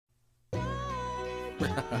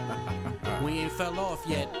We ain't fell off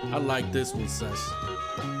yet. I like this one, Sesh.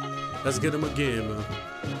 Let's get him again, man.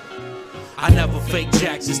 I never fake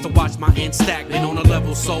jacks just to watch my end stack. Been on a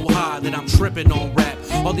level so high that I'm tripping on rap.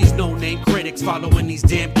 All these no-name critics following these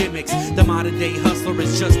damn gimmicks. The modern-day hustler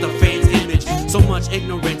is just a fan's image. So much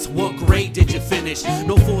ignorance, what grade did you finish?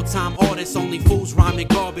 No full-time artists, only fools rhyming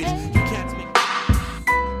garbage. You cats make...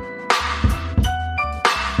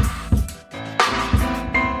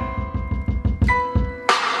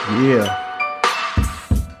 Yeah.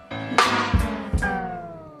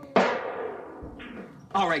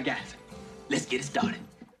 All right, guys, let's get it started.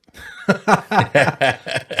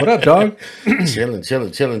 What up, dog?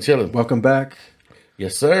 chilling. Welcome back.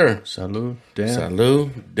 Yes, sir. Salud, Dan.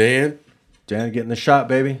 Salud, Dan. Dan getting the shot,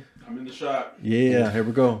 baby. I'm in the shop. Yeah, here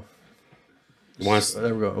we go.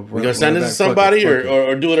 There we go. We gonna send it to somebody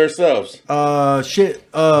or do it ourselves? Shit.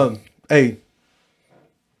 Hey.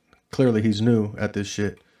 Clearly he's new at this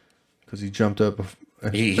shit because he jumped up.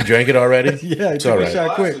 He drank it already? Yeah, he it's took all a right.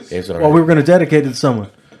 shot quick. It's all right. Well, we were gonna dedicate it to someone.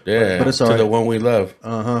 Yeah, but it's all to right. the one we love.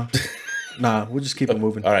 Nah, we'll just keep it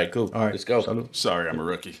moving. All right, cool. All right, let's go. Salud. Sorry, I'm a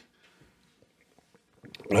rookie.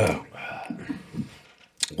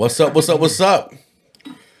 What's up?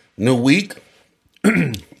 New week.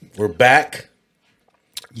 We're back.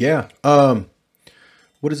 Yeah.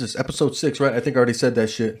 What is this? Episode 6, right? I think I already said that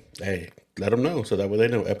shit. Hey, let them know so that way they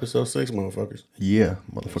know. Episode 6, motherfuckers. Yeah,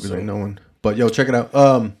 motherfuckers ain't knowing. But yo, check it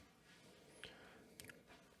out.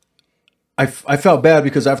 I felt bad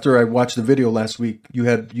because after I watched the video last week,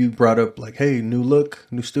 you brought up like, hey, new look,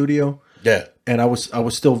 new studio. Yeah. And I was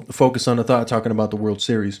still focused on the thought talking about the World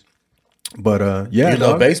Series. But yeah, you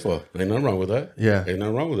love baseball. Ain't nothing wrong with that. Yeah. Ain't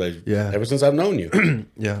nothing wrong with that. Yeah. Ever since I've known you.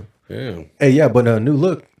 Yeah. Yeah. Hey, yeah, but new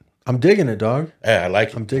look. I'm digging it, dog. Yeah, I like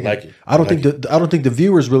it. I'm digging like it. I don't think the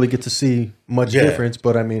viewers really get to see much Yeah. difference,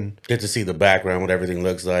 but I mean, get to see the background, what everything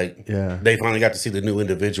looks like. Yeah. They finally got to see the new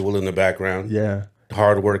individual in the background. yeah.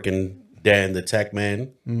 Hardworking Dan, the tech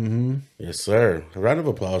man. Mm-hmm. Yes, sir. A round of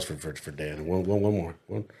applause for Dan. One more.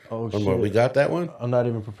 One more. Shit. We got that one? I'm not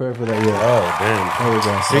even prepared for that yet. Oh, damn. There we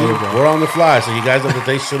go. See, There we go. we're on the fly, so you guys know that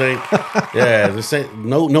they should ain't. Yeah, this ain't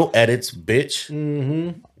no edits, bitch.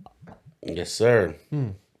 Mm-hmm. Yes, sir.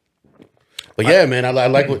 But yeah, man, I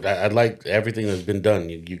like everything that's been done.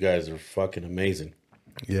 You guys are fucking amazing.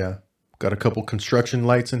 Yeah. Got a couple construction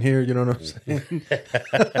lights in here, you know what I'm saying?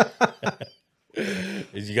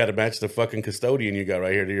 You got to match the fucking custodian you got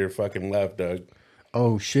right here to your fucking left, Doug.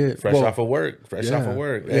 Oh shit. Fresh off of work. yeah.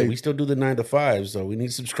 Hey, Yeah. we still do the 9 to 5, so we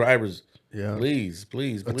need subscribers. Yeah. Please.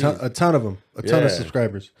 A ton of them. A ton of Yeah.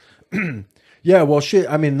 subscribers. Yeah, well shit.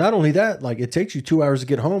 I mean, not only that, like it takes you 2 hours to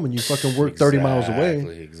get home and you fucking work 30 miles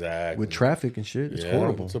away. Exactly. With traffic and shit. It's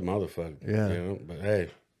horrible. It's a motherfucker. Yeah. You know? But hey,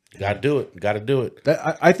 gotta do it.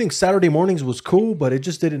 I think Saturday mornings was cool, but it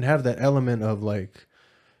just didn't have that element of like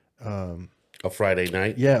A Friday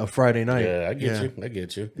night. a Friday night. Yeah, I get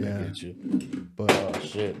you. Yeah. I get you. But Oh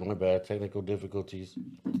shit, my bad. Technical difficulties.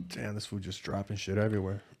 damn, this food just dropping shit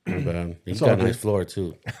everywhere. My bad. He's all got a good. nice floor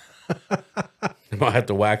too. I might have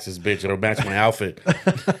to wax this bitch. It'll match my outfit.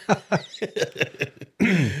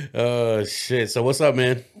 Oh shit. So what's up,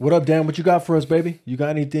 man? What up, Dan? What you got for us, baby? You got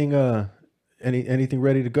anything anything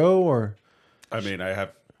ready to go or I mean, I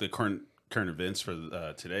have the current events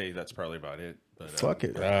for today. That's probably about it. But fuck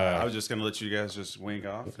it? I was just gonna let you guys just wink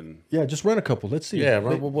off and. Yeah, just run a couple. Let's see. Yeah,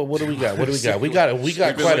 what do we got? We got We've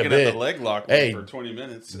been quite a looking bit. at the leg lock Hey, for 20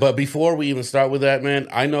 minutes. But before we even start with that, man,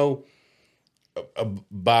 I know,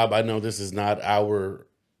 Bob. I know this is not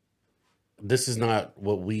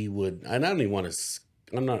what we would. And I don't even want to.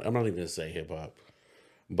 I'm not even gonna say hip hop,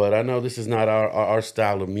 but I know this is not our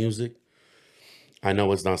style of music. I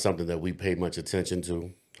know it's not something that we pay much attention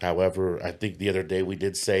to. However, I think the other day we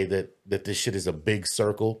did say that this shit is a big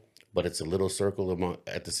circle, but it's a little circle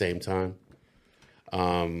at the same time.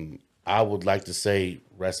 I would like to say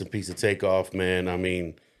rest in peace to Takeoff, man. I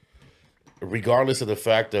mean, regardless of the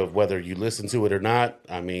fact of whether you listen to it or not,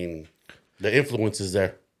 I mean, the influence is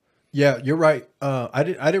there. Yeah, you're right. I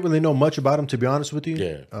didn't really know much about him, to be honest with you.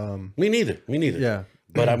 Yeah. Me neither. Yeah.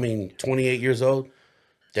 But I mean, 28 years old.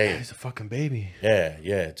 Damn. He's a fucking baby.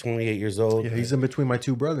 Yeah. 28 years old. Yeah, he's in between my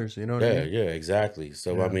two brothers. You know what I mean? Yeah, exactly.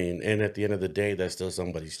 So, I mean, and at the end of the day, that's still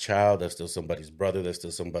somebody's child. That's still somebody's brother. That's still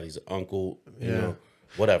somebody's uncle. You know,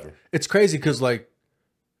 whatever. It's crazy because like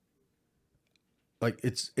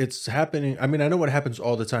it's happening. I mean, I know what happens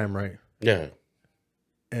all the time, right? Yeah.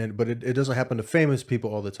 But it doesn't happen to famous people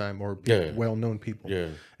all the time or well-known people. Yeah.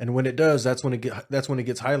 And when it does, that's when it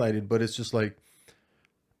gets highlighted. But it's just like,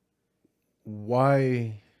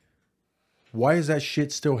 why is that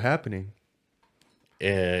shit still happening?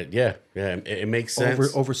 yeah, it makes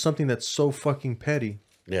sense. over something that's so fucking petty.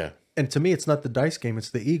 Yeah. And to me, it's not the dice game;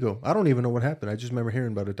 it's the ego. I don't even know what happened. I just remember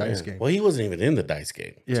hearing about a dice game. Well, he wasn't even in the dice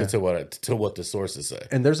game. Yeah. To what the sources say.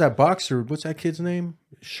 And there's that boxer. What's that kid's name?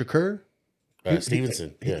 Shakur.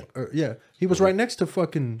 Stevenson. Yeah. He was right next to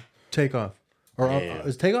fucking Takeoff. Or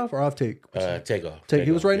is Takeoff or Off Take? Takeoff.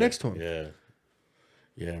 He was right yeah, next to him. Yeah.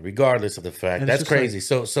 Yeah. Regardless of the fact, And that's it's just crazy.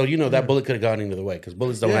 So that bullet could have gone either way because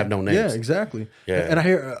bullets don't have no names. Yeah, exactly. Yeah. And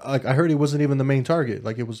I heard he wasn't even the main target.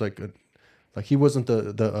 Like it was like he wasn't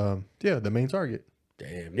the main target.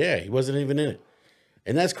 Damn. Yeah, he wasn't even in it,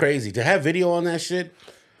 and that's crazy to have video on that shit.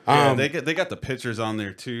 Yeah, they got the pictures on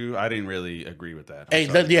there too. I didn't really agree with that.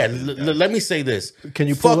 Let me say this. Can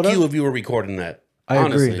you pull fuck it up? you if you were recording that? I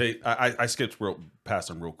Honestly. agree. I skipped past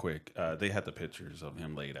them real quick. They had the pictures of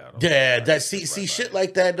him laid out. Yeah, see shit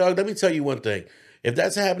like that, dog. Let me tell you one thing. If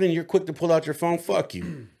that's happening, you're quick to pull out your phone. Fuck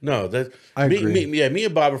you. No, I agree. Me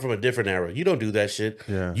and Bob are from a different era. You don't do that shit.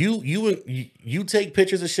 Yeah. You take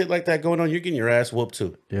pictures of shit like that going on. You're getting your ass whooped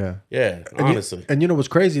too. Yeah. Yeah. Honestly. And you know what's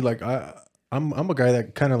crazy? Like I'm a guy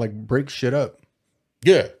that kind of like breaks shit up.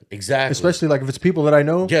 Yeah. Exactly. Especially like if it's people that I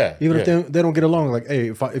know. Yeah, Even yeah. if they don't get along. Like, hey,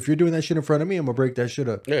 if you're doing that shit in front of me, I'm gonna break that shit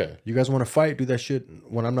up. Yeah. You guys want to fight? Do that shit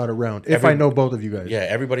when I'm not around. If I know both of you guys. Yeah.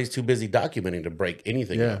 Everybody's too busy documenting to break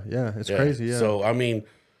anything. Yeah. up. Yeah. It's crazy. Yeah. So I mean,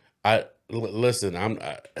 listen. I'm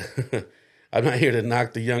not here to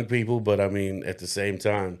knock the young people, but I mean at the same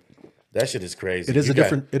time, that shit is crazy. It is a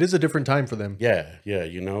different time for them. Yeah, yeah.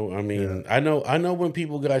 You know, I mean, I know when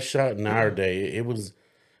people got shot in our day, it was,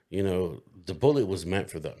 the bullet was meant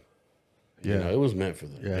for them. Yeah. It was meant for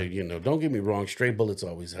them. Yeah. Don't get me wrong, stray bullets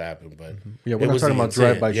always happen, but Yeah, we're it not was talking the about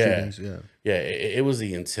intent. drive-by shootings. Yeah. Yeah, it was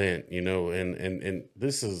the intent, and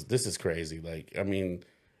this is crazy. Like, I mean,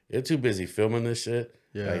 they're too busy filming this shit.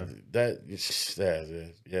 Yeah. Like that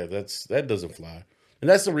doesn't fly, and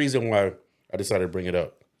that's the reason why I decided to bring it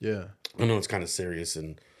up. Yeah. I know it's kind of serious,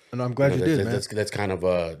 and I'm glad you did, man. that's kind of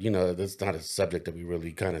that's not a subject that we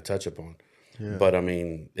really kind of touch upon. Yeah. But I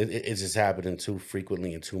mean, it's just happening too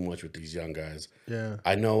frequently and too much with these young guys. Yeah.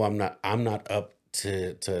 I know I'm not up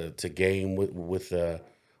to game with a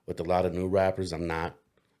lot of new rappers. I'm not.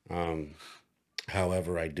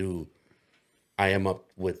 However, I am up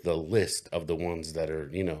with the list of the ones that are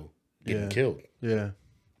getting killed. Yeah.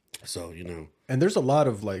 So And there's a lot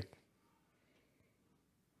of like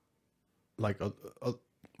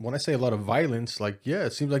when I say a lot of violence, like, yeah,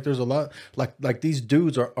 it seems like there's a lot, like these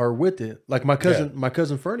dudes are with it. Like my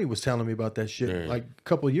cousin Fernie was telling me about that shit like a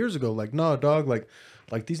couple of years ago. Like, nah, dog, like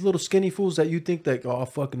these little skinny fools that you think that, oh, I'll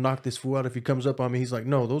fucking knock this fool out if he comes up on me. He's like,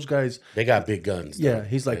 no, those guys, they got big guns. Yeah,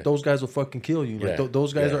 he's like, those guys will fucking kill you. Like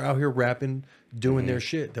those guys are out here rapping, doing their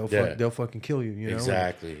shit. They'll fucking kill you. You know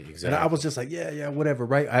Exactly. And I was just like, yeah, whatever,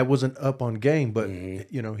 right? I wasn't up on game, but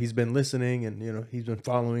he's been listening and he's been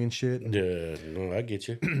following shit. And, yeah, no, I get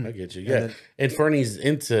you. Yeah, and Fernie's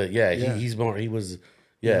into he's more. He was.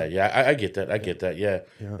 Yeah, I get that. I get that. Yeah,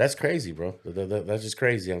 that's crazy, bro. That's just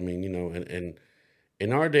crazy. I mean, and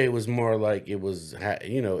in our day, it was more like it was,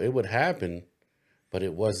 it would happen, but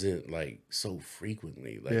it wasn't like so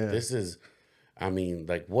frequently. Like this is, I mean,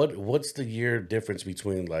 like what's the year difference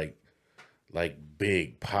between like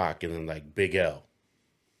Big Pac and then like Big L?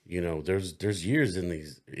 There's years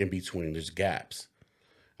in between. There's gaps,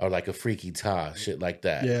 or like a Freaky Ta, shit like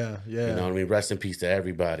that. Yeah. You know what I mean? Rest in peace to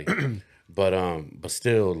everybody. but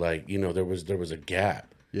still, like there was a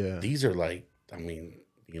gap. Yeah. These are like, I mean.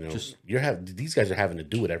 These guys are having to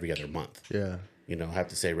do it every other month. Yeah. Have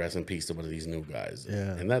to say rest in peace to one of these new guys.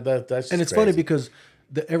 Yeah. And that's just and it's crazy. funny because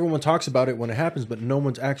everyone talks about it when it happens, but no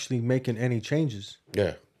one's actually making any changes.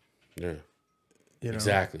 Yeah.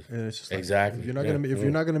 Exactly. And it's just like, exactly. If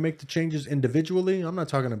you're not gonna make the changes individually, I'm not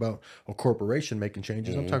talking about a corporation making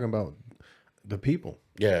changes. I'm talking about the people.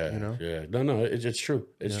 Yeah. Yeah. No. It's true.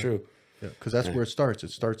 It's true. Yeah, because that's where it starts.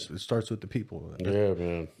 It starts with the people. Yeah,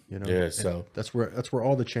 man. Yeah. So that's where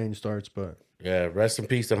all the change starts. But yeah, rest in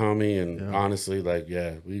peace to homie. And honestly, like,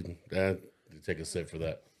 we take a sip for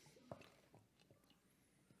that.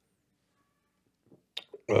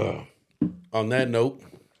 On that note,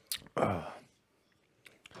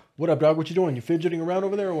 what up, dog? What you doing? You fidgeting around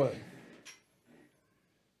over there or what?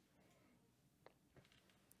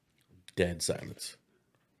 dead silence.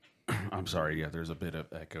 I'm sorry. Yeah, there's a bit of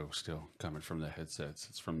echo still coming from the headsets.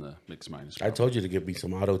 It's from the mix minus. I told you to give me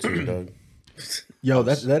some auto tune, Doug. Yo,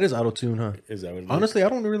 that is auto tune, huh? Is that what it is? Honestly, I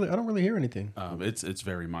don't really hear anything. It's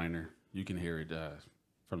very minor. You can hear it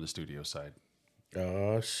from the studio side.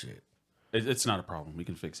 Oh shit! It's not a problem. We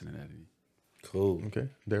can fix it in editing. Cool. Okay,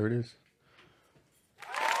 there it is.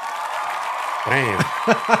 Damn.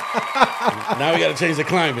 Now we got to change the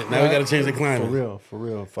climate. For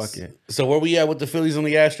real. Fuck it. So where we at with the Phillies and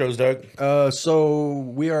the Astros, Doug? So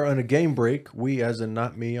we are on a game break. We, as in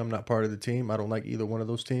not me. I'm not part of the team. I don't like either one of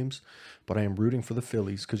those teams, but I am rooting for the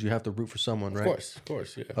Phillies because you have to root for someone, right? Of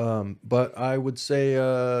course, yeah. But I would say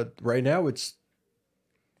right now it's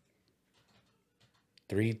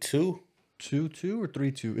 3-2 2-2 or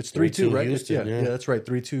 3-2. It's 3-2, right? Houston, yeah, that's right.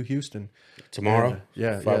 3-2 Houston. tomorrow.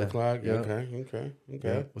 Yeah, 5 o'clock. yeah. Okay.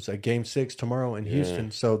 Yeah, what's that? Game 6 tomorrow in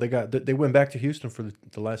Houston. So they went back to Houston for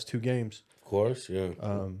the last 2 games. Of course, yeah.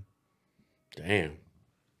 Damn.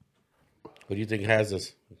 What do you think has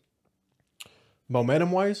us?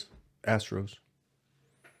 Momentum wise, Astros.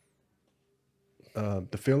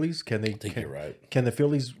 The Phillies, can they? I think you're right. Can the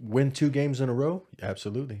Phillies win 2 games in a row?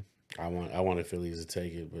 Absolutely. I want the Phillies to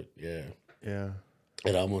take it, but yeah. Yeah.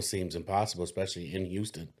 It almost seems impossible, especially in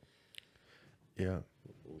Houston. Yeah.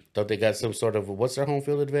 Don't they got some sort of what's their home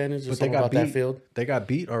field advantage? Or But something about that field? They got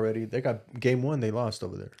beat already. They got game 1. They lost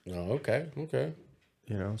over there. Oh, okay.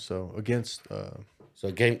 You know, so against.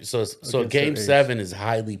 So game their 7 is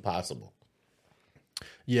highly possible.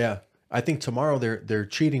 Yeah, I think tomorrow their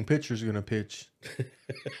cheating pitcher's going to pitch. You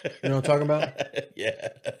know what I'm talking about? Yeah.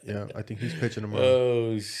 Yeah, I think he's pitching tomorrow.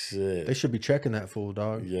 Oh shit. They should be checking that fool,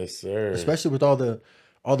 dog. Yes, sir. Especially with all the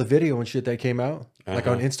video and shit that came out. Like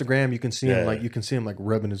on Instagram, you can see him like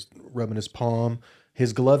rubbing his palm,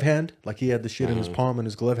 his glove hand, like he had the shit in his palm and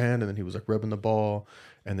his glove hand, and then he was like rubbing the ball,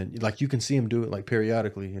 and then like you can see him do it like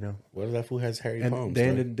periodically, you know. What if that fool has hairy And palms? they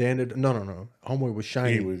ended no. Homeboy was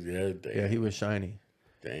shiny. He was shiny.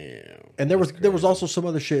 Damn. And there was also some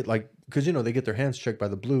other shit like because you know they get their hands checked by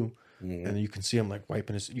the blue, and you can see him like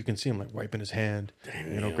wiping his hand,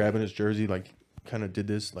 you know, grabbing his jersey, like kind of did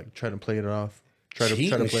this, like trying to play it off, try to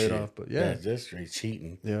play it off, but yeah, just straight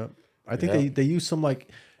cheating. Yeah, I think they use some like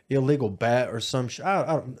illegal bat or some shit. I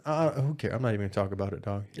don't who cares? I'm not even gonna talk about it,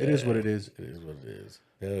 dog. It is what it is. It is what it is.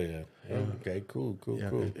 Hell yeah. Okay, cool.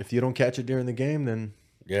 If you don't catch it during the game, then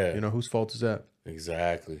you know whose fault is that?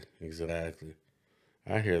 Exactly.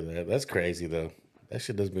 I hear that. That's crazy though. That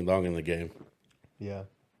shit doesn't belong in the game. Yeah.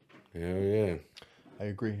 Hell yeah. I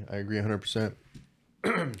agree 100%.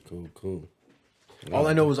 Cool. All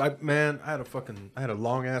I know is I had a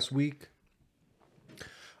long ass week.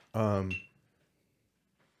 You're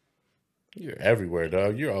everywhere,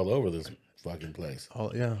 dog. You're all over this fucking place.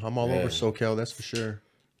 I'm all over SoCal, that's for sure.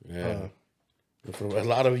 Yeah. For a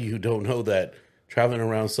lot of you who don't know that, traveling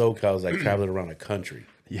around SoCal is like traveling around a country.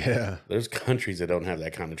 Yeah. There's countries that don't have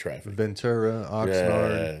that kind of traffic. Ventura,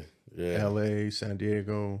 Oxnard, Yeah. LA, San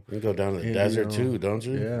Diego. You go down to the desert too, don't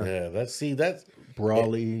you? Yeah. That's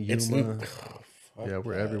Brawley, Yuma.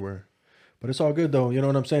 We're everywhere. But it's all good though. You know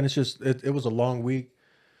what I'm saying? It's just it was a long week.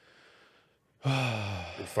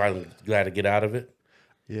 Finally glad to get out of it.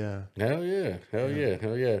 Yeah. Hell yeah.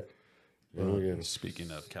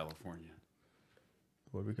 Speaking of California,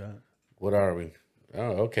 What we got? What are we?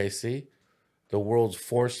 Oh, okay. See, the world's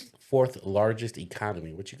fourth largest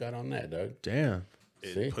economy. What you got on that, Doug? Damn.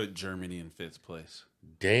 it put Germany in 5th place.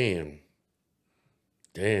 Damn.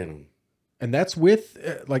 And that's with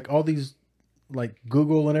like all these like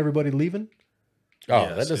Google and everybody leaving? Oh, Yeah,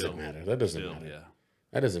 that doesn't still. matter. That doesn't Still, matter. yeah.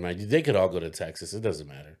 That doesn't matter. They could all go to Texas. It doesn't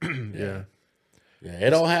matter. Yeah. Yeah,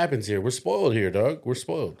 it all happens here. We're spoiled here, dog. We're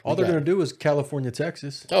spoiled. All they're gonna do is California,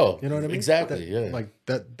 Texas. Oh, you know what I mean? Exactly. Yeah. Like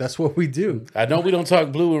that's what we do. I know we don't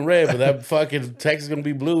talk blue and red, but that fucking Texas is gonna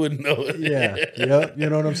be blue and no. Yeah. Yep. You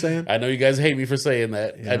know what I'm saying? I know you guys hate me for saying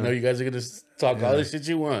that. I know you guys are gonna talk all the shit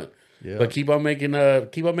you want. Yeah. But keep on making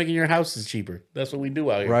your houses cheaper. That's what we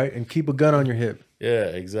do out here. Right. And keep a gun on your hip. Yeah,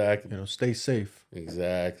 exactly. You know, stay safe.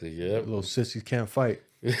 Exactly. Yep. Little sissies can't fight.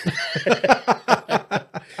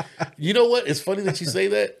 You know what? It's funny that you say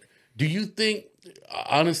that. Do you think,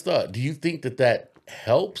 honest thought, do you think that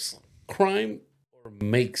helps crime or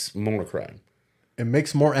makes more crime? It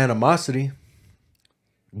makes more animosity.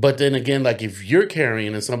 But then again, like if you're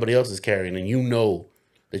carrying and somebody else is carrying and you know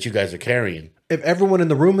that you guys are carrying. If everyone in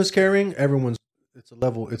the room is carrying, it's an even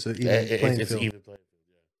playing It's field. even playing.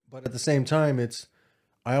 But at the same time,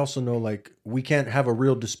 I also know like we can't have a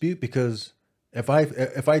real dispute because if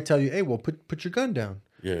I tell you, hey, well, put your gun down.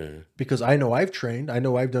 Yeah. Because I know I've trained. I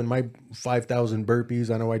know I've done my 5,000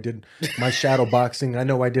 burpees. I know I did my shadow boxing. I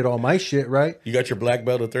know I did all my shit, right? You got your black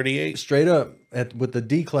belt at 38? Straight up with the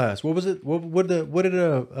D class. What was it? What did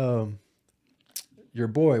your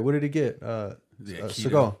boy, what did he get?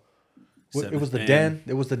 Seagal. It was the Dan.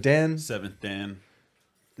 It was the Dan. 7th Dan.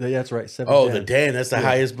 Yeah, that's right. 7th Oh, Dan. the Dan. That's the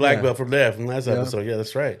highest black belt from last episode. Yeah,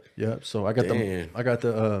 that's right. Yep. So I got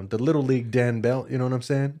Damn. the little league Dan belt. You know what I'm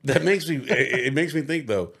saying? That makes me. It makes me think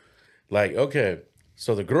though. Like, okay,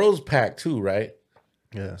 so the girls pack too, right?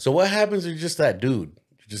 Yeah. So what happens if you're just that dude?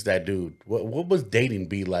 You're just that dude. What was dating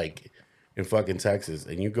be like in fucking Texas?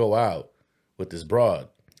 And you go out with this broad.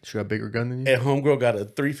 She got a bigger gun than you? And homegirl got a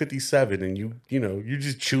 357 and you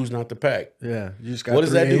just choose not to pack. Yeah. You just got What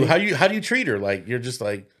does that do? 380? How do you treat her? Like, you're just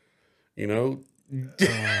like, Oh,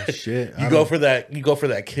 shit. you go for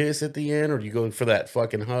that kiss at the end, or you go for that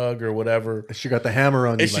fucking hug or whatever. She got the hammer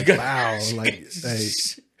on you. And she Like, got- wow. Like,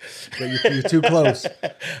 hey, you're too close.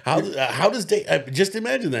 How does date? Just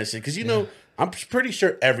imagine that shit, because I'm pretty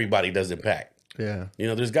sure everybody doesn't pack. Yeah.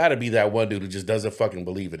 There's got to be that one dude who just doesn't fucking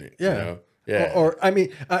believe in it. Yeah. You know? Yeah. Or I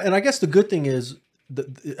mean, and I guess the good thing is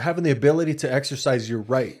having the ability to exercise your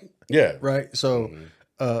right. Yeah. Right. So,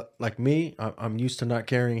 like me, I'm used to not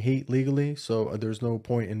carrying heat legally, so there's no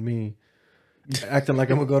point in me acting like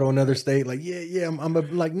I'm gonna go to another state. Like, I'm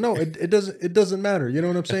like, no, it doesn't matter. You know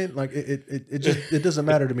what I'm saying? Like, it doesn't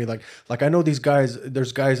matter to me. Like I know these guys.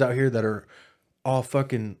 There's guys out here that are all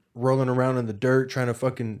fucking rolling around in the dirt trying to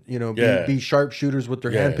fucking be sharpshooters with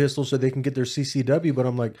their hand pistols so they can get their CCW. But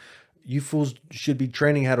I'm like, you fools should be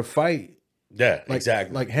training how to fight. Yeah, Like,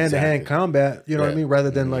 exactly. like hand-to-hand combat, you know what I mean? Rather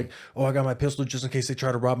than Mm-hmm. like, oh, I got my pistol just in case they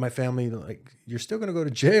try to rob my family. Like, you're still gonna go to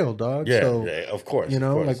jail, dog. Yeah, So, of course. you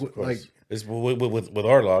know, of course, like- of course. like- it's with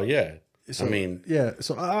our law. Yeah. so, I mean, yeah.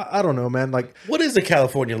 So I don't know, man. Like, what is the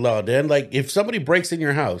California law, Dan? Like, if somebody breaks in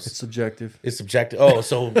your house, it's subjective. it's subjective. Oh,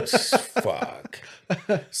 so fuck.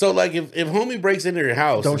 So like, if homie breaks into your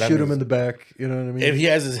house, Don't that shoot him means- in the back. You know what I mean? If he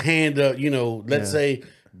has his hand up, let's say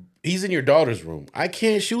he's in your daughter's room, I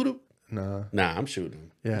can't shoot him. Nah. I'm shooting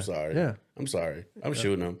him. Yeah. I'm sorry. Yeah. I'm sorry. I'm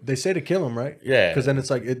shooting him. They say to kill him, right? Yeah. Because then it's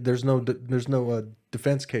like there's no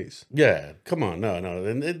defense case. Yeah. Come on. No.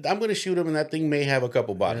 And I'm going to shoot him, and that thing may have a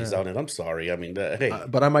couple bodies on it. I'm sorry. I mean, hey.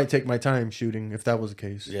 But I might take my time shooting if that was the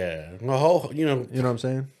case. Yeah. The whole, You know what I'm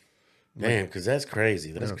saying? damn, because that's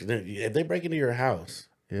crazy. If they break into your house,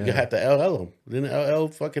 Yeah. you have to LL them. Then LL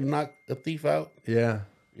fucking knock a thief out. Yeah.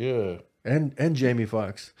 Yeah. And Jamie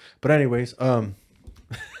Foxx. But anyways,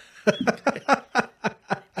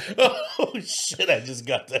 Oh shit! I just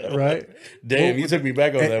got that right. Damn, you took me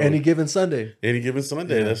back on that Any one. given Sunday. Any given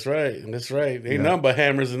Sunday. That's right. Ain't nothing but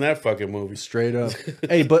hammers in that fucking movie. Straight up.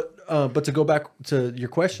 Hey, but to go back to your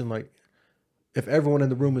question, like, if everyone in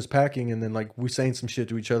the room is packing and then like we saying some shit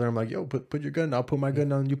to each other, I'm like, yo, put your gun. I'll put my gun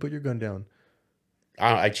down. You put your gun down.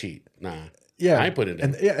 I cheat. Nah. Yeah, I ain't put it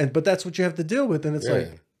down. But that's what you have to deal with, and it's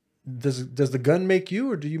like, does the gun make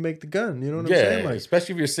you, or do you make the gun? You know what I'm saying? Like,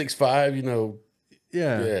 especially if you're 6'5",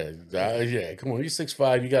 yeah. Yeah. Come on, you're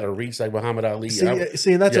 6'5", you got to reach like Muhammad Ali. See,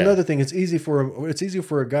 and that's another thing. It's easy for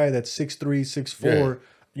a guy that's 6'3",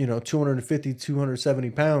 6'4", 250, 270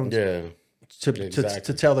 pounds. Yeah.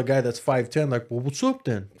 To tell the guy that's 5'10", like, well, what's up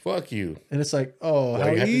then? Fuck you. And it's like, oh, Why how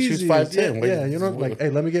you have to easy choose is 5'10"? it? Yeah, you know, like, hey,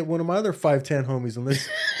 let me get one of my other 5'10" homies and let's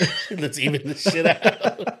Let's even this shit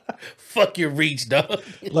out. Fuck your reach, dog.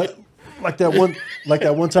 like that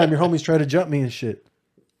one time your homies tried to jump me and shit.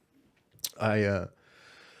 It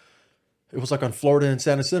was like on Florida and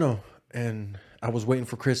San Jacinto, and I was waiting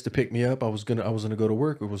for Chris to pick me up. I was gonna go to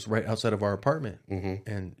work. It was right outside of our apartment,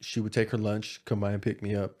 and she would take her lunch, come by and pick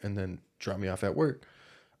me up, and then drop me off at work.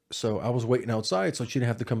 So I was waiting outside, so she didn't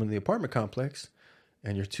have to come into the apartment complex.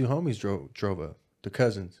 And your two homies drove up, the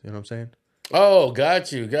cousins. You know what I'm saying? Oh,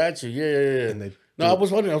 got you. Yeah. And I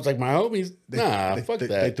was wondering. I was like, my homies. Fuck that.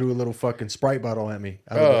 They threw a little fucking Sprite bottle at me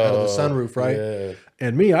out of the sunroof, right? Yeah.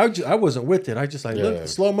 And me, I wasn't with it. I just looked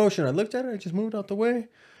slow motion. I looked at it. I just moved out the way,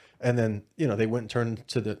 and then they went and turned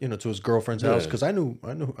to to his girlfriend's house because I knew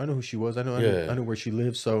who she was. I knew where she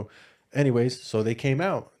lived. So, anyways, so they came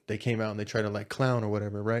out. And they tried to like clown or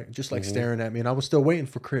whatever, right? Just like staring at me, and I was still waiting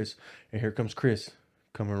for Chris. And here comes Chris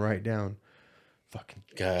coming right down. Fucking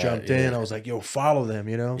jumped in. I was like, yo, follow them,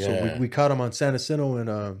 So we caught him on San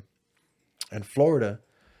Jacinto and Florida,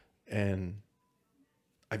 and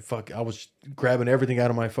I was grabbing everything out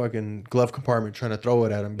of my fucking glove compartment trying to throw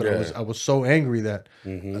it at him, but I was so angry that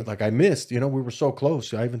like I missed. We were so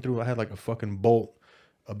close. I had like a fucking bolt,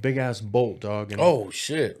 a big ass bolt, dog. And Oh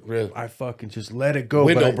shit! Really? I fucking just let it go.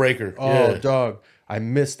 Window but breaker. Oh, Yeah. dog! I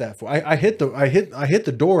missed that. I hit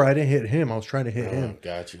the door. I didn't hit him. I was trying to hit him.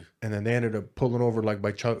 Got you. And then they ended up pulling over like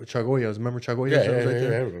by Chagoyas. Remember Chagoyas? Yeah, That was right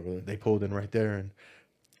there? I remember that. They pulled in right there, and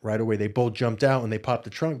right away they both jumped out and they popped the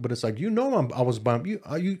trunk. But it's like I was by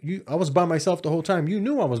I was by myself the whole time. You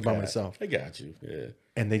knew I was by myself. I got you. Yeah.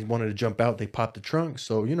 And they wanted to jump out. They popped the trunk.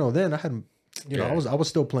 So then I had, I was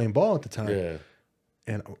still playing ball at the time. Yeah.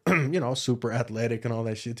 And I was super athletic and all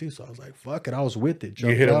that shit too. So I was like, "Fuck it!" I was with it. You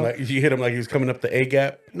Jumped hit him out. like he was coming up the A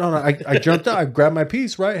gap. No, I jumped out. I grabbed my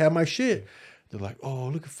piece. Right, had my shit. They're like, oh,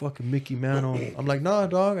 look at fucking Mickey Mantle. I'm like, nah,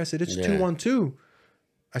 dog. I said, it's 2-1-2.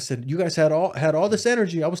 I said, you guys had all this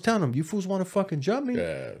energy. I was telling them, you fools want to fucking jump me.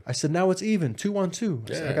 Yeah. I said, now it's even, 2-1-2.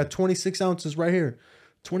 I said, I got 26 ounces right here.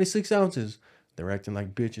 26 ounces. They're acting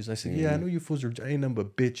like bitches. I said, yeah, I know you fools ain't nothing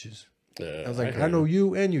but bitches. I was like, I know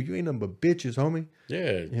you and you. You ain't nothing but bitches, homie.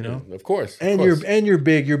 Yeah. You know? Of course. And you're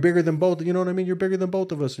big. You're bigger than both. You know what I mean? You're bigger than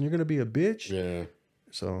both of us, and you're gonna be a bitch. Yeah.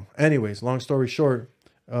 So, anyways, long story short,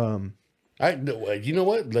 you know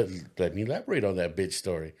what? Let me elaborate on that bitch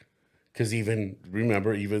story. Because even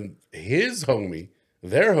his homie,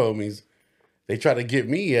 their homies, they try to get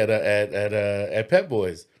me at Pet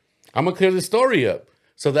Boys. I'm gonna clear the story up,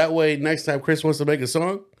 so that way next time Chris wants to make a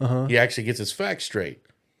song, he actually gets his facts straight.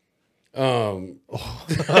 And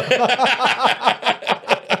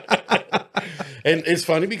it's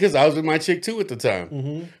funny because I was with my chick too at the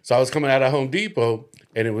time, so I was coming out of Home Depot,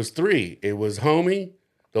 and it was 3. It was homie,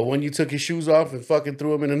 the one you took his shoes off and fucking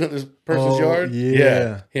threw him in another person's yard.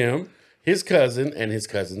 Yeah, him. His cousin and his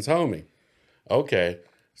cousin's homie. Okay,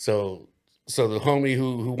 so the homie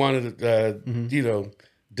who wanted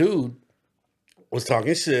dude was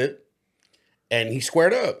talking shit, and he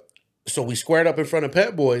squared up. So we squared up in front of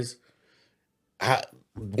Pet Boys.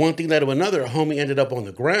 One thing led to another. Homie ended up on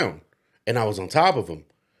the ground, and I was on top of him.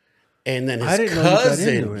 And then his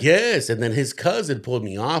cousin, and then his cousin pulled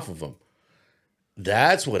me off of him.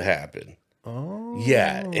 That's what happened. Oh.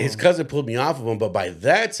 Yeah, his cousin pulled me off of him, but by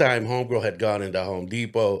that time, homegirl had gone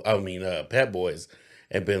into Pet Boys,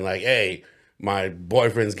 and been like, hey, my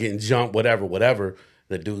boyfriend's getting jumped, whatever.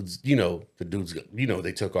 The dudes,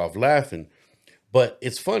 they took off laughing. But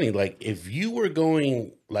it's funny, like, if you were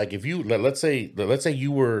going, like, let's say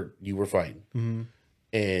you were fighting,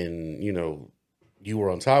 and, you were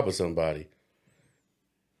on top of somebody,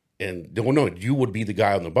 and you would be the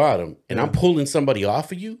guy on the bottom, and I'm pulling somebody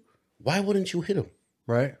off of you. Why wouldn't you hit him?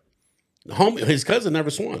 Right. His cousin never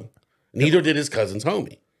swung. Neither did his cousin's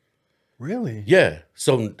homie. Really? Yeah.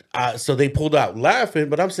 So they pulled out laughing,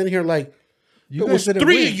 but I'm sitting here like, there was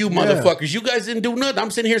 3 of you motherfuckers. You guys didn't do nothing. I'm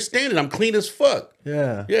sitting here standing. I'm clean as fuck.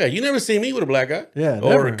 Yeah. Yeah. You never seen me with a black eye. Yeah.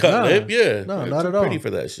 Or a cut lip. Yeah. No, not at all. Pretty for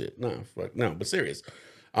that shit. No, fuck. No, but serious.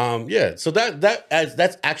 Yeah. So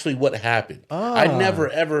that's actually what happened. I never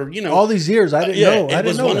ever, all these years I didn't know. It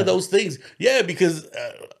was one of those things. Yeah, because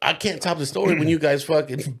I can't top the story when you guys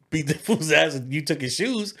fucking beat the fool's ass and you took his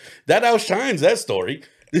shoes. That outshines that story.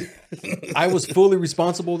 I was fully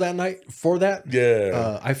responsible that night for that.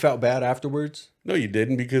 Yeah. I felt bad afterwards. No, you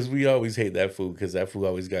didn't, because we always hate that fool because that fool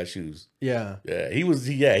always got shoes. Yeah. Yeah. He was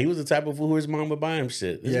the type of fool who his mom would buy him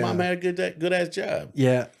shit. His mom had a good ass job.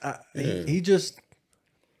 Yeah. He just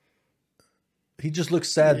looked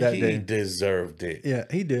sad that day. He deserved it. Yeah,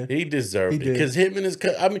 he did. He deserved it. Because him and his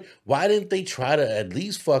cousin, why didn't they try to at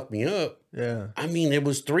least fuck me up? Yeah. It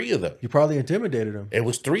was 3 of them. You probably intimidated him. It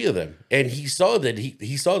was 3 of them. And he saw that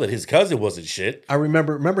his cousin wasn't shit. I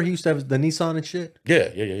remember he used to have the Nissan and shit. Yeah.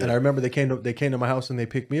 And I remember they came to my house and they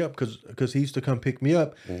picked me up because he used to come pick me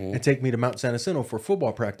up and take me to Mount San Jacinto for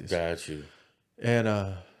football practice. Got you.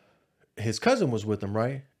 And his cousin was with him,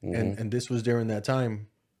 right? And this was during that time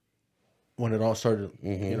when it all started,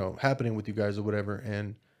 happening with you guys or whatever.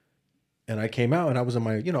 And I came out and I was in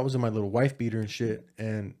my little wife beater and shit.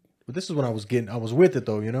 But this is when I was with it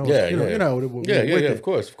though, Of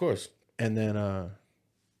course. And then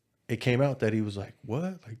it came out that he was like,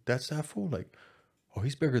 what? Like, that's that fool? Like, oh,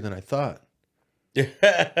 he's bigger than I thought.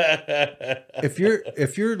 If you're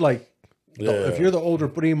like, if you're the older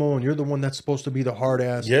primo and you're the one that's supposed to be the hard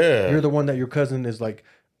ass, you're the one that your cousin is like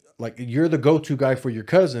you're the go-to guy for your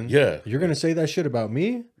cousin. Yeah. You're going to say that shit about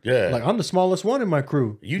me? Yeah. Like, I'm the smallest one in my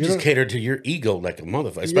crew. You just catered to your ego like a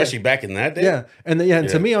motherfucker, especially back in that day. Yeah. And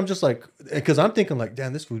to me, I'm just like, because I'm thinking like,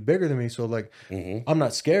 damn, this food's bigger than me. So like, I'm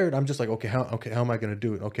not scared. I'm just like, okay, how am I going to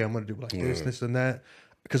do it? Okay, I'm going to do like this and that.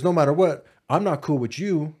 Because no matter what, I'm not cool with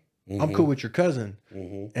you. I'm cool with your cousin.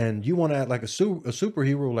 And you want to act like a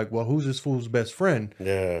superhero. Like, well, who's this fool's best friend?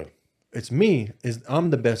 Yeah. It's me. I'm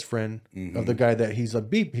the best friend of the guy that he's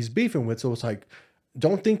beefing with. So it's like,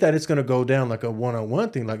 don't think that it's gonna go down like a one-on-one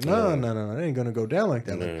thing. Like, no, it ain't gonna go down like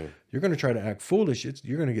that. Like, you're gonna try to act foolish.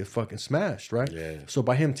 You're gonna get fucking smashed, right? Yeah. So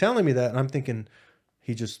by him telling me that, I'm thinking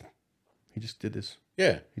he just did this.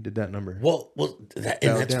 Yeah, he did that number. Well,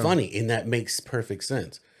 that's funny, and that makes perfect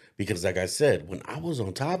sense because, like I said, when I was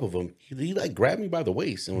on top of him, he like grabbed me by the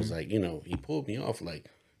waist and was like, he pulled me off, like,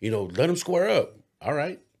 let him square up. All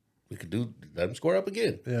right. We could let him square up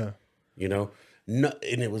again. Yeah. No,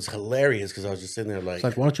 and it was hilarious because I was just sitting there like, it's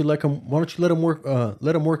like, why don't you let him work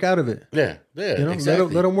out of it? Yeah.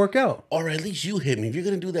 Exactly. Let him work out. Or at least you hit me. If you're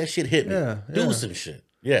gonna do that shit, hit me. Do some shit.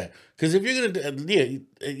 Yeah, because if you're gonna,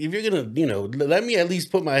 if you're gonna, let me at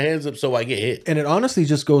least put my hands up so I get hit. And it honestly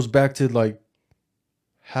just goes back to like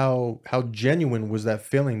how genuine was that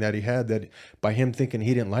feeling that he had, that by him thinking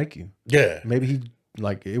he didn't like you. Yeah, Maybe he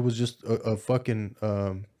like it was just a fucking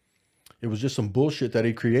it was just some bullshit that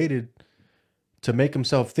he created to make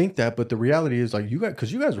himself think that. But the reality is like you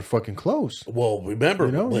guys are fucking close. Well, remember,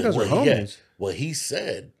 you guys are homies. What he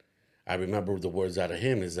said, I remember the words out of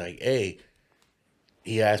him is like, "Hey."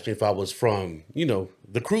 He asked me if I was from,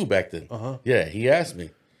 the crew back then. Yeah, he asked me.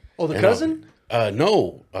 Oh, the cousin?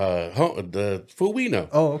 No, the fool we know.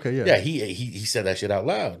 Oh, okay, yeah. Yeah, he said that shit out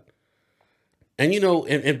loud. And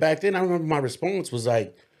and back then I remember my response was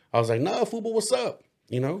like, I was like, "Nah, fool, but what's up?"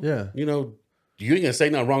 Yeah. You ain't gonna say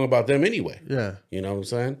nothing wrong about them anyway. Yeah. You know what I'm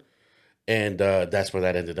saying? And that's where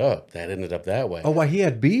that ended up. That ended up that way. Oh, why he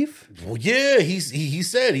had beef? Well, yeah, he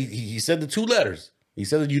said he said the 2 letters. He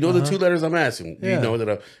said, the 2 letters I'm asking. Yeah. You know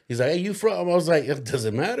that he's like, "Hey, you from?" I was like, "Does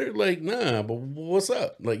it matter?" Like, nah, but what's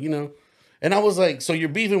up? Like, And I was like, "So you're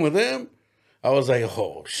beefing with them?" I was like,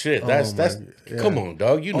 "Oh shit, that's come on,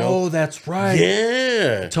 dog, Oh, that's right.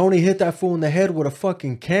 Yeah. Tony hit that fool in the head with a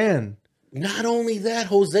fucking can. Not only that,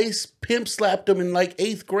 Jose pimp slapped him in like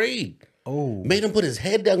 8th grade. Oh. Made him put his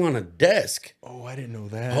head down on a desk. Oh, I didn't know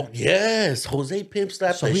that. Oh, yes. Jose pimp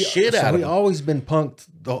slapped the shit out of him. He always been punked,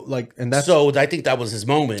 and that's... So I think that was his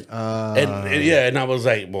moment. And I was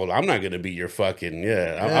like, well, I'm not going to be your fucking,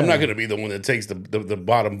 I'm not going to be the one that takes the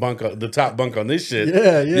bottom bunk, the top bunk on this shit.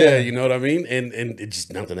 Yeah. You know what I mean? And it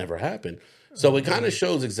just, nothing ever happened. So it kind of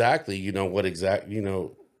shows exactly,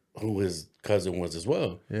 who his cousin was as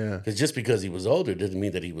well. Yeah. Because just because he was older didn't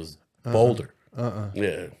mean that he was bolder.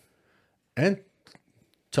 Yeah. And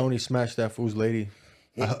Tony smashed that fool's lady.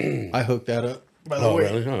 I hooked that up. By the way.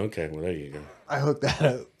 Really? Oh, okay. Well, there you go. I hooked that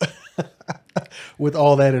up. With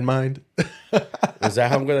all that in mind. Is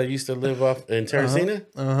that homegirl that used to live off in Teresina?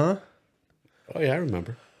 Uh-huh. Oh, yeah, I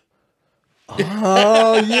remember.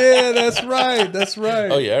 Oh, yeah, that's right. That's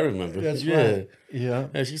right. Oh, yeah, I remember. That's yeah. right. Yeah.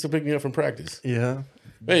 Yeah, she used to pick me up from practice. Yeah.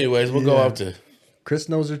 But anyways, we'll go off to... Chris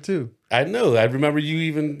knows her too. I know. I remember you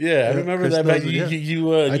even... Yeah, I remember Chris that. Back,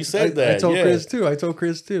 you said that. I told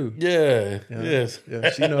Chris too. Yeah. Yes.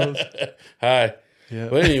 Yeah, she knows. Hi. Yeah.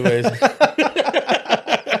 But anyways...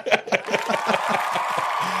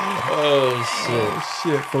 Oh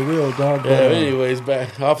shit, for real, dog. Yeah, anyways,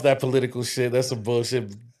 back off that political shit. That's some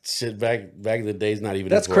bullshit shit back in the days. Not even.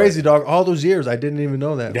 That's crazy, dog. All those years, I didn't even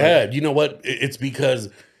know that. Yeah, you know what? It's because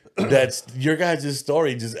that's your guys'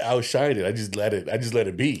 story just outshined it. I just let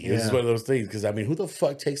it be. It's just one of those things. Because I mean, who the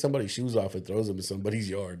fuck takes somebody's shoes off and throws them in somebody's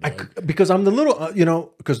yard? Because I'm the little,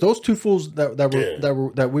 because those 2 fools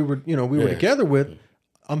that we were together with.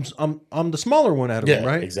 I'm the smaller one out of them,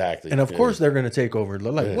 right? Exactly. And of course they're gonna take over.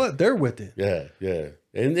 They're like, what? They're with it. Yeah.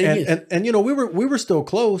 And we were still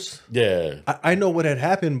close. Yeah. I know what had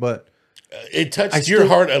happened, but it touched your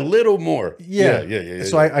heart a little more. Yeah.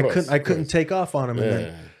 So I couldn't take off on him. And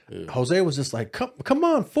then Jose was just like, come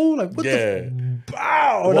on, fool. Like, what the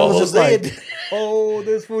bow? And I was just like,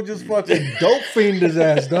 this fool just fucking dope fiend his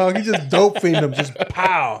ass, dog. He just dope fiend him, just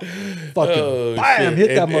pow. Fucking bam,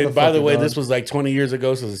 hit that motherfucker. And by the way, dog. This was like 20 years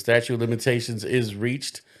ago, so the statute of limitations is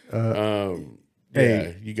reached.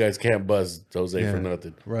 Hey. You guys can't buzz Jose for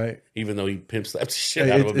nothing. Right. Even though he pimp slapped the shit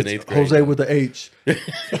out of him in 8th grade. Jose with the H.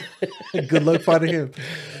 Good luck fighting him.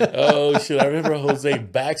 Oh, shit. I remember Jose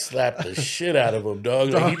backslapped the shit out of him, dog.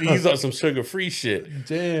 Like, he's on some sugar-free shit.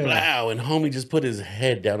 Damn. Wow. And homie just put his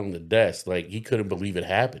head down on the desk. Like, he couldn't believe it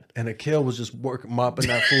happened. And Akil was just mopping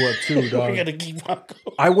that fool up too, dog. We got to keep on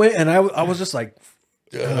going. I went and I was just like...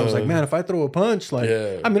 And I was like, man, if I throw a punch, like,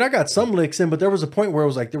 I mean, I got some licks in, but there was a point where it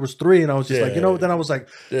was like, there was 3, and I was just like, then I was like,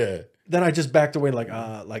 then I just backed away, like,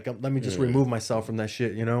 let me just remove myself from that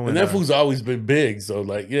shit, And that fool's always been big, so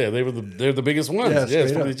like, they're the biggest ones. Yeah,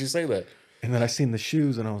 it's funny that you say that. And then I seen the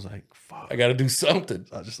shoes, and I was like, fuck, I got to do something.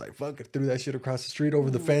 I was just like, fuck, I threw that shit across the street over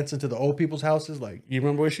the fence into the old people's houses. Like, you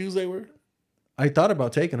remember what shoes they were? I thought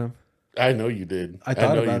about taking them. I know you did. I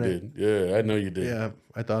thought about it. Yeah, I know you did. Yeah,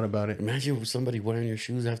 I thought about it. Imagine somebody wearing your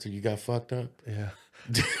shoes after you got fucked up. Yeah.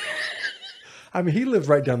 I mean, he lived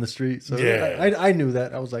right down the street, so I knew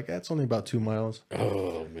that. I was like, that's only about 2 miles.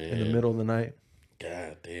 Oh, man. In the middle of the night.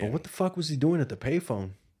 God damn. But what the fuck was he doing at the payphone?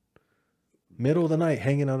 Middle of the night,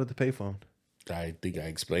 hanging out at the payphone. I think I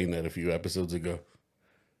explained that a few episodes ago.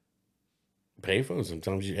 Payphone.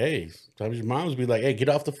 Sometimes your moms be like, "Hey, get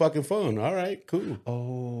off the fucking phone." All right, cool.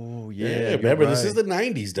 Oh yeah. Remember, this is the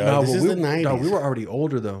 '90s, dog. This is the '90s. No, we were already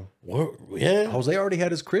older though. Yeah. Jose already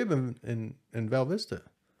had his crib in Val Vista.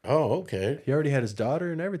 Oh, okay. He already had his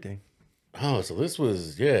daughter and everything. Oh, so this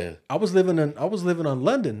was I was living on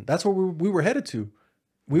London. That's where we were headed to.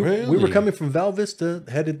 We were Really? coming from Val Vista,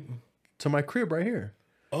 headed to my crib right here.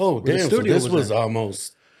 Oh, Where the damn. So studio this was was in.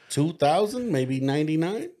 almost 2000, maybe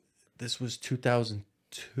 99? This was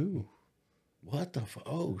 2002 What the fuck?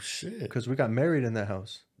 Oh, shit. because we got married in that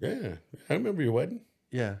house. Yeah. I remember your wedding.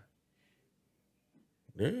 Yeah.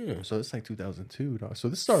 Yeah. So it's like 2002, dog. So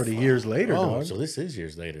this is already years later, Oh, dog. so this is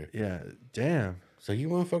years later. Yeah. Damn. So you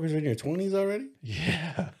motherfuckers are in your 20s already?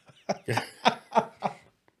 Yeah.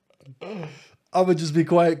 I would just be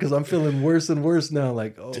quiet because I'm feeling worse and worse now.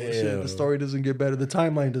 Like, oh shit, Damn. the story doesn't get better. The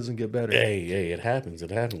timeline doesn't get better. Hey, it happens. It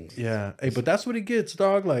happens. Yeah. Hey, but that's what he gets,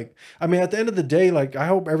 dog. Like, I mean, at the end of the day, like, I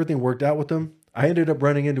hope everything worked out with him. I ended up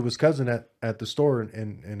running into his cousin at the store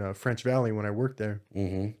in French Valley when I worked there.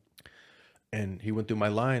 Mm-hmm. And he went through my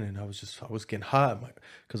line, and I was getting hot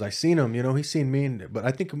because I seen him. You know, he seen me, but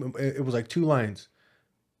I think it was like 2 lines,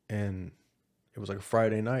 and it was like a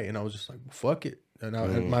Friday night, and I was just like, fuck it. And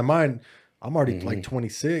in my mind, I'm already like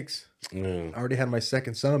 26. Yeah. I already had my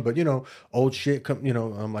second son, but you know, old shit come. You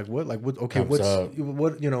know, I'm like, what? Like, what? Okay, Comes up.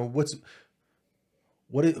 what? You know,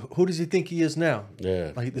 who does he think he is now?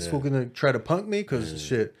 Yeah. Like this fool gonna try to punk me? Because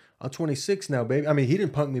shit, I'm 26 now, baby. I mean, he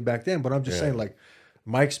didn't punk me back then, but I'm just saying, like,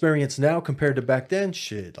 my experience now compared to back then,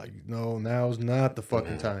 shit. Like, no, now's not the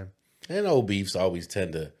fucking time. And old beefs always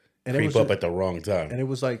tend to And it creep was up at the wrong time. And it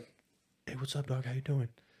was like, hey, what's up, dog? How you doing?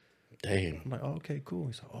 Damn. I'm like, oh, okay, cool.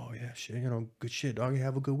 He's like, oh yeah, shit, you know, good shit, dog. You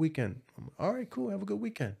have a good weekend. I'm like, all right, cool. Have a good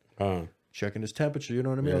weekend. Huh. Checking his temperature, you know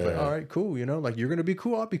what I mean? I was like, Yeah. all right, cool. You know, like, you're gonna be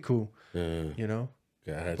cool, I'll be cool. Yeah. You know,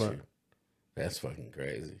 Got But- you. That's fucking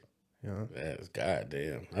crazy. you know, That's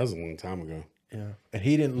goddamn. That was a long time ago. yeah. And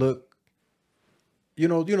he didn't look. You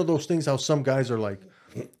know those things. How some guys are like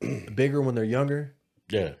bigger when they're younger,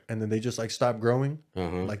 Yeah. and then they just like stop growing.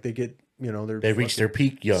 Uh-huh. Like they get, you know, They reach their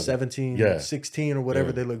peak young. 17, Yeah. 16 or whatever.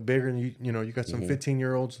 Yeah. They look bigger, and you know, you got some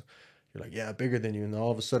 15-year-olds. You're like, yeah, bigger than you, and all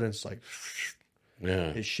of a sudden it's like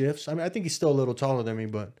Yeah. it shifts. I mean, I think he's still a little taller than me,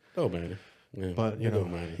 but Oh, man. Yeah. But you It know,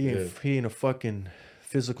 don't matter. he ain't a fucking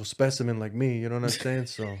physical specimen like me. You know what I'm saying?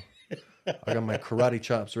 So I got my karate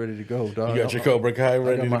chops ready to go, dog. You got your Cobra Kai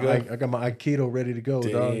ready to go? I got my Aikido ready to go,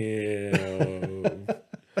 dog. Damn.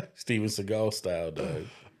 Steven Seagal style, dog.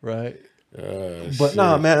 Right? But But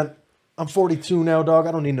nah, man. I'm 42 now, dog.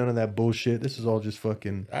 I don't need none of that bullshit. This is all just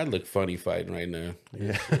fucking. I look funny fighting right now.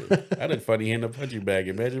 Yeah. I look funny in a punching bag.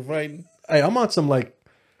 Imagine fighting. Hey, I'm on some like,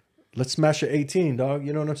 let's smash a 18, dog.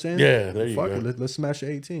 You know what I'm saying? Yeah, there you Fuck go. it. Let's smash a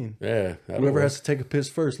 18. Yeah. Whoever has to take a piss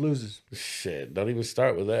first loses. Shit, don't even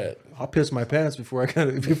start with that. I'll piss my pants before I go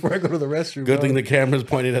to the restroom. Good dog. thing the camera's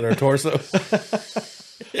pointed at our torso.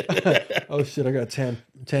 Oh shit, I got tan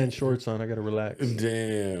shorts on. I gotta relax.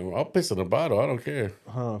 Damn, I'll piss in a bottle. I don't care.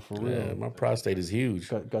 Huh, for real. Yeah, my prostate is huge.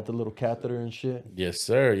 Got the little catheter and shit. Yes,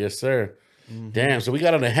 sir. Yes, sir. Damn. So we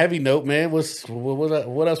got on a heavy note, man. What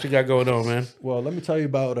else we got going on, man? Well, let me tell you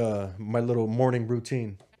about my little morning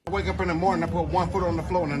routine. I wake up in the morning, I put one foot on the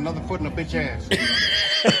floor and another foot in the bitch ass.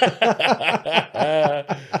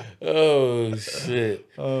 Oh shit.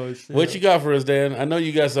 Oh shit. What you got for us, Dan? I know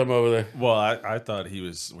you got something over there. Well, I thought he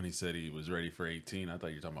was, when he said he was ready for 18, I thought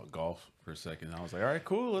you were talking about golf for a second. I was like, all right,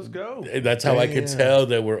 cool, let's go. That's how I could Damn. tell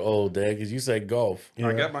that we're old, Dan, because you said golf.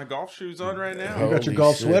 I got my golf shoes on right now. You got your Holy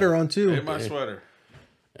golf shit. sweater on too. And my sweater.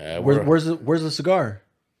 Where's the cigar?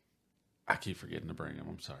 I keep forgetting to bring them.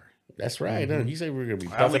 I'm sorry. That's right. Huh? You said we were gonna be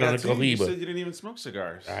I only puffing on a got two. You said Cohiba. you didn't even smoke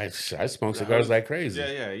cigars. I smoke cigars like crazy.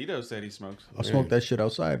 Yeah. Ito said he smokes. I'll smoke that shit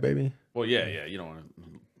outside, baby. Well, yeah. You don't want to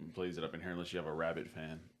blaze it up in here unless you have a rabbit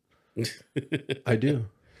fan. I do.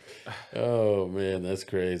 Oh man, that's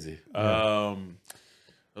crazy.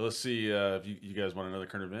 Let's see if you guys want another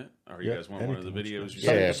current event, or you guys want one of the anything. videos.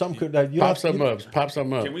 Yeah. Some could you Pop have- something up. Pop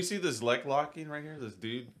something up. Can we see this leg locking right here? This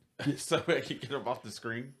dude, so I can get him off the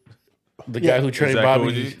screen. The guy who Is trained that cool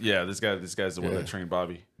with Bobby. you? Yeah, this guy's the one that trained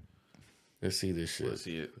Bobby. Let's see this shit. Let's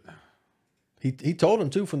see it. He told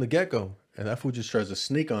him too from the get go, and that fool just tries to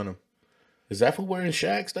sneak on him. Is that for wearing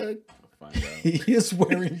shacks, Doug? Find out. He is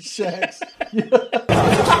wearing shacks.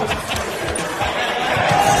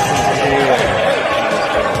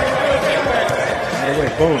 By the way,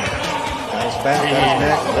 boom. Nice back, nice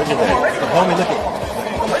neck. Look at that. Homie, look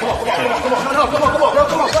at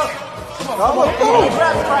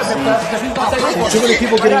too many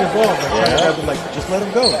people getting involved. Like, just let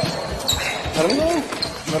him go. Let him go.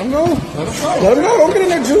 Let him go. Let him go. Let him go. Don't get in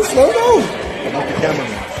that juice. Let him go. Not the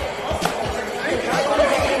cameraman.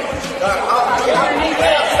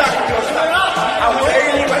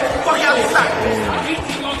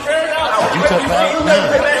 You took that? No.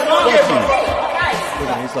 Fuck you. Look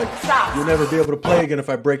at him, He's like, you'll never be able to play again if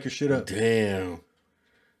I break your shit up. Damn.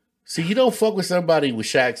 See, you don't fuck with somebody with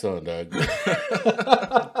shacks on, dog.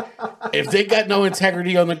 If they got no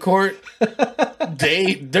integrity on the court,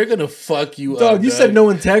 they're gonna fuck you Dog, up. you said no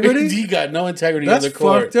integrity? You got no integrity That's on the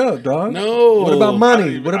court. fucked up, dog. No. What about money?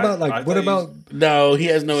 even- What about I what thought about? No, he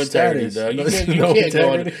has no integrity, Status. dog. You No can't go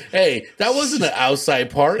on. integrity. Hey, that wasn't an outside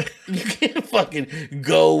park. You can't fucking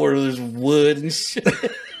go where there's wood and shit.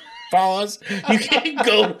 Pause. You can't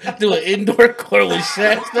go to an indoor court with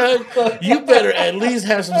shacks, dog. You better at least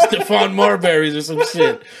have some Stephon Marbury's or some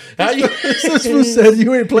shit. How you? This fool said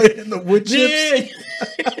you ain't playing in the wood chips.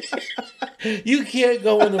 Yeah. You can't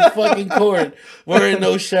go in the fucking court wearing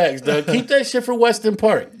no shacks, dog. Keep that shit for Weston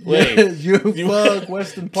Park. Wait, you fuck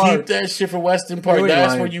Weston Park. keep that shit for Weston Park. You ain't That's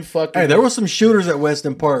lying. where you fucking. Hey, there were some shooters at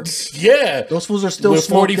Weston Park. Yeah, Those fools are still with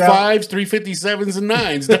smoked out. 45s, 357s, and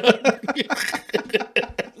 9s. Dog.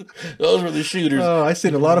 Those were the shooters. Oh, I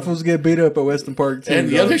seen a lot of fools get beat up at Weston Park too. And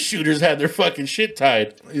the dog. other shooters had their fucking shit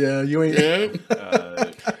tied. yeah, you ain't. Yeah.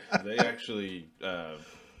 They actually,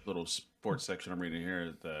 little sports section I'm reading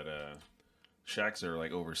here that Shaq's are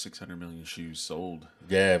like over 600 million shoes sold.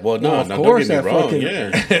 Yeah. Well, Well, no, of no, course, don't get that me wrong. fucking-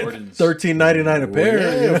 Yeah. Jordan's $13.99 a pair.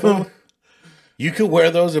 Yeah, you know? fool. You could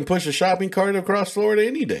wear those and push a shopping cart across Florida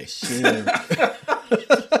any day. Yeah.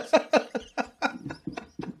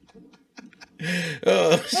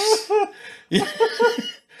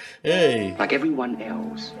 Hey. Like everyone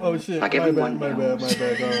else. Oh shit! Like my everyone bad, my else.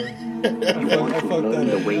 bad, dog. You want to learn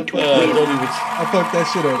the way to Don't even. I fucked that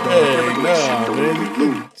shit up, dog. Hey,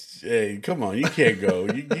 no, man. Hey, come on. You can't go.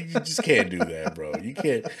 You just can't do that, bro. You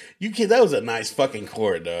can't. That was a nice fucking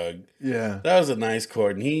court, dog. Yeah. That was a nice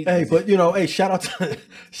court. And he. Hey, but hey, shout out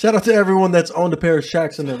to everyone that's owned a pair of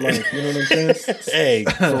Shaqs in their life. You know what I'm saying? Hey,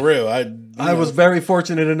 for real. I was very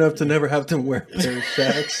fortunate enough to never have to wear a pair of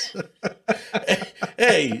Shaqs.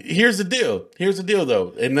 Hey, here's the deal. Here's the deal,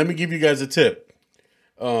 though, and let me give you guys a tip.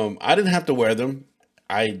 I didn't have to wear them.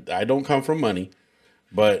 I don't come from money,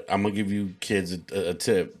 but I'm gonna give you kids a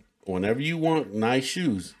tip. Whenever you want nice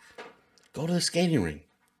shoes, go to the skating ring.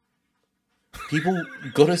 People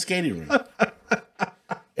go to the skating ring.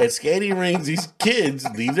 At skating rings, these kids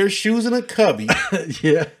leave their shoes in a cubby.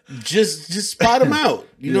 Yeah. Just spot them out.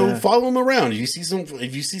 You know, Yeah. follow them around. If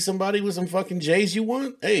you see somebody with some fucking J's you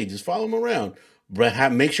want, hey, just follow him around.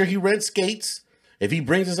 But make sure he rents skates. If he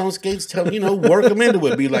brings his own skates, work him into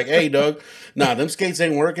it. Be like, hey, dog, nah, them skates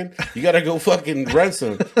ain't working. You gotta go fucking rent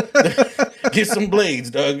some. Get some blades,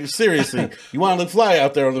 dog. Seriously, you want to look fly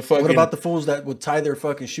out there on the fucking. What about the fools that would tie their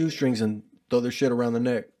fucking shoestrings and throw their shit around the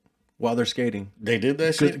neck while they're skating? They did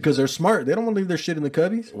that shit. Because they're smart. They don't want to leave their shit in the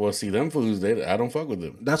cubbies. Well, see, them fools, I don't fuck with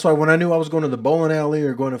them. That's why when I knew I was going to the bowling alley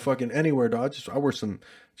or going to fucking anywhere, dog, I wear some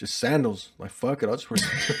just sandals. Like, fuck it, I'll just wear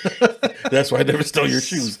some. That's why I never stole your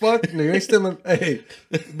shoes. Fuck, no, you ain't stealing. Hey,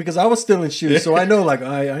 because I was stealing shoes, so I know, like,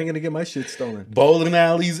 I ain't gonna get my shit stolen. Bowling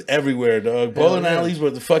alleys everywhere, dog. Bowling yeah. alleys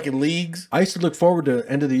with the fucking leagues. I used to look forward to the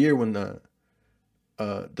end of the year when the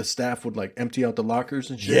staff would like empty out the lockers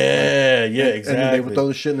and shit. Yeah, yeah, And exactly. then they would throw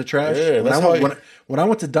the shit in the trash. Yeah, when, that's I how went, when I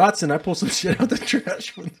went to Dotson, I pulled some shit out the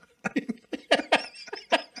trash.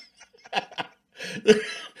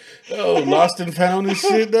 Oh, lost and found and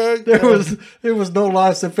shit, dog. There was no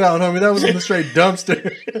lost and found, homie. That was in the straight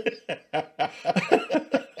dumpster.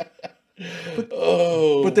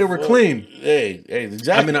 Oh, But they were clean. Hey,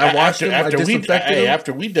 exactly. I mean, I washed them, I disinfected them.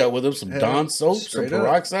 After we dealt with them, some Dawn soap, some straight up.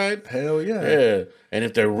 peroxide. Hell yeah. Yeah, and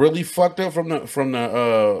if they're really fucked up from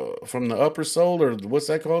the upper sole, or what's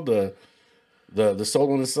that called, the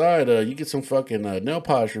sole on the side, you get some fucking nail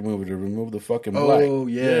polish remover to remove the fucking black. Oh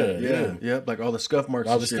yeah. Like all the scuff marks.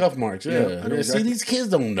 All and the shit. scuff marks. Yeah, I know See, exactly. these kids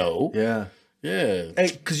don't know. Yeah. Yeah.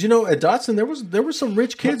 Hey, because at Dotson there were some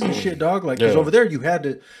rich kids and shit, dog. Like, because Yeah. over there you had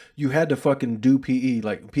to fucking do PE.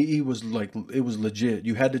 Like, PE was like, it was legit.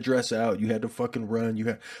 You had to dress out. You had to fucking run. You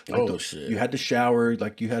had Shit. You had to shower.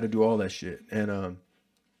 Like, you had to do all that shit. And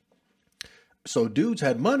so dudes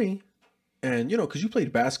had money, and because you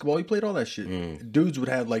played basketball, you played all that shit. Dudes would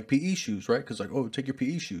have like PE shoes, right? Because like, oh, take your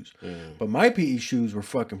PE shoes. But my PE shoes were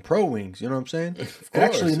fucking Pro Wings. You know what I'm saying?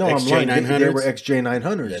 Actually, no, I'm lying. They were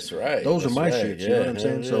XJ900s. That's right. Those That's are my right. shits. You know what I'm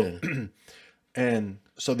saying? Yeah. So, and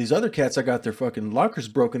so these other cats, I got their fucking lockers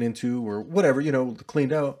broken into or whatever,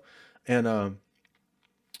 cleaned out, and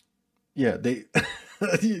yeah, they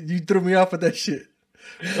you threw me off with that shit.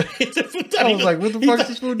 I was like, what the fuck is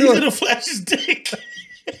this fool doing? He's gonna flash his dick.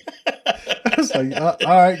 I was like, all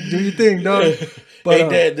right, do your thing, dog. But, Hey,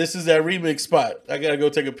 Dad, this is that remix spot. I gotta go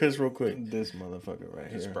take a piss real quick. this motherfucker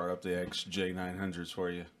right Just here. brought up the XJ900s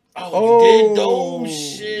for you. Oh, you did? Oh,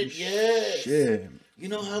 shit, yes. Shit. You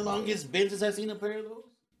know how long it's been since I've seen a pair of those?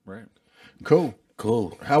 Right. Cool.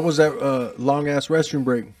 Cool. How was that long ass restroom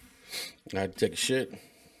break? I had to take a shit.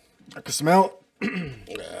 I can smell.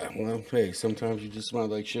 Well, hey, sometimes you just smell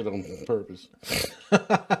like shit on purpose.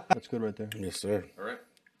 That's good right there. Yes, sir. All right.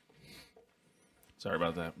 Sorry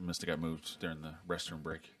about that. Must have got moved during the restroom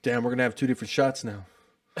break. Damn, we're gonna have 2 different shots now.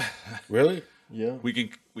 Really? Yeah. We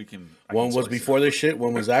can. One was before the shit.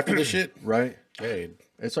 One was after the shit. Right. Hey,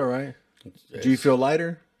 It's all right. Do you feel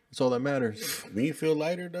lighter? That's all that matters. me you feel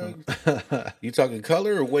lighter, dog? You talking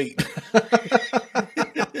color or weight?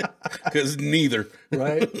 Because neither.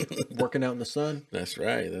 Right. Working out in the sun. That's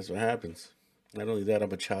right. That's what happens. Not only that,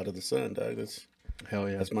 I'm a child of the sun, dog. Hell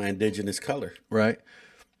yeah. That's my indigenous color. Right.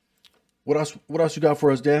 What else? What else you got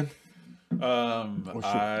for us, Dan?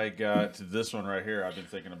 I got this one right here. I've been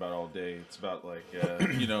thinking about all day. It's about like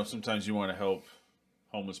sometimes you want to help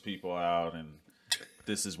homeless people out, and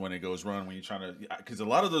this is when it goes wrong when you're trying to. Because a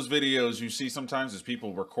lot of those videos you see sometimes is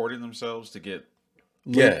people recording themselves to get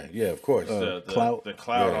Yeah, of course. the clout. the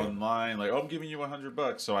clout online. Like, I'm giving you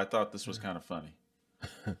 $100. So I thought this was kind of funny.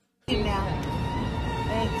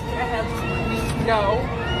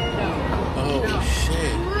 Oh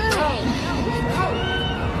shit!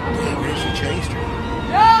 Damn, man, she chased her.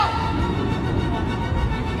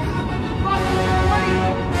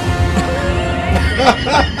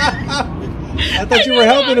 I thought you were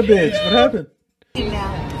helping a bitch. What happened?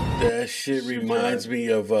 That shit reminds me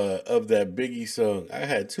of that Biggie song. I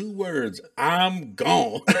had 2 words. I'm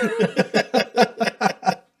gone.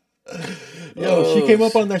 Yo, she came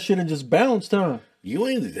up on that shit and just bounced, huh? You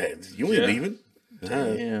ain't leaving.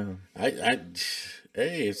 Damn.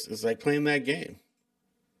 Hey, it's like playing that game.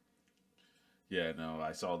 Yeah, no,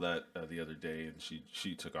 I saw that the other day, and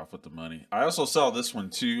she took off with the money. I also saw this one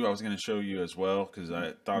too. I was going to show you as well because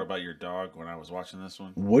I thought about your dog when I was watching this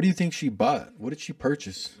one. What do you think she bought? What did she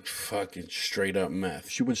purchase? Fucking straight up meth.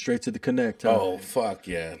 She went straight to the Connect. Huh? Oh fuck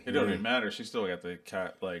yeah! It don't even matter. She still got the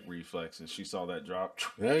cat like reflexes. She saw that drop.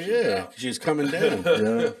 Hell yeah, she's coming down.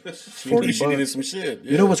 Yeah. She needed some shit.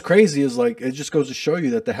 Yeah. You know what's crazy is like it just goes to show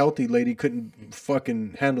you that the healthy lady couldn't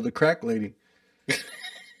fucking handle the crack lady.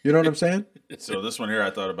 You know what I'm saying? So this one here, I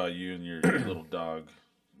thought about you and your little dog.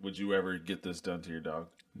 Would you ever get this done to your dog?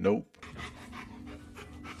 Nope.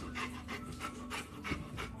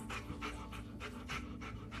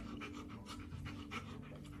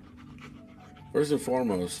 First and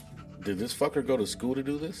foremost, did this fucker go to school to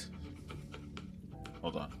do this?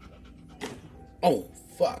 Hold on. Oh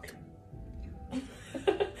fuck!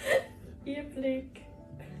 Ep.6.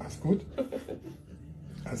 Alles gut?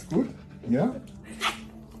 Alles gut? Ja?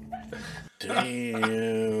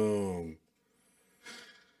 Damn.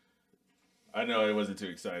 I know it wasn't too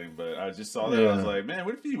exciting, but I just saw that. I was like, man,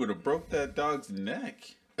 what if you would have broke that dog's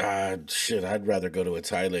neck? Shit, I'd rather go to a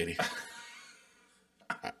Thai lady.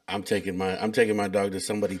 I'm taking my dog to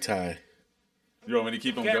somebody Thai. You want me to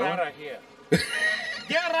keep him going? Get out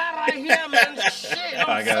of here, man! Shit!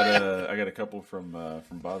 I got a couple from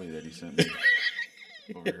Bobby that he sent me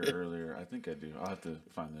over here earlier. I think I do. I'll have to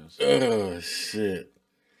find those. Oh shit.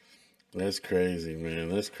 That's crazy, man.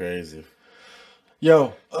 That's crazy.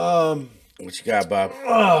 Yo, What you got, Bob?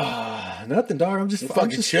 nothing, dog. I'm just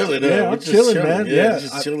chilling. Yeah, I'm chilling, man. Yeah,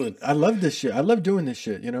 just chilling. I love this shit. I love doing this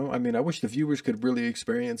shit. You know, I mean, I wish the viewers could really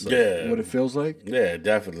experience what it feels like. Yeah,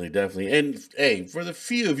 definitely. And hey, for the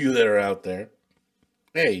few of you that are out there,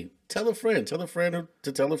 hey, tell a friend to tell a friend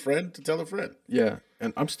to tell a friend. Yeah,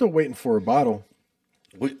 and I'm still waiting for a bottle.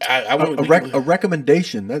 A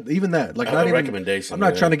recommendation. Not even, like not even recommendation. I'm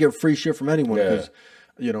not trying to get free shit from anyone because,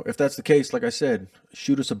 you know, if that's the case, like I said,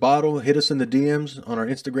 shoot us a bottle, hit us in the DMs on our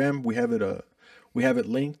Instagram. We have it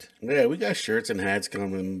linked. Yeah, we got shirts and hats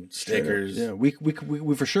coming, stickers. Yeah, we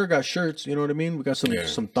for sure got shirts. You know what I mean? We got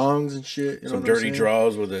some thongs and shit. You know some what I'm dirty saying?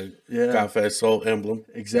 draws with a Cafe Soul emblem.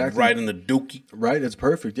 Exactly. Right in the dookie. Right, it's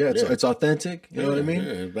perfect. Yeah, it's authentic. You know what I mean?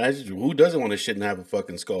 Yeah. Imagine, who doesn't want to shit and have a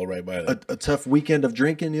fucking skull right by them? A tough weekend of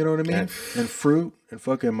drinking. You know what I mean? And fruit and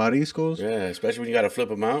fucking mariscos. Yeah, especially when you got to flip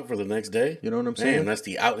them out for the next day. You know what I'm saying? Damn, that's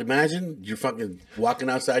the out. Imagine you're fucking walking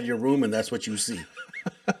outside your room and that's what you see.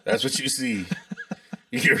 That's what you see.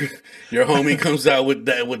 Your homie comes out with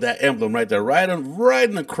that emblem right there, right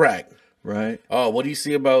in the crack. Right. Oh, what do you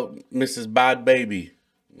see about Mrs. Bad Baby?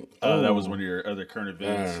 That was one of your other current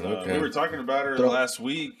events. Okay. We were talking about her last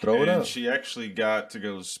week. Throw it up. She actually got to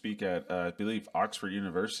go speak at, I believe, Oxford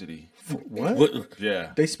University. What?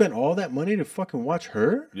 Yeah. They spent all that money to fucking watch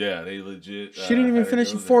her? Yeah, they legit. She didn't even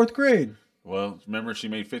finish in 4th grade. Well, remember she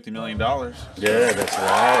made $50 million. Yeah, that's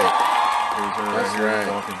right. That's right.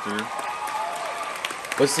 Walking through.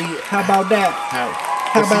 But see, how about that?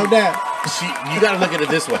 How about that? You got to look at it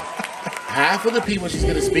this way. half of the people she's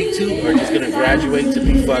gonna speak to are just gonna graduate to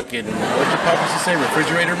be fucking. What did Papa say?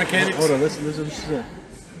 Refrigerator mechanics. Hold on, listen what she said.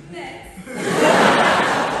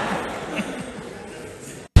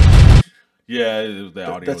 Yeah, the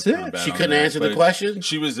audio. That's was kinda it? bad She on couldn't that, answer the but question?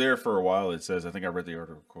 She was there for a while. It says. I think I read the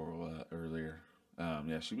article earlier.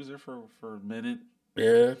 Yeah, she was there for a minute.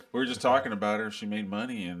 Yeah. We were just talking about her. She made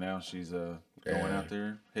money, and now she's going out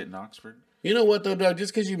there hitting Oxford. You know what though, Doug?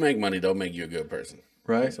 Just because you make money don't make you a good person.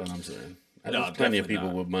 Right. That's all I'm saying. No, There's plenty of definitely people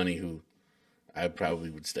not. with money who I probably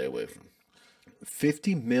would stay away from.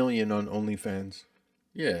 50 million on OnlyFans.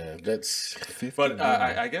 Yeah, that's. 50 But million.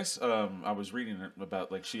 I guess I was reading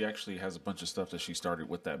about like she actually has a bunch of stuff that she started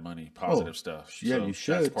with that money, positive stuff. yeah, So you that's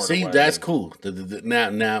should. part of See, why that's they- cool.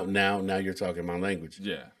 Now you're talking my language.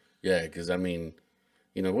 Yeah, Yeah, because I mean,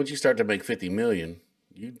 once you start to make 50 million,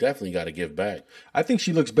 you definitely got to give back. I think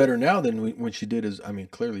she looks better now than when she did as. I mean,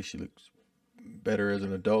 clearly she looks better as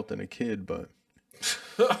an adult than a kid, but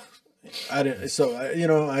I didn't. So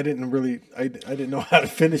I didn't really. I didn't know how to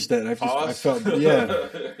finish that. I felt. Yeah,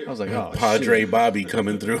 I was like, oh, Padre shit. Bobby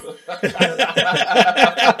coming through.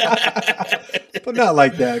 But not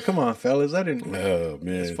like that. Come on, fellas. I didn't. Oh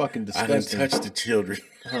man, It's fucking I didn't disgusting. touch the children.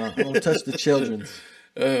 I don't touch the children.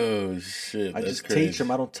 Oh shit, I that's just crazy. teach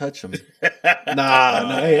them. I don't touch them.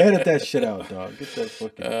 Nah. Hey, edit that shit out, dog. Get that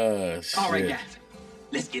fucking. Shit. All right, guys,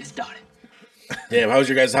 let's get it started. Damn, how was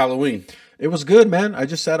your guys' Halloween? It was good, man. I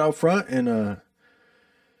just sat out front and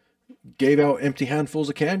gave out empty handfuls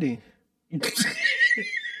of candy.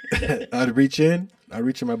 I'd reach in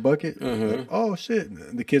my bucket. Like, oh shit!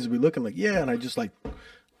 And the kids would be looking like, yeah, and I just like,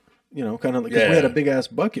 kind of like, 'cause we had a big ass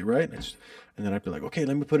bucket, right? And then I'd be like, okay,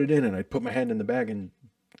 let me put it in, and I'd put my hand in the bag and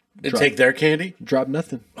Did take their candy? drop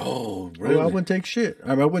nothing. Oh, really? Oh, I wouldn't take shit.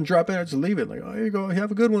 I wouldn't drop it. I'd just leave it. Like, oh, here you go.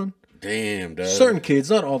 Have a good one. Damn, dog. Certain kids,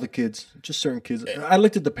 not all the kids, just certain kids. I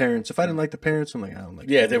looked at the parents. If I didn't like the parents, I'm like, I don't like.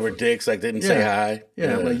 Yeah, they were dicks. Like, didn't say hi.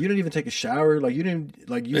 Yeah, like you didn't even take a shower. Like you didn't.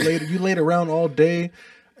 Like you laid around all day.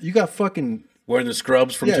 You got fucking. Wearing the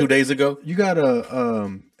scrubs from Yeah. 2 days ago. You got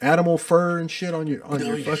a animal fur and shit on your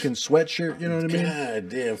fucking sweatshirt. You know what I mean? God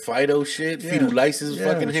damn, Fido shit, fetal license,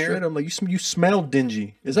 fucking hair. straight up, like you smell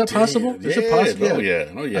dingy. Is that possible? Is it possible? Oh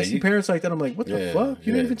yeah. I see parents like that. I'm like, what the fuck?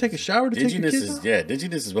 You didn't even take a shower to take your Dinginess kids is out?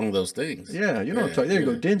 dinginess is one of those things. Yeah, you know what I'm talking. There you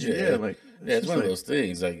go, dingy. Yeah, like it's one of those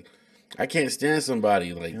things. Like I can't stand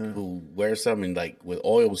somebody like who wears something like with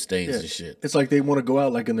oil stains and shit. It's like they want to go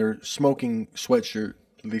out like in their smoking sweatshirt.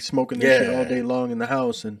 They smoking their shit all day long in the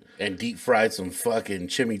house and deep fried some fucking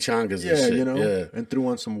chimichangas and shit. and threw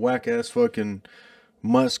on some whack ass fucking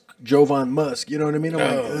Jovan Musk. You know what I mean? I'm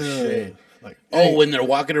like, shit. Like, Oh, when they're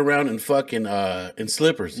walking around in fucking in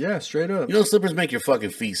slippers. yeah, straight up. You know slippers make your fucking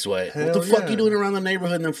feet sweat. What Hell the fuck yeah. you doing around the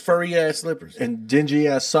neighborhood in them furry ass slippers? And dingy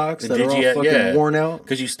ass socks that are all Did you- fucking worn out.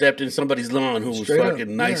 Because you stepped in somebody's lawn who was Straight up, fucking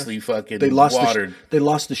yeah. nicely fucking They lost watered. they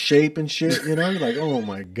lost the shape and shit. You know, you're like, oh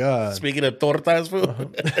my god, Speaking of tortas, fool.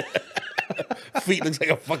 Feet looks like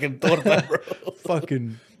a fucking torta, bro.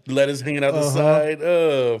 fucking Lettuce hanging out the side.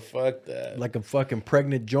 Oh, fuck that. like a fucking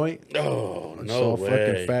pregnant joint. Oh, It's no all way.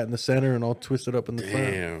 fucking fat in the center and all twisted up in the front.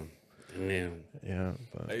 Damn. Yeah,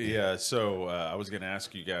 but yeah. So I was gonna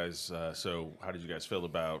ask you guys. So how did you guys feel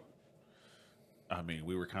about? I mean,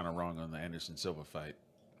 we were kind of wrong on the Anderson Silva fight.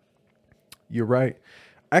 you're right.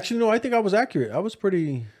 Actually, no, I think I was accurate. I was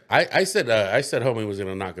pretty. I said homie was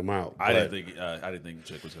gonna knock him out. I didn't think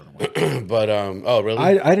Jake was gonna win. But oh really?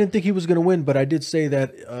 I didn't think he was going to win, but I did say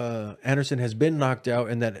that Anderson has been knocked out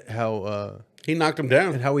and that he knocked him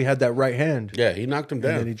down. how he had that right hand. Yeah, he knocked him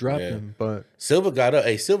down. And then he dropped him. But Silva got up.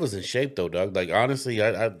 Hey, Silva's in shape though, dog. Like honestly,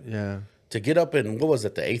 I yeah. to get up in what was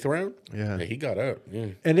it, the 8th round? Yeah. He got up. Yeah.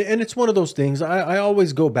 And it's one of those things. I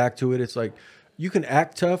always go back to it. It's like you can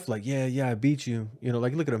act tough, like yeah, I beat you. You know,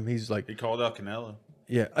 like look at him. He's like He called out Canelo.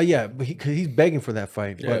 yeah, but he's begging for that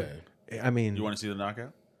fight. Yeah. But I mean, You want to see the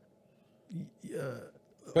knockout?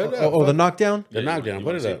 Put it up, the knockdown. the knockdown. you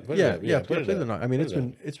Put wanna it up. Put Yeah, it up. yeah, Put play it the up. knock. I mean, Put it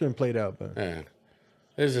up. it's been played out, but Yeah.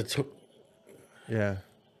 There's a. yeah,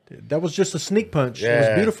 that was just a sneak punch. It Yeah.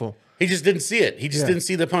 was beautiful. He just didn't see it. He just Yeah. didn't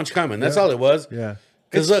see the punch coming. That's all it was. Yeah,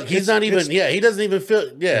 Because look, he's not even. it's- Yeah, he doesn't even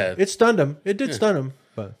feel. Yeah. It stunned him. It did stun him,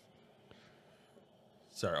 but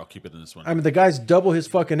Sorry, I'll keep it in this one. I mean, the guy's double his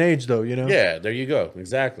fucking age, though. You know. Yeah. There you go.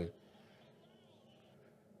 Exactly.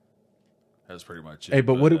 That's pretty much it. Hey,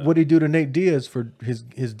 but what did he do to Nate Diaz for his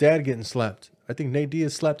dad getting slapped? I think Nate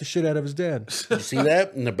Diaz slapped the shit out of his dad. You see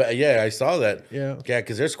that in the back? Yeah, I saw that. Yeah. Yeah,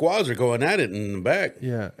 because their squads are going at it in the back.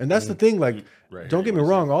 Yeah, and that's the thing. Like, Right don't here, get me you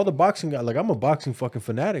wrong. All the boxing guys, like, I'm a boxing fucking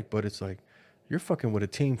fanatic, but it's like you're fucking with a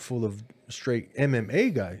team full of straight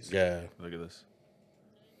MMA guys. Yeah. Look at this.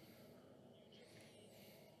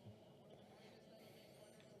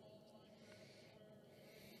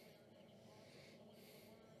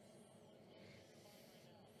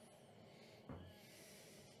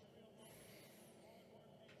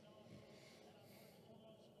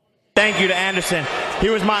 thank you to Anderson. He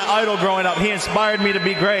was my idol growing up. He inspired me to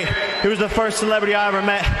be great. He was the first celebrity I ever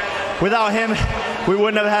met. Without him, we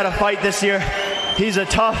wouldn't have had a fight this year. He's a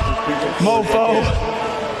tough mofo.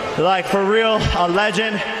 Like, for real, a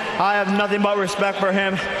legend. I have nothing but respect for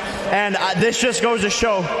him. And this just goes to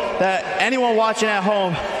show that anyone watching at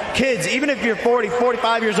home, kids, even if you're 40,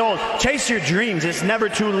 45 years old, chase your dreams. It's never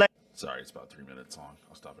too late. Sorry, it's about 3 minutes long.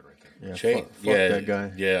 I'll stop it right there. Yeah, fuck that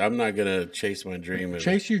guy. Yeah, I'm not gonna chase my dream.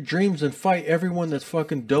 Chase your dreams and fight everyone that's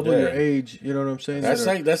fucking double your age. You know what I'm saying?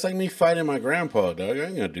 That's like me fighting my grandpa, dog. I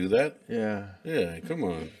ain't gonna do that. Yeah. Yeah, come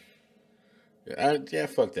on. Yeah,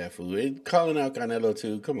 fuck that fool. Calling out Canelo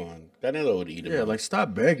too. Come on, Canelo would eat him. Yeah, like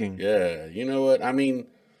stop begging. Yeah, you know what? I mean,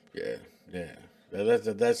 yeah.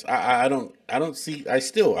 That's I don't see. I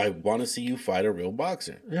want to see you fight a real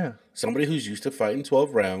boxer. Yeah, somebody who's used to fighting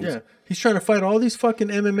 12 rounds. Yeah, he's trying to fight all these fucking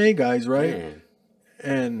MMA guys, right? Yeah.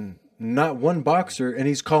 And not one boxer, and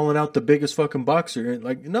he's calling out the biggest fucking boxer. And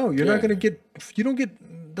like, no, you're not gonna get. You don't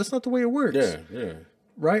get. That's not the way it works. Yeah.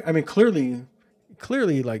 Right? I mean, clearly,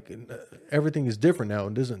 like everything is different now.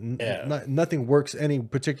 It doesn't. Nothing works any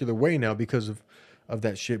particular way now because of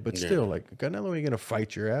that shit. But still, like Canelo ain't gonna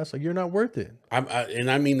fight your ass. Like, you're not worth it. And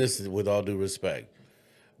I mean this with all due respect,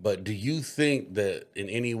 but do you think that in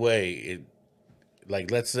any way, like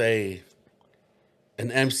let's say, an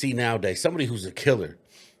MC nowadays, somebody who's a killer,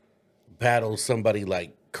 battles somebody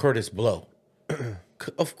like Curtis Blow?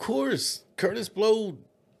 Of course, Curtis Blow.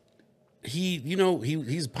 He's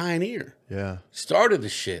a pioneer. Yeah. Started the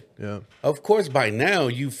shit. Yeah. Of course, by now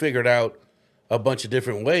you figured out a bunch of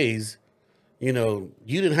different ways. You know,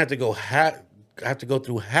 you didn't have to go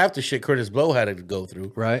through half the shit Curtis Blow had to go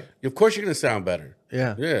through. Right. Of course you're gonna sound better.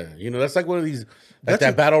 Yeah. Yeah. You know, that's like one of these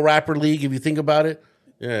that battle rapper league, if you think about it.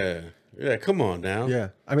 Yeah. Yeah. Come on now. Yeah.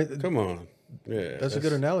 I mean, come on. Yeah. That's a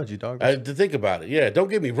good analogy, dog. To think about it. Yeah.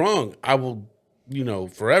 Don't get me wrong. I will,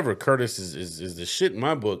 forever Curtis is the shit in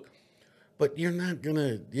my book. But you're not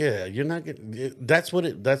gonna, you're not gonna. That's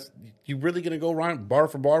you really gonna go around bar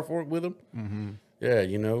for bar for it with him? Mm-hmm. Yeah,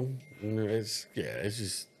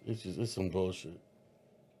 it's some bullshit.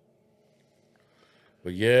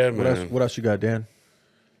 But yeah, man. What else you got, Dan?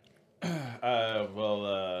 I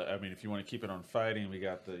mean, if you want to keep it on fighting, we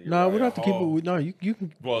got the. No, we don't have to keep it. No, you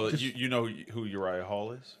can. Well, you know who Uriah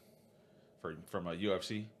Hall is, from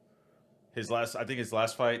UFC. His last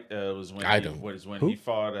fight was when he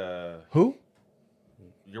fought who?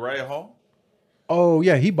 Uriah Hall. Oh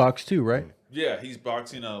yeah, he boxed too, right? Yeah, he's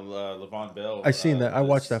boxing Levon Bell. I seen that. I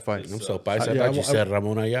watched that fight. I'm so biased. I thought you said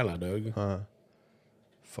Ramon Ayala, dog.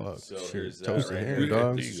 Fuck. So shit. Toast right here,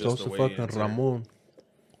 dog. Toast to fucking Ramon.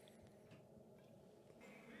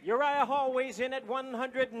 Uriah Hall weighs in at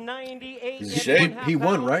 198. He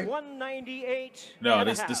won, right? 198. No,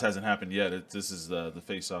 this hasn't happened yet. This is the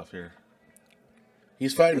face-off here.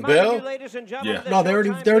 He's fighting Bell? Yeah. No, they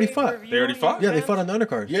already fought. They already fought? Yeah, they fought on the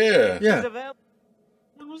undercard. Yeah.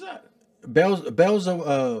 When was that? Bell's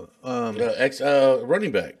ex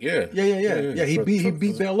running back. Yeah. Yeah. He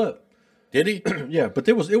beat Bell up. Did he? Yeah, but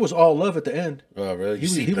it was all love at the end. Oh, really?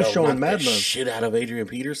 He was showing mad love. Shit out of Adrian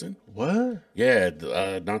Peterson. What? Yeah,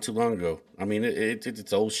 not too long ago. I mean,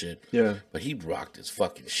 it's old shit. Yeah, but he rocked his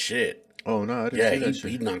fucking shit. Oh no, I didn't see that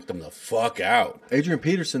shit. He knocked him the fuck out. Adrian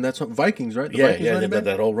Peterson, that's what Vikings, right?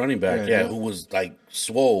 That old running back. Yeah, who was like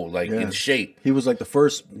swole, like in shape. He was like the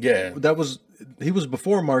first. Yeah, he was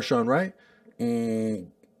before Marshawn, right?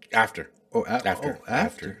 After.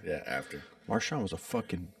 After. Yeah, after. Marshawn was a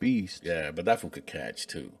fucking beast. Yeah, but that fool could catch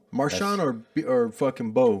too. Marshawn or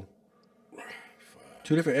fucking Bo.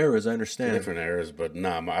 Two different eras, I understand. Different eras, but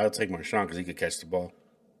I'll take Marshawn because he could catch the ball.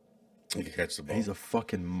 He could catch the ball. He's a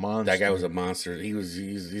fucking monster. That guy was a monster.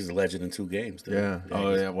 He's a legend in 2 games. Dude. Yeah.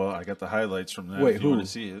 Oh yeah. Well, I got the highlights from that. Wait, if you want to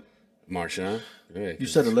see it? Marshawn. Yeah, you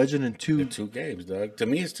said a legend in 2 games, dog. To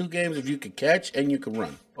me, it's 2 games if you could catch and you could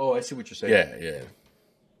run. Oh, I see what you're saying. Yeah.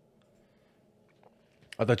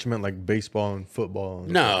 I thought you meant like baseball and football.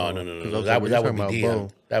 No. That would be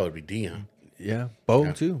Dion. That would be Dion. Yeah,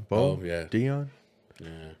 Bo too. Bo, yeah. Dion.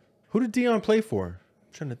 Yeah. Who did Dion play for?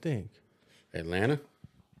 I'm trying to think. Atlanta.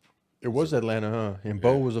 It was Atlanta, huh? And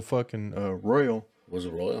Bo was a fucking Royal. Was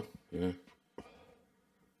a Royal? Yeah.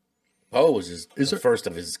 Bo was the first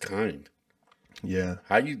of his kind. Yeah.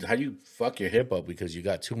 How you fuck your hip up because you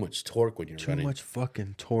got too much torque when you're running? Too much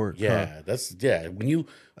fucking torque. Yeah, huh? When you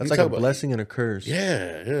that's like a blessing and a curse.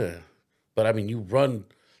 Yeah. But I mean, you run.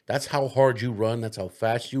 That's how hard you run. That's how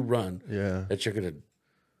fast you run. Yeah. That you're gonna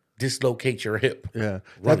dislocate your hip. Yeah.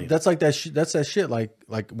 That's like that. That's that shit. Like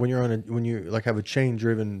when you like have a chain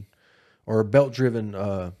driven or a belt driven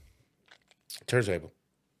turntable.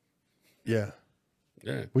 Yeah.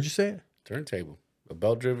 Yeah. What'd you say? Turntable. A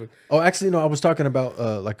belt driven. Oh, actually, no. I was talking about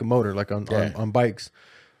like a motor, like on bikes.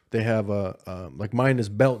 They have like mine is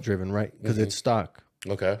belt driven, right? Because it's stock.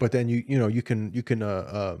 Okay. But then you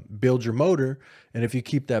can build your motor, and if you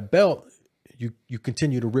keep that belt, you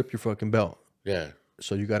continue to rip your fucking belt. Yeah.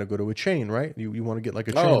 So you got to go to a chain, right? You want to get like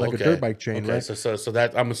a chain, like a dirt bike chain, right? So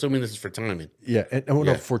that I'm assuming this is for timing. Yeah, and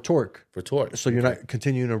no, for torque. For torque. So you're not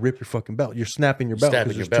continuing to rip your fucking belt. You're snapping your belt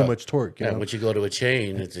because there's too much torque. You know? Once you go to a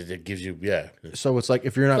chain, it gives you So it's like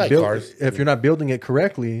if you're not like if you're not building it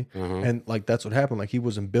correctly, and like that's what happened. Like he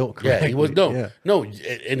wasn't built correctly. Yeah, he was no,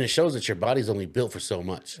 and it shows that your body's only built for so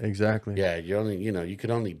much. Exactly. Yeah, you're only you could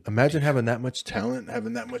only imagine having that much talent,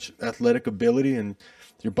 having that much athletic ability, and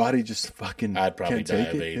your body just fucking. I'd probably die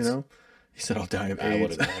of AIDS. You know, he said, "I'll die of AIDS." I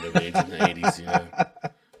would have died of AIDS in the '80s. Yeah.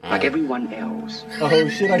 Like everyone else. Oh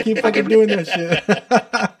shit! I keep fucking doing that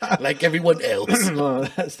shit. Like everyone else. No,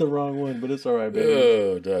 that's the wrong one, but it's all right, baby.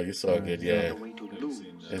 Oh, dog, it's all good. Yeah.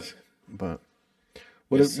 But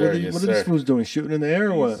what are these fools doing? Shooting in the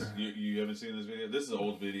air or what? You haven't seen this video? This is an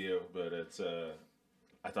old video, but it's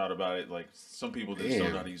I thought about it. Like some people just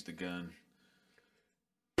don't know how to use the gun.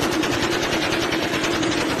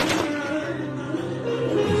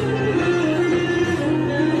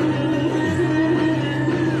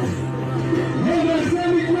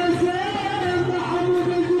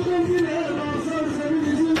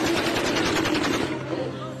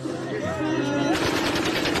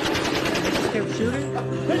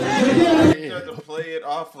 To play it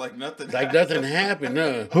off like nothing. Like nothing happened.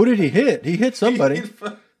 No. Who did he hit? He hit somebody.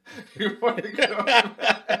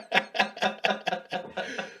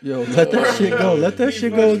 Yo, let that shit go. Let that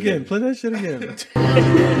shit go again. Play that shit again. I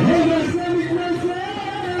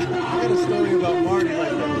got a story about Marty like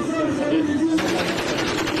that.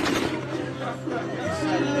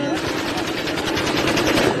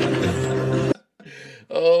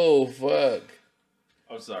 Oh fuck.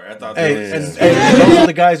 I'm sorry. I thought. Hey, those are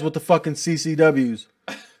the guys with the fucking CCWs.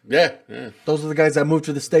 Yeah. Those are the guys that moved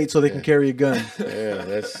to the States so they can carry a gun. Yeah,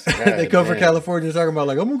 that's. They come from California talking about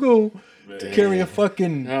like I'm gonna go carry a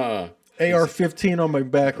fucking AR-15 on my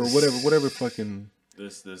back or whatever fucking.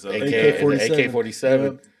 This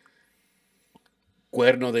AK-47.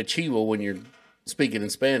 Cuerno de chivo when you're speaking in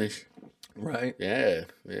Spanish. Right. Yeah.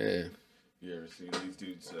 You ever seen these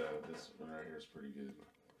dudes? This one right here is pretty good.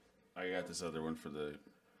 I got this other one for the.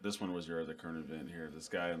 This one was your other current event here. This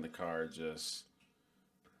guy in the car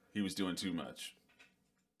he was doing too much.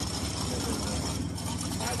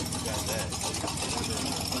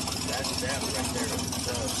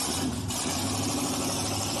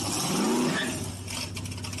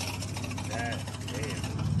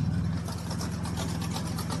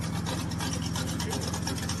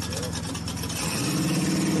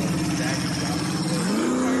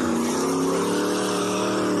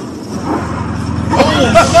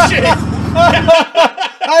 Shit.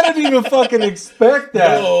 I didn't even fucking expect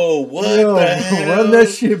that. Yo, what the hell? Run that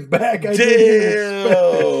shit back. I didn't expect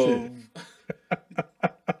that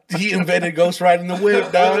shit. He invented Ghost Riding the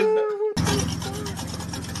Whip, dog.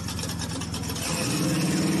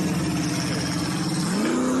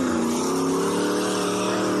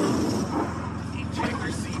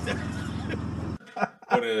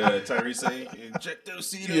 What did Tyrese say? Inject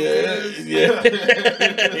those Cetos. Yeah.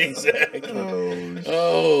 Exactly.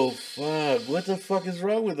 Oh, fuck. What the fuck is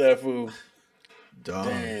wrong with that fool? Dumb.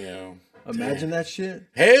 Damn. Imagine that shit.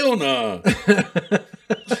 Hell no.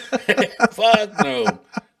 Fuck no.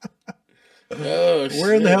 Oh,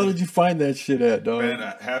 where in the hell did you find that shit at, dog? Man,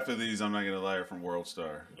 half of these, I'm not going to lie, are from World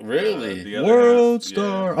Star. Really? World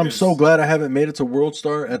Star. I'm so glad I haven't made it to World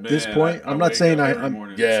Star at this point. I'm not saying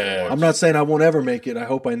I'm not saying I won't ever make it. I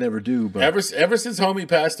hope I never do. But ever since homie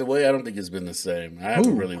passed away, I don't think it's been the same. I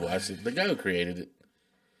haven't really watched it. The guy who created it.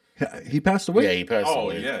 He passed away? Yeah, he passed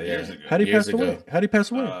away. Oh, yeah, years ago. How did he pass away? How did he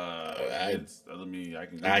pass away? I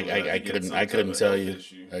couldn't tell you.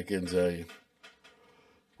 I couldn't tell you.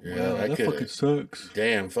 Yeah, well, that fucking sucks.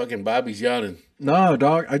 Damn, fucking Bobby's yawning. Nah,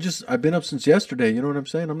 dog. I've been up since yesterday. You know what I'm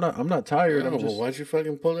saying? I'm not tired. Oh, well, why don't you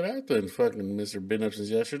fucking pull it out then, fucking Mr. Been up since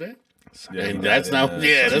yesterday? Yeah, and that's not.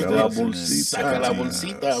 Yeah, that's Saca la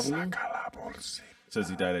bolsita. Says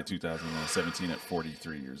he died at 2017 at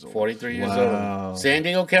 43 years old. 43 years old. San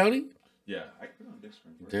Diego County? Yeah.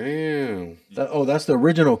 Damn. That's the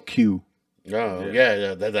original Q. Oh,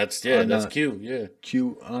 yeah. That's Q. Yeah.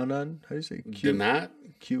 Q Anon. How do you say Q? Not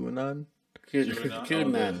Q Anon.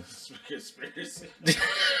 Q-Anon. Conspiracy.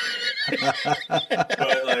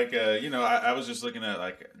 But like, I was just looking at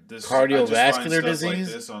like this cardiovascular disease.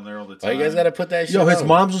 Like this on there all the time. Why you guys got to put that shit? Yo, his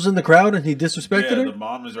mom's was in the crowd and he disrespected her. The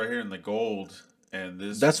mom is right here in the gold. And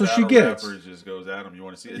this That's what she battle gets. rapper just goes at him. You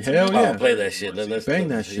want to see it? Hell yeah. Oh, play that shit. Let's Bang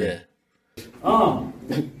that shit. Yeah.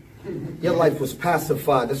 Your life was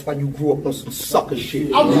pacified. That's why you grew up on some sucker shit.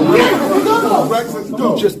 You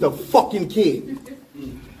just a fucking kid.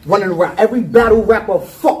 Running around every battle rapper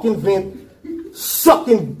fucking vent,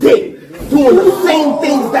 sucking dick, doing the same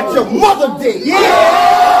things that your mother did. Yeah!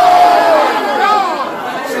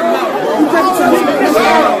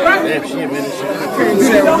 Damn, she invented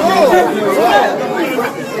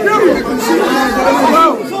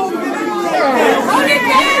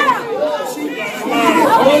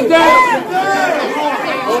Hold it down!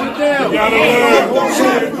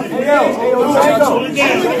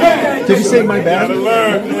 Did you say my bad? Hold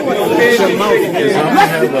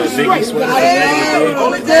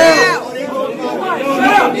it down!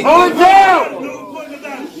 Hold it down!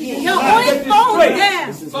 Yo, hold his phone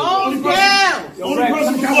down. Phone down.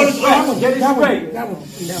 Get it straight.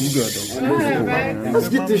 Let's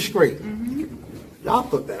get this straight. Y'all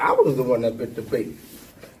thought that I was the one that bit the bait.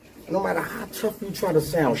 No matter how tough you try to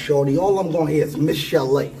sound, shorty, all I'm gonna hear is Miss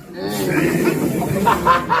Chalet.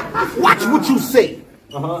 Watch what you say.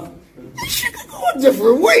 Shit could go a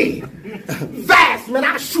different way. Fast, man,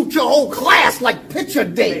 I'll shoot your whole class like picture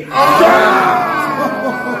day.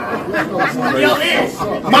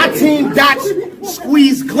 My team dots,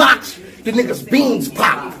 squeeze Glocks, the niggas beans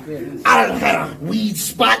pop. I done had a weed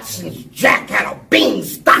spot since Jack had a bean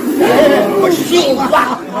stock. Machine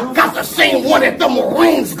block, got the same one that the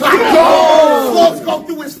Marines got. Slugs go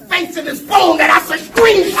through his face and his phone, that that's a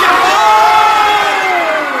screenshot.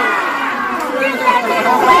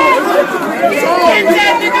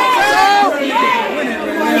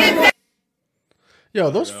 Yo,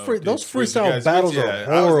 those freestyle battles are I was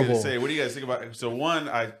horrible. gonna say, what do you guys think about? So one,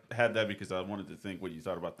 I had that because I wanted to think what you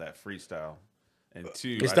thought about that freestyle, and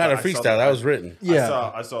two, It's not a freestyle. That was written.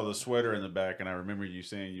 Yeah. I saw the sweater in the back, and I remember you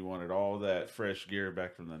saying you wanted all that fresh gear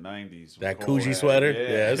back from the '90s. That Cole Coogee had. sweater.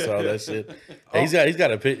 Yeah, I saw that shit. Hey, he's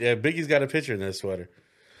got a Biggie's got a picture in that sweater.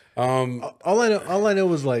 All I know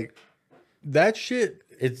was like that shit.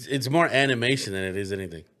 It's more animation than it is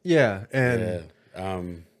anything. Yeah, and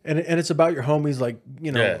and it's about your homies. Like,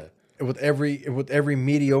 you know, with every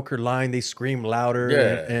mediocre line, they scream louder.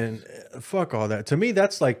 Yeah. and fuck all that. To me,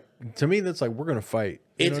 that's like we're gonna fight.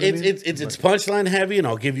 You know what I mean? It's punchline heavy, and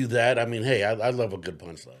I'll give you that. I mean, hey, I love a good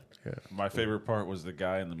punchline. Yeah. My favorite part was the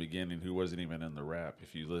guy in the beginning who wasn't even in the rap.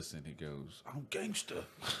 If you listen, he goes, "I'm gangsta."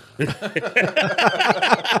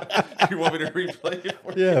 You want me to replay it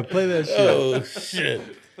for you? Yeah, play that shit. Oh shit!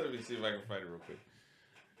 Let me see if I can find it real quick.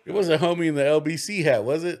 It wasn't a homie in the LBC hat,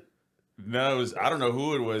 was it? No, it was, I don't know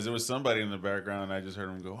who it was. It was somebody in the background. And I just heard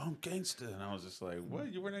him go, "I'm gangsta," and I was just like,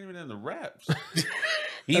 "What? You weren't even in the raps."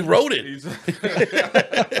 He wrote it.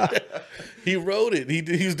 He wrote it.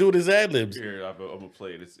 He was doing his ad libs. Here, I'm gonna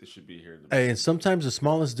play it. It should be here. In the Hey, and sometimes the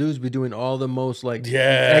smallest dudes be doing all the most like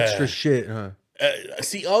Yeah. extra shit, huh?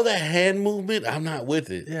 See all that hand movement. I'm not with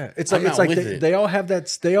it. Yeah, it's I'm like not with it. they all have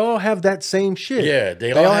that. They all have that same shit. Yeah,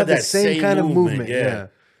 they all have the that same same kind of movement, movement. yeah.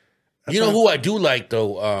 Yeah. You know who I do like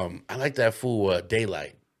though? I like that fool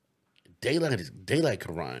Daylight. Daylight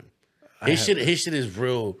can rhyme. His shit is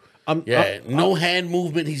real. No hand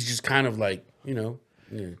movement. He's just kind of like, you know.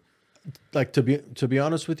 Yeah. Like to be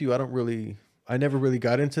honest with you, I never really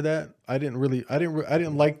got into that. I didn't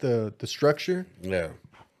like the structure. Yeah.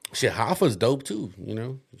 Shit, Hoffa's dope too. You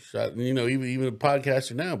know, even a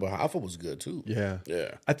podcaster now, but Hoffa was good too. Yeah,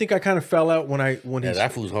 yeah. I think I kind of fell out when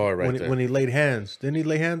that fool's hard there. When he laid hands. Didn't he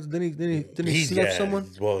lay hands? Didn't he slap someone?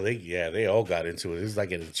 Well, they all got into it. It's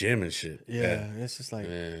like at a gym and shit. Yeah, it's just like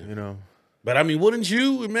you know. But I mean, wouldn't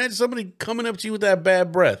you imagine somebody coming up to you with that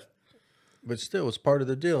bad breath? But still, it's part of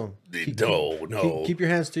the deal. No. Keep your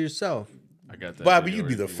hands to yourself. I got that. Bobby, you'd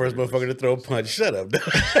be the first motherfucker to throw a punch. Shut up.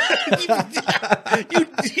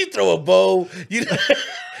 you throw a bow.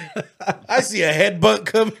 I see a headbutt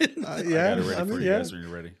coming. Yeah, I got it ready for you guys when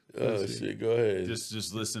you're ready. Oh shit, go ahead.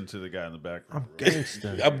 Just listen to the guy in the background. I'm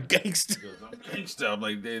gangsta. I'm gangsta. I'm gangsta. I'm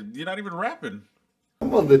like, you're not even rapping.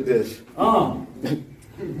 Come on, this.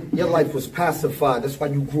 Your life was pacified. That's why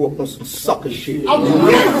you grew up on some sucker shit.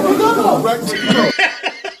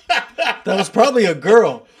 That was probably a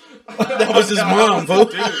girl. That was his mom,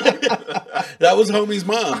 folks. That was homie's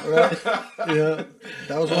mom. Right? Yeah,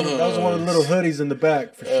 that was one of the little hoodies in the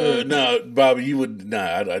back for sure. No, Bobby, you would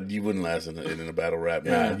you wouldn't last in a battle rap.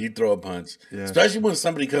 Nah, Yeah. you throw a punch, Yeah. especially when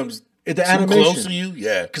somebody comes The too animation. close to you.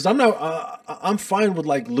 Yeah, Because I'm fine with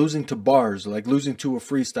like losing to bars, like losing to a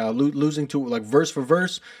freestyle, losing to like verse for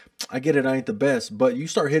verse. I get it, I ain't the best, but you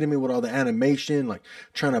start hitting me with all the animation, like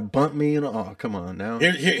trying to bump me, and oh, come on now.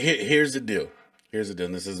 Here's the deal. Here's the deal.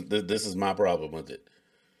 This is my problem with it.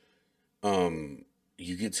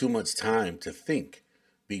 You get too much time to think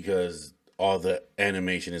because all the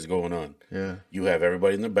animation is going on. Yeah. You have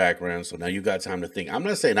everybody in the background, so now you got time to think. I'm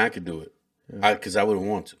not saying I could do it, because I wouldn't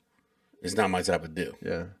want to. It's not my type of deal.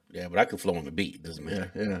 Yeah. Yeah, but I can flow on the beat. It doesn't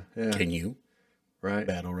matter. Yeah. Can you? Right.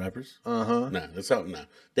 Battle rappers? Uh-huh. No, that's something. No,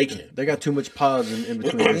 they can't. They got too much pause in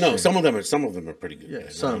between. No, some of them are pretty good. Yeah,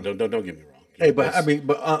 some. Don't get me wrong. Hey, but I mean,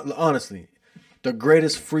 honestly, the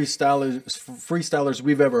greatest freestylers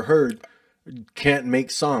we've ever heard can't make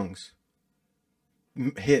songs,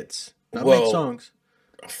 hits, not make songs.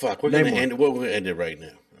 Fuck, we're gonna end it right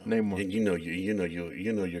now. Name one. And you're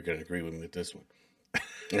gonna agree with me with this one.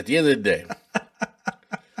 At the end of the day,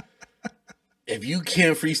 if you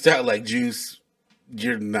can't freestyle like Juice,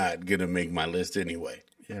 you're not gonna make my list anyway.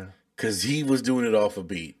 Yeah, because he was doing it off a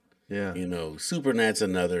beat. Yeah, Super Nat's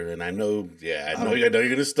another, and I know you're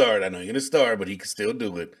gonna start. I know you're gonna start, but he can still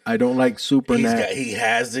do it. I don't like Super Nat. He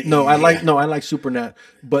has it. I like Super Nat,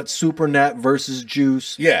 but Super Nat versus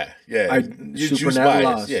Juice. Yeah. Super Nat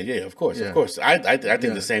lost. Yeah, of course. I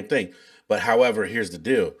think the same thing. But however, here's the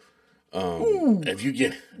deal. If you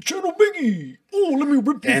get Channel Biggie, let me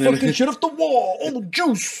rip your fucking shit off the wall. Oh,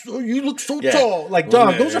 Juice, you look so tall. Like,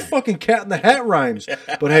 dog, those are fucking Cat in the Hat rhymes.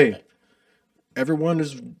 But hey. Everyone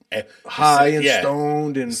is high and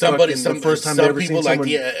stoned, and the first time they ever seen someone.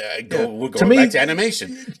 We're going back to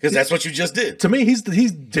animation because that's what you just did. To me, he's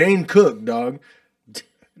Dane Cook, dog.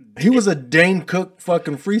 He was a Dane Cook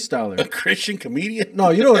fucking freestyler, a Christian comedian.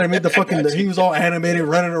 No, you know what I mean. He was all animated,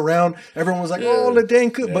 running around. Everyone was like, "Oh, the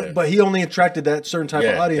Dane Cook," but he only attracted that certain type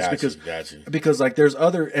of audience because like there's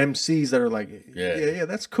other MCs that are like, yeah,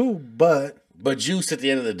 that's cool, But Juice, at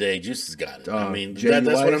the end of the day, Juice has got it. I mean, that's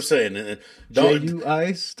what I'm saying.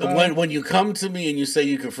 J.U.I.C. When you come to me and you say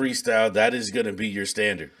you can freestyle, that is going to be your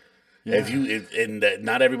standard. Yeah.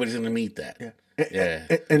 Not everybody's going to meet that.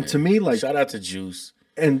 Yeah. And to me, like, shout out to Juice.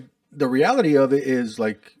 And the reality of it is,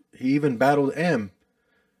 like, he even battled M,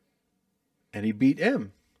 and he beat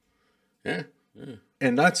M. Yeah.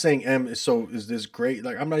 And not saying M is this great.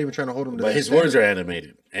 Like, I'm not even trying to hold him to that. But his words are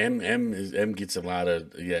animated. M gets a lot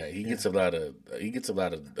of gets a lot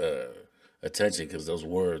of attention because those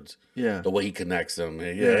words, the way he connects them,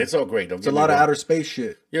 it's all great. It's a lot of outer space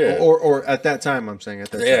shit. Yeah, or at that time, I'm saying at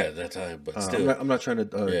that time. At that time. But still, I'm not trying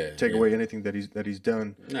to take away anything that he's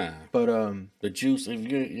done. Nah, but the Juice,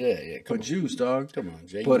 Juice, dog. Come on,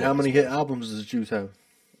 Jay. But how many hit albums does Juice have?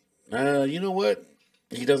 You know what?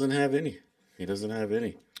 He doesn't have any.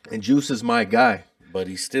 And Juice is my guy. But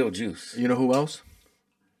he's still Juice. You know who else?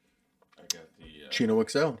 I got the Chino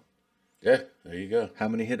XL. Yeah, there you go. How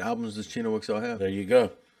many hit albums does Chino XL have? There you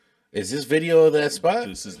go. Is this video of that spot?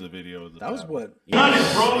 This is the video of the That was what?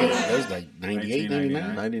 That was like 98,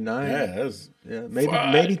 99? 99. Yeah, that was... Yeah,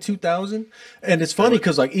 maybe 2000. And it's funny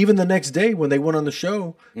because like even the next day when they went on the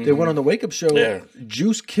show, they went on the Wake Up Show. Yeah.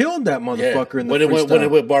 Juice killed that motherfucker in the freestyle. When it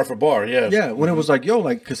went bar for bar, yeah. Yeah, when it was like, yo,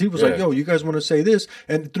 like, because he was like, yo, you guys want to say this?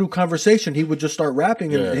 And through conversation, he would just start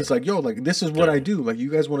rapping, and he's like, yo, like, this is what I do. Like, you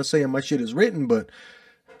guys want to say my shit is written, but...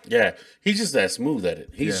 Yeah, he's just that smooth at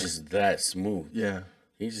it. He's just that smooth. Yeah.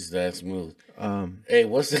 He's just that smooth. Hey,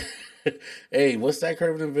 what's that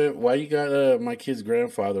curving event? Why you got my kid's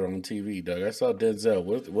grandfather on TV, Doug? I saw Denzel.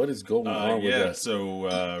 What is going on with that?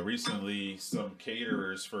 So recently some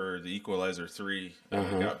caterers for the Equalizer 3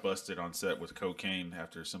 got busted on set with cocaine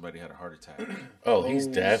after somebody had a heart attack. Oh, he's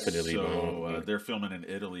definitely they're filming in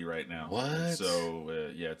Italy right now. What? So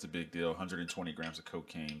it's a big deal. 120 grams of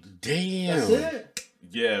cocaine. Damn. That's it?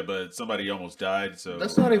 Yeah, but somebody almost died. So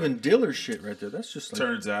that's not even dealer shit right there. That's just like...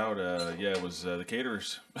 Turns out, it was the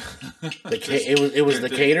caterers. It was the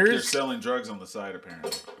caterers. They're selling drugs on the side, apparently.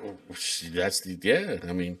 That's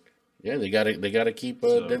I mean, they gotta keep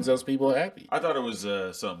Denzel's people happy. I thought it was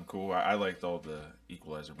something cool. I liked all the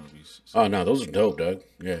Equalizer movies. So. Oh no, those are dope, Doug.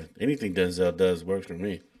 Yeah, anything Denzel does works for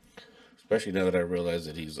me. Especially now that I realize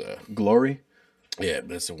that he's Glory. Yeah,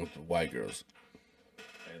 messing with the white girls.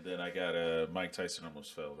 And then I got Mike Tyson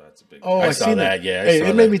almost fell. That's a big. Oh, I saw that. Yeah,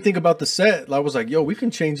 it made me think about the set. I was like, "Yo, we can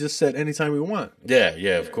change this set anytime we want." Yeah,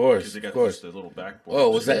 of course, they got of course. The little backboard.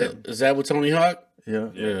 Oh, is that with Tony Hawk? Yeah.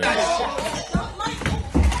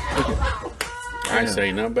 I ain't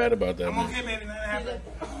say nothing bad about that, man.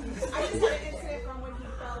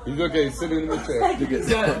 He's okay. He's sitting in the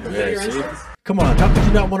chair. Come on, how could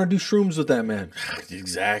you not want to do shrooms with that man?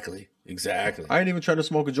 Exactly. I ain't even trying to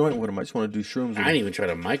smoke a joint with him. I just want to do shrooms with him. I ain't even try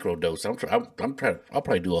to microdose. I'll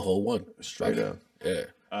probably do a whole one. Straight up. Yeah.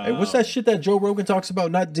 Hey, what's that shit that Joe Rogan talks about?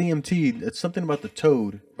 Not DMT. It's something about the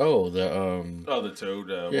toad. Oh, the toad.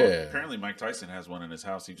 yeah. Well, apparently Mike Tyson has one in his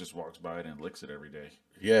house. He just walks by it and licks it every day.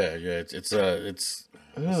 Yeah. What's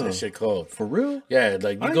that shit called? For real? Yeah,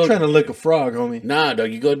 like I ain't trying to lick a frog, homie. Nah,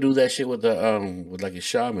 dog, you go do that shit with the with like a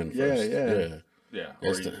shaman first. Yeah.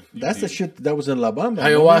 That's the shit that was in La Bamba.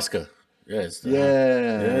 Ayahuasca. Yes.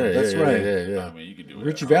 That's right. Yeah. I mean, you can do it.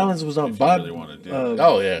 Richie Valens was on Bob. Really want to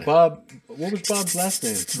do Bob. What was Bob's last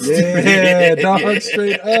name? Yeah, dog,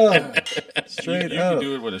 straight up. You can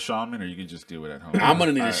do it with a shaman, or you can just do it at home. I'm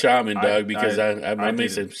gonna need a shaman, dog, because I may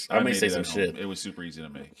say some home. shit. It was super easy to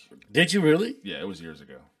make. Did you really? Yeah, it was years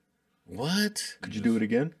ago. What? Could you do it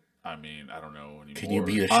again? I mean, I don't know anymore. Can you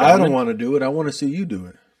be a shaman? I don't want to do it. I want to see you do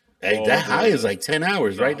it. Hey, that high is like 10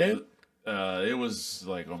 hours, right, Dan? It was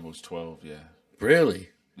like almost 12. Yeah. Really?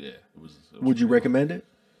 Yeah. It was Would you recommend it?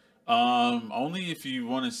 Only if you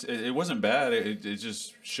want to. It wasn't bad. It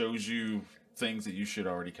just shows you things that you should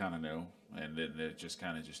already kind of know, and then it just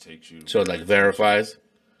kind of just takes you. So it like verifies.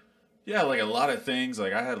 Yeah, like a lot of things.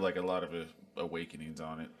 Like I had like a lot of awakenings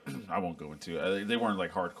on it. I won't go into it. They weren't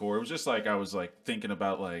like hardcore. It was just like I was like thinking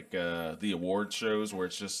about like the award shows where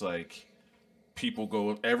it's just like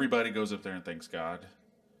everybody goes up there and thanks God.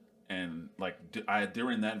 And like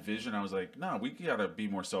during that vision, I was like, "No, we gotta be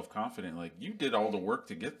more self-confident. Like you did all the work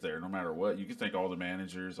to get there, no matter what. You can thank all the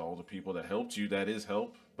managers, all the people that helped you. That is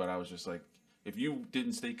help. But I was just like, if you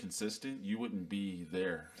didn't stay consistent, you wouldn't be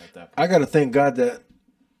there at that point. I gotta thank God that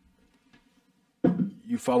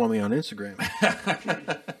you follow me on Instagram.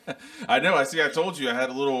 I know. I told you I had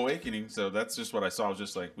a little awakening, so that's just what I saw. I was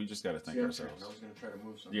just like, we just got to thank ourselves. I was gonna try to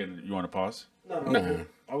move something. You want to pause? No.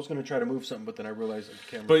 I was gonna try to move something, but then I realized the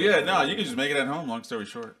camera. But yeah, no, you can just make it at home. Long story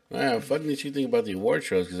short. Yeah, funny that you think about the award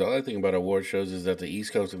shows, because all I think about award shows is that the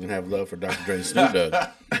East Coast didn't have love for Dr. Dre and Snoop Dogg.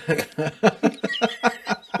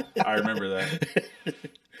 I remember that.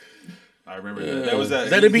 That was that.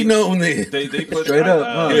 Let it be known then. They put straight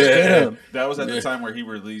up. Straight up. That was at the time where he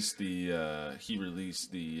released the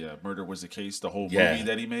Murder Was the Case, the whole movie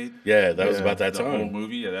that he made. Yeah, that was about that time. The whole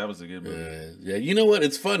movie. Yeah, that was a good movie. Yeah, you know what?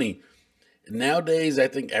 It's funny. Nowadays, I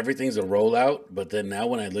think everything's a rollout, but then now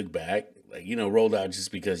when I look back, like, rolled out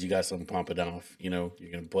just because you got something pumping off, you're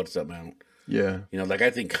going to put something out. Yeah. Like I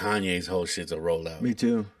think Kanye's whole shit's a rollout. Me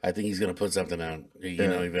too. I think he's going to put something out,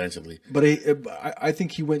 know, eventually. But I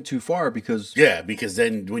think he went too far because... Yeah, because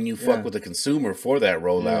then when you fuck with the consumer for that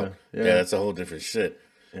rollout, that's a whole different shit.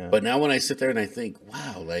 Yeah. But now when I sit there and I think,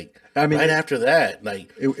 wow, like, I mean, right after that,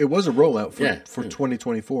 like... It was a rollout for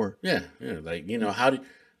 2024. Yeah, like,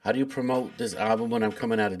 how do you promote this album when I'm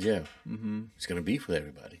coming out of jail? Mm-hmm. It's going to be for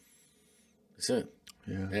everybody. That's it.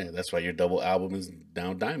 Yeah, that's why your double album is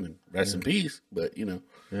now diamond. Rest in peace, but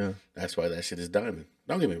that's why that shit is diamond.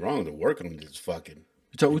 Don't get me wrong, the work on it is fucking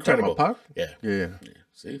incredible. We talking about Pac? Yeah.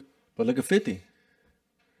 See, but look at 50.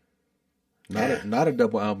 Not a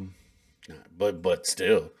double album. But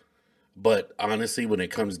still. But honestly, when it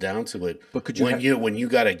comes down to it, but could when you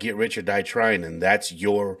gotta Get Rich or Die Trying, and that's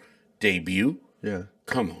your debut,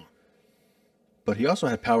 come on. But he also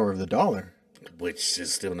had Power of the Dollar, which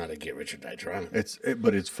is still not a Get Rich or Die Trying.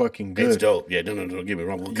 But it's fucking good. It's dope. Yeah, don't get me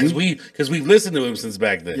wrong. Because we've listened to him since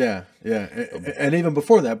back then. Yeah. And even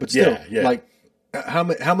before that, but still, like how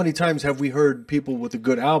many times have we heard people with a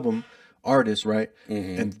good album, artists, right?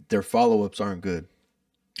 Mm-hmm. And their follow-ups aren't good.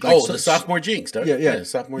 Like, the sophomore jinx, dog. Yeah,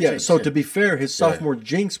 sophomore jinx. So to be fair, his sophomore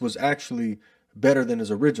jinx was actually better than his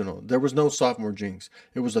original. There was no sophomore jinx.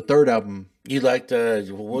 It was the third album. You liked what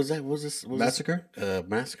was that? What was this? Massacre?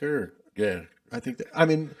 Massacre? Yeah. I think that, I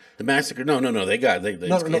mean the Massacre. No.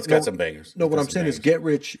 It's got some bangers. No, what I'm saying is Get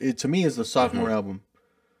Rich. To me is the sophomore album.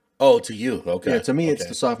 Oh, to you, okay. Yeah, to me it's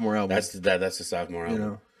the sophomore album. That's the sophomore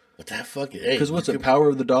album. But that fucking because what's it? Power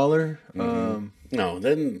of the Dollar. No,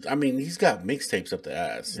 then I mean he's got mixtapes up the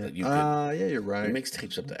ass. Yeah, you're right.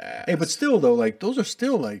 Mixtapes up the ass. Hey, but still though, like those are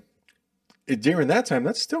still like during that time,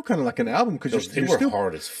 that's still kind of like an album because they were still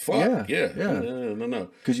hard as fuck. Yeah. No.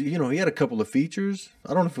 Because he had a couple of features.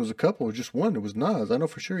 I don't know if it was a couple or just one. It was Nas. I know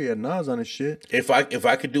for sure he had Nas on his shit. If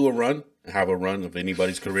I could do have a run of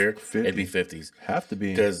anybody's career, 50. It'd be 50s. Have to be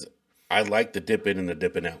because I like the dip in and the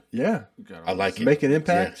dipping out. Yeah, I like it. Make an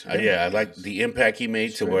impact. Yeah, I like the impact he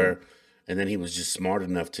made to where, and then he was just smart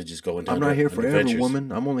enough to just go into. I'm not here for every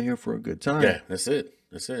woman. I'm only here for a good time. Yeah, that's it.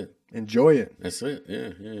 Enjoy it. That's it. Yeah,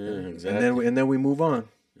 exactly. And then we move on.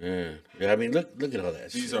 Yeah. I mean, look at all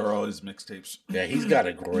that. These are all his mixtapes. Yeah, he's got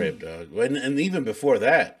a grip, dog. And even before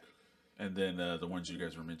that. And then the ones you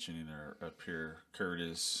guys were mentioning are up here,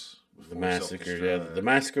 Curtis. The Massacre, the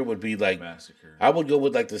Massacre would be like. Massacre. I would go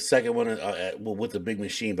with like the second one with the big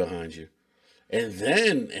machine behind you, And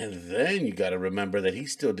then you got to remember that he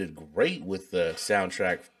still did great with the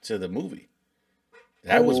soundtrack to the movie.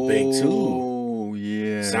 That was big too. Oh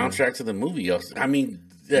yeah, soundtrack to the movie. I mean,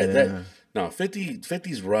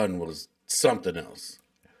 50's run was something else.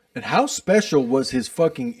 And how special was his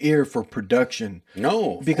fucking ear for production?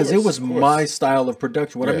 No, because it was my style of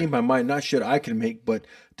production. What I mean by my, not shit I can make, but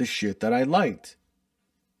the shit that I liked.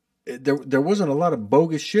 There wasn't a lot of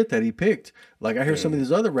bogus shit that he picked. Like I hear some of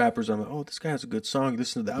these other rappers, I'm like, oh, this guy has a good song.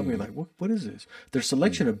 Listen to the album, you're like, what is this? Their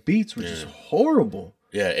selection of beats was just horrible.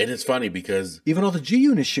 Yeah, and it's funny because even all the G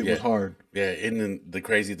Unit shit was hard. Yeah, and then the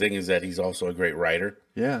crazy thing is that he's also a great writer.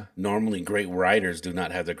 Yeah. Normally, great writers do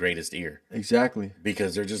not have the greatest ear. Exactly.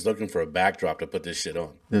 Because they're just looking for a backdrop to put this shit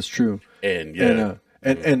on. That's true. And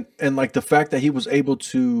and like the fact that he was able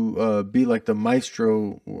to be like the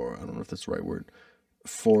maestro, or I don't know if that's the right word,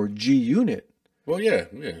 for G Unit. Well, yeah.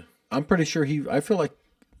 I'm pretty sure I feel like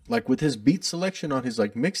with his beat selection on his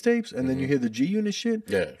like mixtapes, and then you hear the G Unit shit,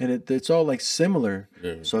 and it's all like similar.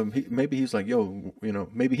 Yeah. So maybe he's like, yo,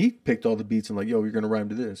 maybe he picked all the beats and like, yo, you're gonna rhyme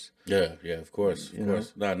to this. Yeah, of course, of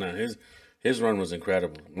course. No, his run was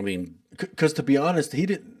incredible. I mean, because to be honest, he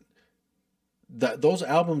didn't. Those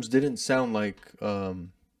albums didn't sound like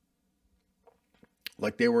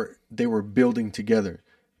they were building together.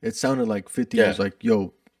 It sounded like 50 was like,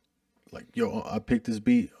 yo, I picked this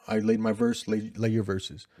beat. I laid my verse. Lay your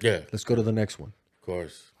verses. Yeah. Let's go to the next one. Of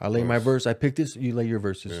course. I lay my verse. I picked this. You lay your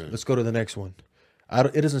verses. Yeah. Let's go to the next one.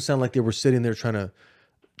 It doesn't sound like they were sitting there trying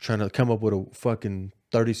to come up with a fucking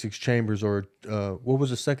 36 Chambers or what was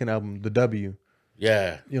the second album? The W.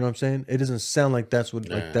 Yeah. You know what I'm saying? It doesn't sound like that's what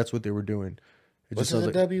they were doing. It was just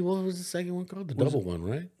the W? What was the second one called? The double one,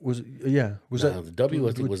 right? Was that the W?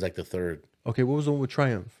 Was like the third. Okay, what was the one with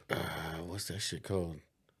Triumph? What's that shit called?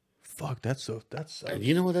 Fuck, that's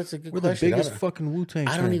you know what? That's a good we're question. We're the biggest fucking Wu-Tang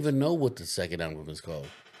I fans. don't even know what the second album is called.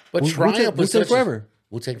 But Triumph was Wu-Tang Forever.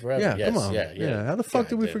 Wu-Tang Forever. Yeah, yes, come on. Yeah. How the fuck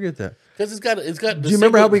did we forget that? Because it's got. Do you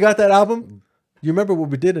remember how we got that album? You remember what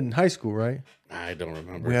we did in high school, right? I don't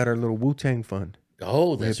remember. We had our little Wu-Tang fund.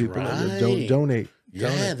 Oh, that's right. Donate.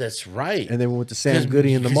 Yeah, that's right. And then we went to Sam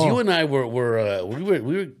Goody in the mall. You and I we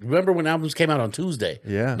remember when albums came out on Tuesday.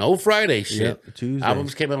 Yeah. No Friday shit. Yeah, Tuesday.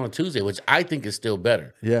 Albums came out on Tuesday, which I think is still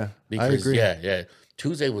better. Yeah, because, I agree. Yeah.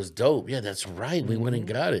 Tuesday was dope. Yeah, that's right. We went and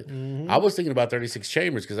got it. Mm-hmm. I was thinking about 36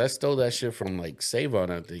 Chambers because I stole that shit from like Save On,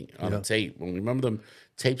 I think, on a tape. Remember them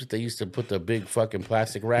tapes that they used to put the big fucking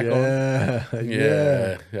plastic rack on?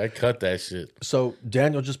 Yeah. I cut that shit. So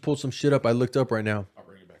Daniel just pulled some shit up. I looked up right now.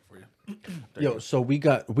 Yo, so we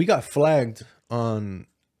got flagged on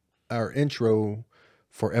our intro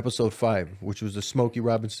for episode 5, which was the Smokey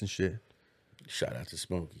Robinson shit. Shout out to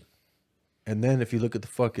Smokey. And then if you look at the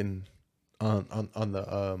fucking on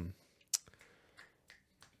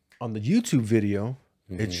the YouTube video,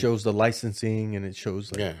 it shows the licensing and it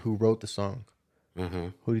shows like who wrote the song. Uh-huh.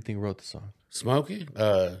 Who do you think wrote the song? Smokey?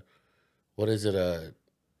 What is it?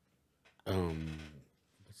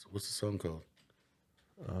 What's the song called?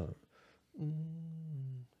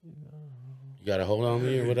 You gotta hold on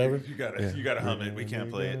me or whatever. You gotta hum it. We can't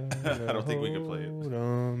play it. I don't think we can play it. Hold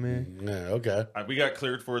on me. Yeah, okay. We got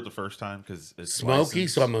cleared for it the first time because it's Smokey.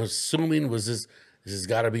 licensed. So I'm assuming this has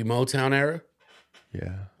got to be Motown era.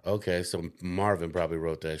 Yeah. Okay, so Marvin probably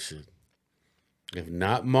wrote that shit. If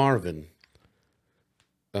not Marvin,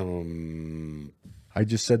 I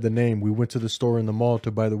just said the name. We went to the store in the mall to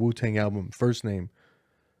buy the Wu-Tang album. First name.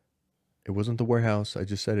 It wasn't the Warehouse. I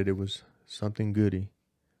just said it. It was something Goody.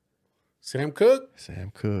 Sam Cooke?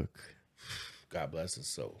 Sam Cooke. God bless his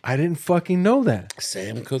soul. I didn't fucking know that.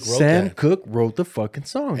 Sam Cooke wrote Sam that. Cooke wrote the fucking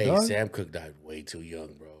song, Hey, dog. Sam Cooke died way too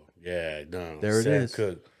young, bro. Yeah, no. There it is. Sam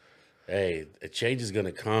Cooke. Hey, a change is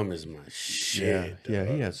gonna come is my shit. Yeah,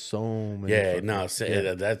 he has so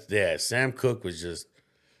many. Sam Cooke was just,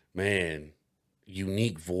 man,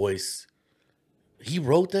 unique voice. He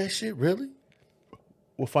wrote that shit, really?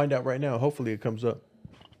 We'll find out right now. Hopefully it comes up.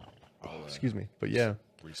 Excuse me. But yeah.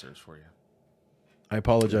 Research for you. I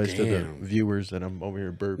apologize to the viewers that I'm over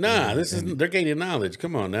here burping. Nah, they're gaining knowledge.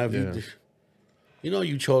 Come on now. You know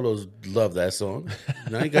you cholos love that song.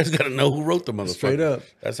 Now you guys got to know who wrote the motherfucker. Straight up.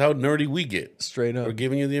 That's how nerdy we get. Straight up. We're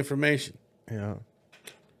giving you the information. Yeah.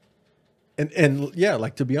 And yeah,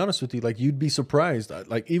 like to be honest with you, like you'd be surprised.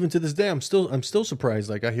 Like even to this day, I'm still surprised.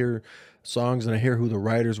 Like I hear songs and I hear who the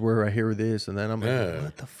writers were. I hear this, and then I'm like,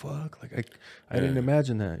 what the fuck? Like I didn't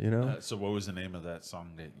imagine that. You know. So what was the name of that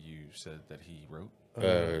song that you said that he wrote?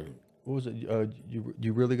 What was it?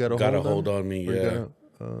 You really got to hold on me. Yeah. Gotta,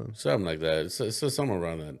 something like that. It's somewhere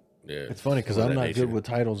around that. Yeah. It's funny because I'm not good with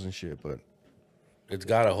titles and shit, but It's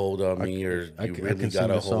got a hold on me, or you really got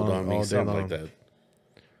a hold on me, something like that.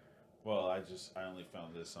 Well, I only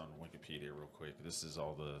found this on Wikipedia real quick. This is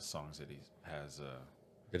all the songs that he has.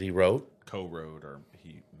 That he wrote, co-wrote, or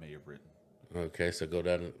he may have written. Okay, so go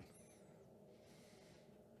down.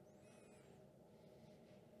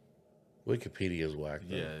 Wikipedia is whack.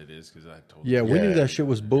 Though. Yeah, it is because I told. Yeah, we knew that shit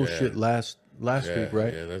was bullshit last week,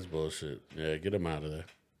 right? Yeah, that's bullshit. Yeah, get him out of there.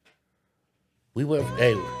 We went.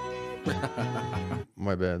 Hey,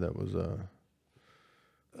 my bad. That was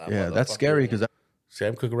yeah, that's scary because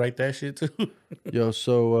Sam Cooke write that shit too. Yo,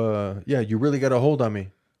 so yeah, you really got a hold on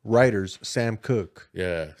me. Writers, Sam Cooke.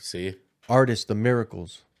 Yeah, see. Artists, The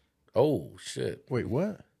Miracles. Oh shit! Wait,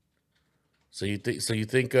 what? So you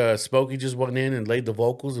think Smokey just went in and laid the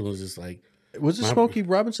vocals and was just like, was it Smokey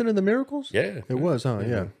Robinson and The Miracles? Yeah, it was, huh?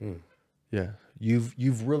 Yeah, yeah.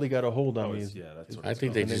 You've really got a hold on me. Yeah, that's. I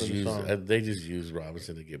think they just use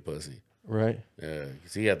Robinson to get pussy. Right. Yeah,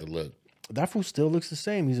 because he had to look. That fool still looks the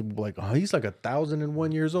same. He's like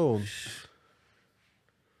 1,001 years old.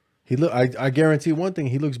 He look. I guarantee one thing.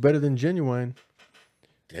 He looks better than Genuine.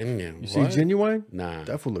 Damn. You see Genuine? Nah.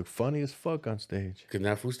 That fool look funny as fuck on stage. Can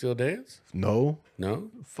that fool still dance? No.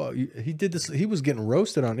 Fuck. He did this. He was getting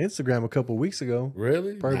roasted on Instagram a couple weeks ago.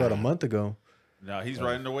 Really? Probably about a month ago. No, he's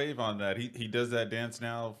riding the wave on that. He does that dance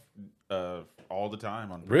now all the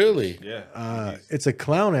time on. Really? Yeah. It's a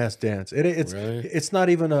clown ass dance. It's not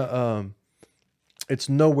even a it's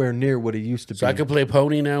nowhere near what it used to be. So I could play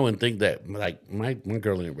Pony now and think that like my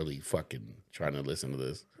girl ain't really fucking trying to listen to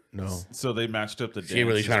this. No. So they matched up the. She ain't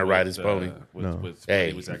really trying to ride his pony. With what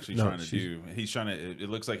he was actually trying to do. He's trying to. It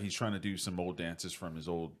looks like he's trying to do some old dances from his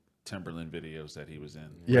old Timberland videos that he was in.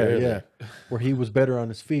 Yeah, yeah. Where he was better on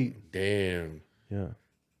his feet. Damn. Yeah.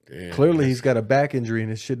 Damn. Clearly, he's got a back injury and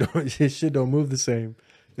his shit don't move the same.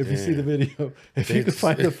 If you see the video, if you could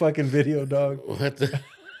find the fucking video, dog. What the?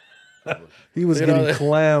 He was getting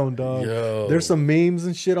clowned, dog. Yo. There's some memes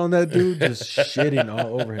and shit on that dude just shitting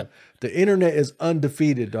all over him. The internet is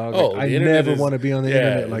undefeated, dog. Oh, I never want to be on the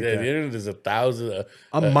internet like that. The internet is 1,000.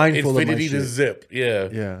 I'm mindful of my infinity shit. to zip. Yeah.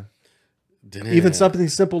 Yeah. Damn. Even something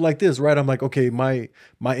simple like this, right? I'm like, okay, my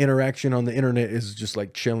interaction on the internet is just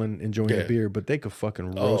like chilling, enjoying a beer, but they could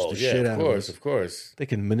fucking roast the shit out of us. Of course. They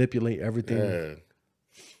can manipulate everything. Yeah.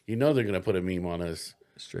 You know they're gonna put a meme on us.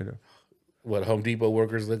 Straight up. What Home Depot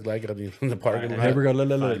workers look like in the parking lot. Here we go.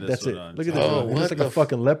 Look. That's it. Look at this. Oh, It looks like a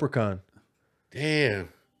fucking leprechaun. Damn.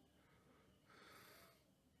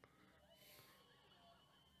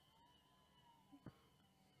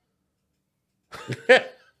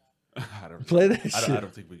 Play that shit. I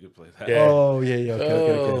don't think we could play that. Yeah. Oh, yeah.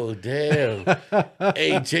 Okay. Oh, damn.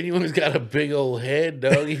 Hey, Genuine's got a big old head,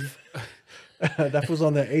 dog. That was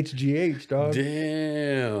on the HGH, dog.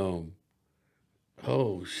 Damn.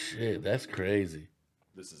 Oh, shit. That's crazy.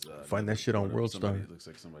 This is find that shit on World Star. It looks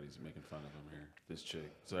like somebody's making fun of him here. This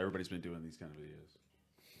chick. So everybody's been doing these kind of videos.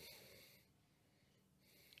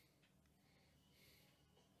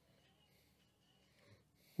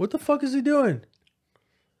 What the fuck is he doing?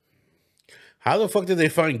 How the fuck did they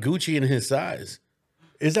find Gucci in his size?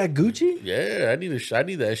 Is that Gucci? Yeah, I need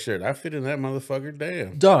that shirt. I fit in that motherfucker.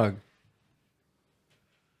 Damn. Dog.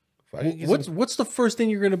 What's the first thing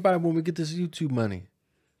you're gonna buy when we get this YouTube money?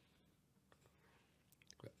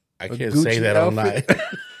 I can't say that online.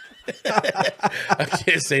 I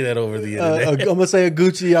can't say that over the internet. I'm gonna say a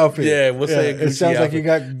Gucci outfit. Yeah, we'll say a Gucci It sounds like outfit. you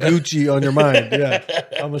got Gucci on your mind. Yeah,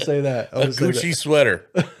 I'm gonna say that. A Gucci sweater.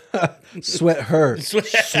 Sweat hurt.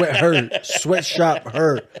 Sweat hurt. Sweatshop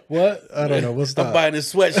hurt. What? I don't know. We'll stop. I'm buying a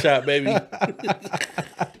sweatshop, baby.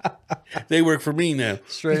 They work for me now.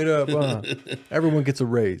 Straight up. Everyone gets a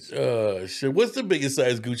raise. Shit. What's the biggest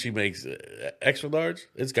size Gucci makes? Extra large?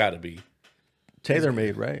 It's got to be. Tailor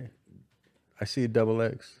made, right? I see a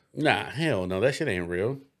XXX. Nah, hell no. That shit ain't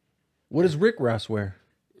real. What does Rick Ross wear?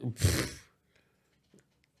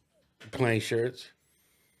 Plain shirts.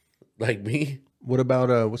 Like me. What about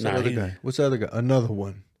what's that other guy? What's the other guy? Another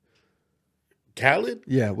one. Khaled?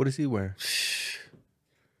 Yeah, what does he wear?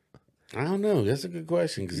 I don't know. That's a good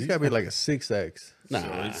question. He's got to be like a 6X. Nah. So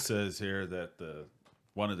it says here that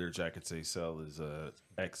one of their jackets they sell is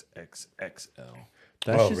XXXL.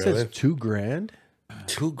 That shit says $2,000.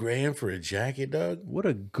 $2,000 for a jacket, dog? What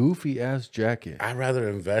a goofy ass jacket. I'd rather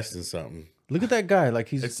invest in something. Look at that guy. Like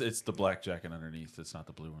he's It's the black jacket underneath. It's not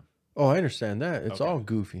the blue one. Oh, I understand that. It's all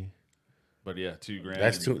goofy. But yeah, $2,000.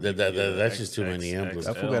 That's too. That's just too many emblems.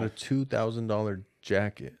 That fool got a $2,000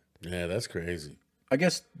 jacket. Yeah, that's crazy. I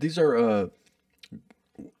guess these are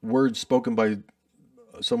words spoken by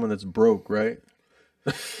someone that's broke, right?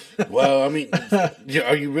 Well, I mean,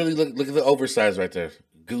 are you really look at the oversized right there?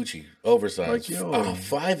 Gucci, oversized. Like, yo.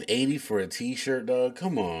 $580 for a t-shirt, dog.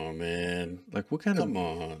 Come on, man. Like, what kind Come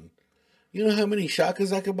on. You know how many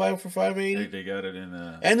shakas I could buy for $580? They got it in.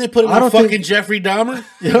 And they put it on fucking Jeffrey Dahmer.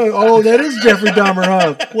 Oh, that is Jeffrey Dahmer,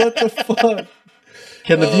 huh? What the fuck?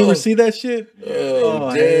 Can the viewer see that shit?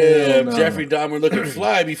 Oh, damn. No. Jeffrey Dahmer looking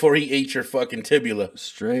fly before he ate your fucking tibula.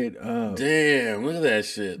 Straight up. Damn, look at that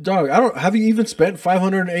shit. Dog, have you even spent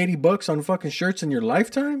 $580 on fucking shirts in your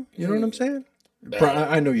lifetime? You know what I'm saying?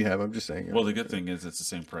 I know you have. I'm just saying. Well, the good thing is it's the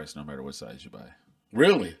same price no matter what size you buy.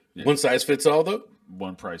 Really? Yeah. One size fits all, though?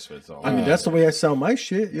 One price fits all. I mean, that's the way I sell my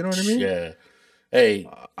shit. You know what I mean? Yeah. Hey,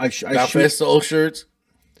 I Fest old shirts,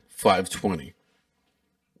 $520.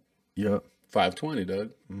 Yep. $520, Doug.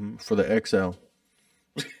 For the XL.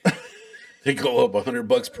 They go up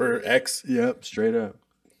 $100 per X. Yep, straight up.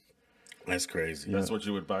 That's crazy. That's what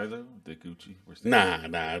you would buy though, the Gucci. Nah.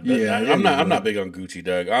 Yeah, I'm not big on Gucci,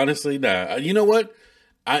 Doug. Honestly, nah. You know what?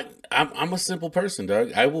 I'm a simple person,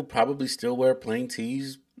 Doug. I will probably still wear plain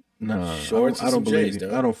tees, shorts. I don't believe J's, you.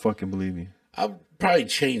 Doug. I don't fucking believe you. I'll probably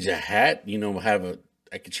change a hat. You know,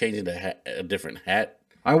 I could change into a different hat.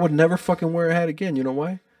 I would never fucking wear a hat again. You know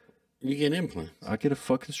why? You get implants. I get a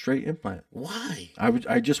fucking straight implant. Why?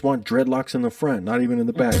 I just want dreadlocks in the front, not even in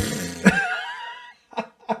the back.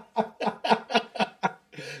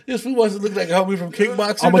 This fool wants to look like a homie from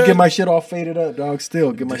kickboxing. I'm gonna get my shit all faded up, dog.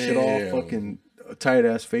 Still get my shit all fucking tight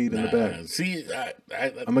ass fade in the back. See,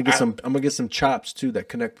 I'm gonna get some chops too that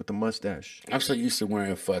connect with the mustache. I'm so used to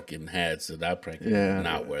wearing fucking hats that I practically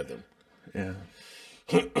not wear them. Yeah.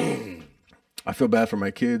 I feel bad for my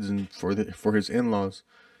kids and for his in-laws.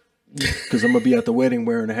 Because I'm gonna be at the wedding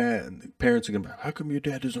wearing a hat, and the parents are gonna be like, "How come your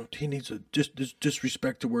dad doesn't? He needs a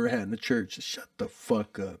disrespect to wear a hat in the church." Shut the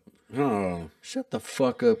fuck up. Oh. Shut the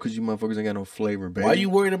fuck up, because you motherfuckers ain't got no flavor, baby. Why are you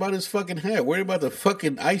worried about his fucking hat? Worried about the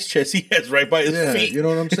fucking ice chest he has right by his feet. You know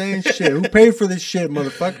what I'm saying? Shit, who paid for this shit,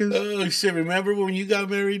 motherfuckers? Oh shit! Remember when you got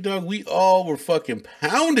married, dog? We all were fucking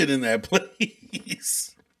pounded in that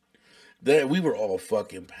place. That we were all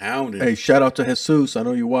fucking pounded. Hey, shout out to Jesus. I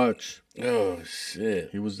know you watch. Oh shit!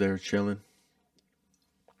 He was there chilling.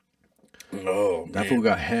 Oh man, that fool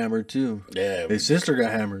got hammered too. Yeah, his sister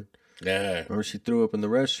got hammered. Yeah, remember she threw up in the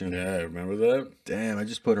restroom. Yeah, remember that? Damn, I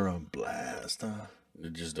just put her on blast. Huh?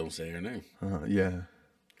 Just don't say her name. Yeah.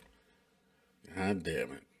 God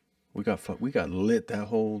damn it. We got lit that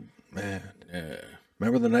whole man. Yeah.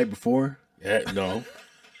 Remember the night before? Yeah. No.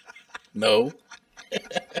 No.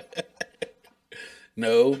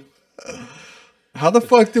 No. How the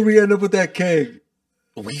fuck did we end up with that keg?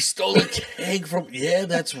 We stole a keg from. Yeah,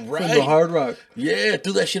 that's right. From the Hard Rock. Yeah,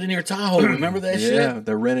 threw that shit in your Tahoe. Remember that shit? Yeah,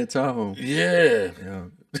 the rented Tahoe. Yeah.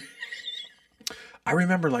 I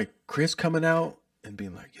remember like Chris coming out and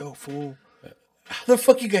being like, "Yo, fool, how the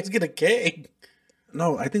fuck you guys get a keg?"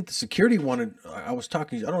 No, I think the security wanted. I was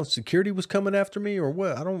talking. I don't know if security was coming after me or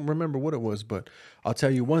what. I don't remember what it was, but I'll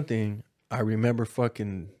tell you one thing. I remember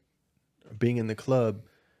fucking being in the club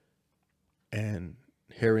and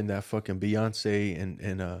hearing that fucking Beyonce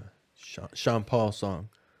and Sean Paul song.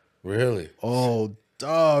 Really? Oh,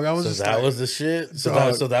 dog! I was. So that was the shit.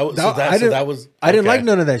 I didn't like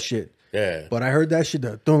none of that shit. Yeah, but I heard that shit.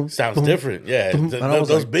 Sounds different. Yeah,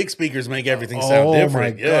 those big speakers make everything sound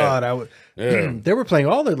different. Oh my god! They were playing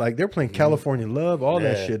all they were playing California Love, all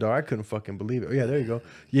that shit. Dog, I couldn't fucking believe it. Yeah, there you go.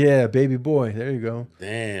 Yeah, Baby Boy. There you go.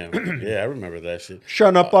 Damn. Yeah, I remember that shit.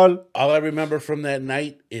 Shut up, all I remember from that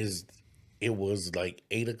night is it was like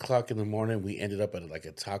 8 o'clock in the morning. We ended up at like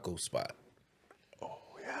a taco spot. Oh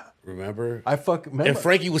yeah, remember? I fucking remember. And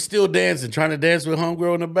Frankie was still dancing, trying to dance with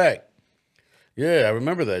homegirl in the back. Yeah, I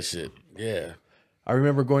remember that shit. Yeah. I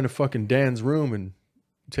remember going to fucking Dan's room and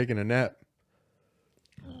taking a nap.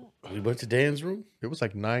 We went to Dan's room? It was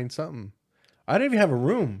like 9 something. I didn't even have a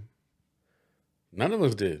room. None of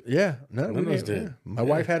us did. Yeah, none of us did. Yeah. My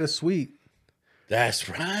wife had a suite. That's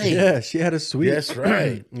right. Yeah, she had a suite. That's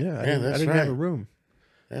right. I didn't have a room.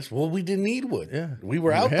 We didn't need one. Yeah. We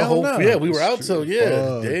were out the whole we were out so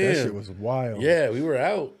damn. That shit was wild. Yeah, we were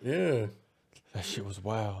out. Yeah. That shit was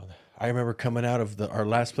wild. I remember coming out of our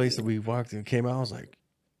last place that we walked and came out. I was like,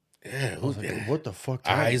 "Yeah, what the fuck?"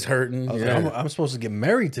 Eyes hurting. I was like, I'm supposed to get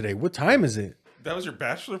married today. What time is it? That was your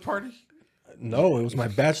bachelor party? No, it was my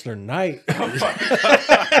bachelor night.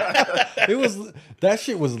 It was that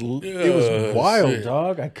shit was it was wild, shit.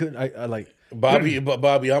 Dog. I couldn't. I like Bobby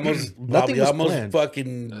almost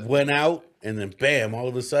fucking went out, and then bam, all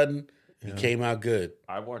of a sudden. He came out good.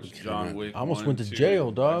 I watched John Wick. I almost went to jail,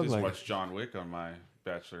 dog. I just watched John Wick on my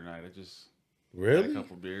bachelor night. I just really had a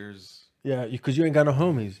couple beers. Yeah, because you ain't got no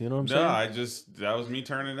homies. You know what I'm saying? No, that was me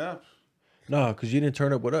turning up. No, because you didn't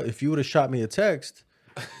turn up with us. If you would have shot me a text,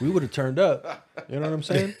 we would have turned up. You know what I'm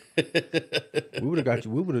saying? We would have got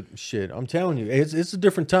you. We would have shit. I'm telling you, it's a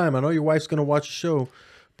different time. I know your wife's gonna watch the show,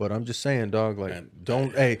 but I'm just saying, dog. Like,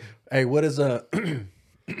 don't. Hey, what is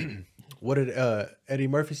what did Eddie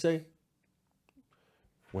Murphy say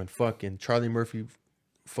when fucking Charlie Murphy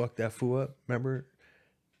fucked that fool up? Remember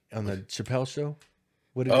on the Chappelle show?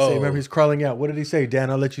 What did he say? Remember he's crawling out. What did he say? Dan,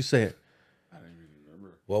 I'll let you say it.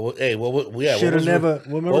 Well, hey, yeah. Should have never.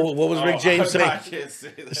 What was Rick James saying? I can't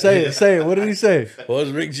say that. Say it. What did he say? What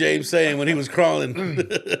was Rick James saying when he was crawling?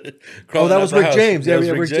 That was Rick James. Yeah,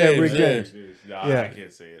 Rick James. I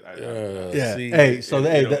can't say it. Yeah. See, hey, so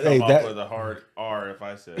It'll come that off with a hard R if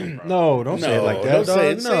I say it. no, don't say it like that. Don't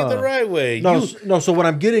say it. Say it the right way. No, so what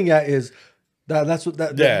I'm getting at is that's what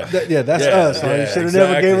that's us. You should have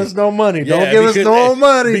never gave us no money. Don't give us no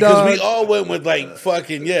money, because dog. we all went with like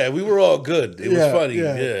fucking we were all good. It was funny.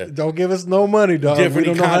 Yeah. Don't give us no money, dog. Different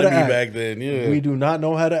we don't economy know how to act. back then. Yeah, we do not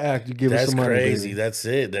know how to act. You give us some money. That's crazy. Baby. That's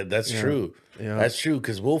it. That's true. Yeah. That's true.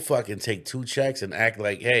 Because we'll fucking take 2 checks and act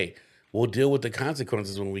like, hey, we'll deal with the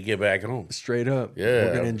consequences when we get back home. Straight up. Yeah,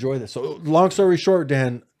 we're gonna enjoy this. So, long story short,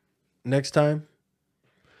 Dan, next time.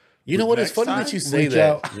 You know what? It's funny that you say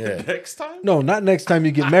that. Yeah. Next time? No, not next time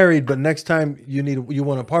you get married, but next time you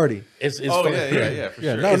want a party. It's funny. Yeah, for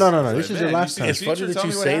sure. No. This is your last time. It's funny that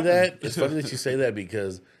you say that. It's funny that you say that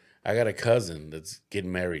because I got a cousin that's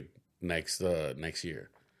getting married next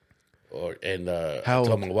year. I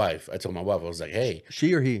told my wife, I was like, hey.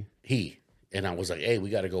 She or he? He. And I was like, hey,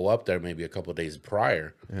 we got to go up there maybe a couple of days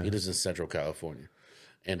prior. Yeah. He lives in Central California.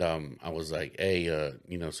 And I was like, hey,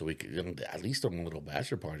 so we could at least throw a little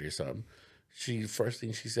bachelor party or something. First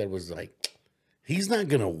thing she said was like, he's not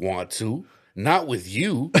gonna want to, not with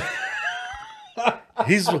you.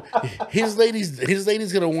 his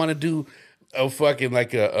lady's gonna want to do a fucking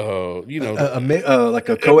like like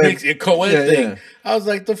a co-ed thing. Yeah. I was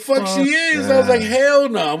like, the fuck she is. I was like, hell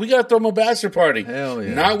no, we gotta throw him a bachelor party. Hell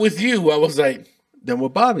yeah, not with you. I was like, then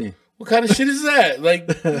with Bobby. What kind of shit is that? Like,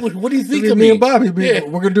 what do you think of me? Me and Bobby, we're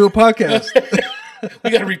gonna do a podcast. We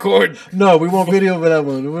gotta record. No, we won't video for that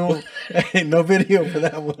one. We won't. No video for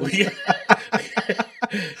that one.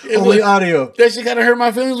 Only audio. That shit kind of hurt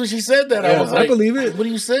my feelings when she said that. Yeah, I was like, I believe it. What are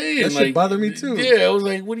you saying? That shit bother me too. Yeah, I was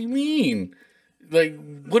like, what do you mean? Like,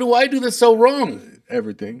 what do I do that's so wrong?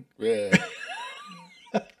 Everything. Yeah.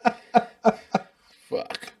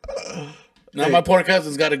 Fuck. Now my poor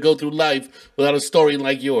cousin's got to go through life without a story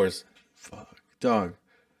like yours. Fuck, dog.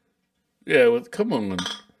 Yeah, well, come on.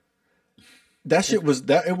 That shit was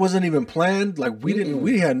that. It wasn't even planned. Like we didn't.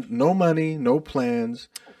 We had no money, no plans.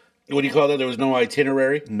 What do you call that? There was no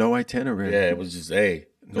itinerary. No itinerary. Yeah, it was just go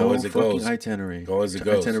no as it fucking goes. Itinerary. Go as it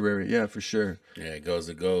goes. Itinerary. Yeah, for sure. Yeah, it goes.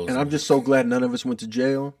 It goes. And I'm just so glad none of us went to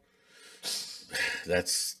jail.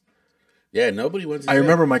 Nobody went to jail. I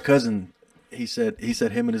remember my cousin. He said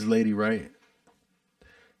him and his lady, right?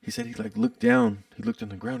 He said he like looked down. He looked on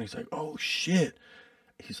the ground. He's like, oh shit.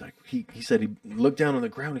 He's like he said he looked down on the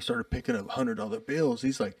ground. He started picking up $100 bills.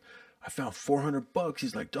 He's like, I found $400.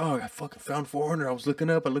 He's like, dog, I fucking found 400. I was looking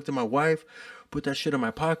up. I looked at my wife, put that shit in my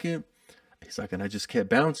pocket. He's like, and I just kept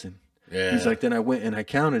bouncing. Yeah. He's like, then I went and I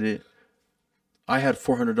counted it. I had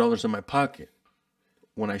 $400 in my pocket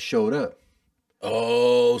when I showed up.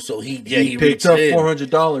 Oh, so he picked up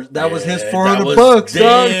 $400. That was his $400,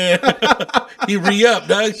 dog. He re-upped,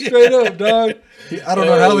 dog. Straight up, dog. I don't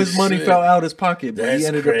know how his money fell out his pocket, but he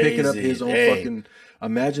ended up picking up his own fucking.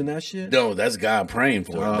 Imagine that shit. No, that's God praying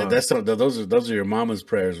for him. Those are your mama's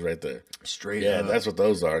prayers right there. Straight up. Yeah, that's what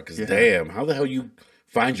those are. Because damn, how the hell you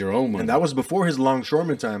find your own money? And that was before his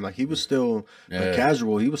longshoreman time. Like he was still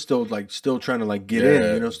casual. He was still trying to get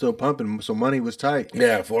in. Still pumping. So money was tight.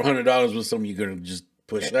 Yeah, $400 was something you're gonna just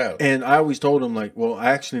push out. And I always told him I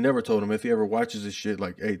actually never told him if he ever watches this shit.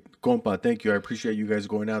 Like, hey, compa, thank you. I appreciate you guys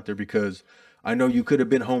going out there because I know you could have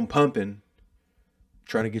been home pumping,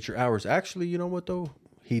 trying to get your hours. Actually, you know what though?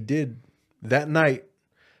 He did that night.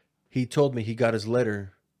 He told me he got his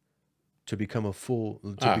letter to become an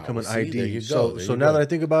ID. So now that I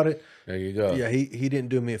think about it, there you go. Yeah, he didn't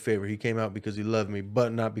do me a favor. He came out because he loved me,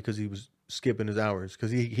 but not because he was skipping his hours.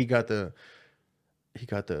 Because he got the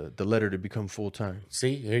letter to become full time.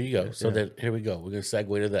 See, here you go. So then here we go. We're gonna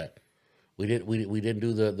segue to that. We didn't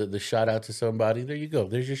do the shout out to somebody. There you go.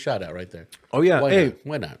 There's your shout out right there. Oh yeah.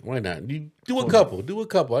 Why not? You do a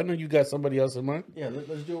couple. I know you got somebody else in mind. Yeah,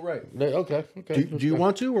 let's do it right. Okay. Do you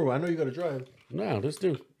want to, or I know you got to drive? No, let's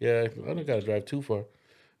do. Yeah, I don't got to drive too far.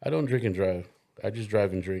 I don't drink and drive. I just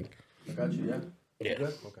drive and drink. I got you. Yeah. Yeah.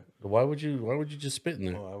 Good? Okay. Why would you just spit in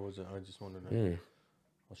there? Oh, I wasn't. I just wanted to. Yeah. I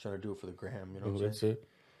was trying to do it for the gram. You know what I'm That's saying? it.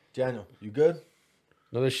 Daniel, you good?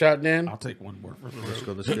 Another shot, Dan? I'll take one more. Let's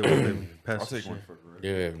go. Let's get one, baby. Pass I'll the take one shit. for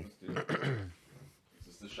Yeah. Is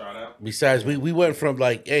this the shot out? Besides, we went from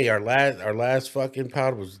like, hey, our last fucking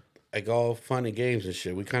pod was like all fun and games and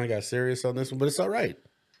shit. We kind of got serious on this one, but it's all right.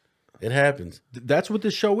 It happens. That's what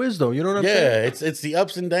this show is, though. You know what I'm Yeah, saying? it's the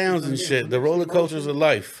ups and downs and shit. The roller coasters of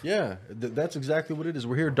life. Yeah, that's exactly what it is.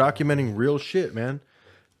 We're here documenting real shit, man.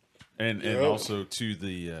 And also to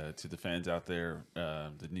the fans out there,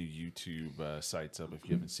 the new YouTube site's up. If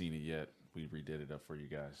you haven't seen it yet, we redid it up for you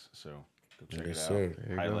guys. So go check Yes, it out.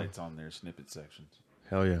 sir. Highlights on there, snippet sections.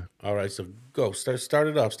 Hell yeah. All right, so go. Start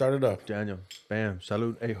it off. Start it off. Daniel, bam,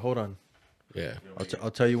 salute. Hey, hold on. Yeah. I'll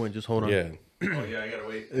tell you when. Just hold on. Yeah. Oh, yeah, I got to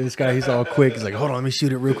wait. This guy, he's all quick. He's like, hold on, let me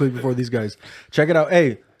shoot it real quick before these guys. Check it out.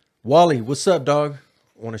 Hey, Wally, what's up, dog?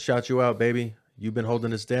 Want to shout you out, baby. You've been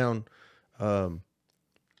holding us down. I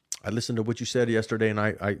listened to what you said yesterday, and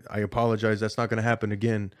I apologize. That's not going to happen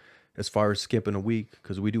again as far as skipping a week,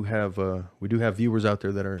 because we do have viewers out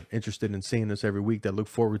there that are interested in seeing us every week, that look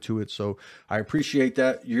forward to it. So I appreciate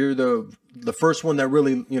that. You're the first one that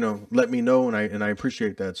really, let me know, and I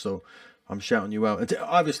appreciate that. So I'm shouting you out. And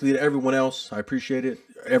obviously to everyone else, I appreciate it.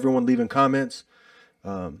 Everyone leaving comments,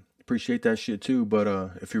 appreciate that shit too. But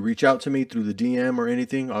if you reach out to me through the DM or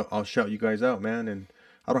anything, I'll shout you guys out, man. And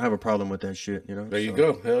I don't have a problem with that shit, There you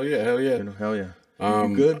go. Hell yeah, hell yeah. Hell yeah.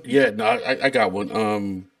 You good? Yeah, no, I got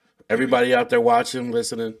one. Everybody out there watching,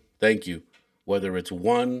 listening, thank you. Whether it's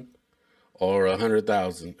 1 or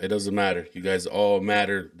 100,000, it doesn't matter. You guys all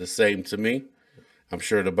matter the same to me. I'm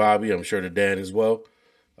sure to Bobby. I'm sure to Dan as well.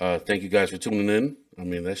 Thank you guys for tuning in. I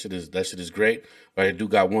mean, that shit is great. But I do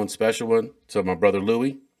got one special one to my brother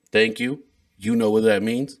Louie. Thank you. You know what that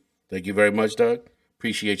means. Thank you very much, Doug.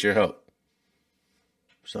 Appreciate your help.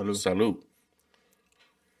 Salud. Salud.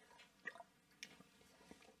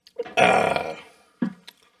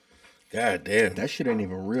 God damn. That shit ain't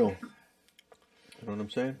even real. You know what I'm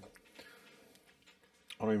saying?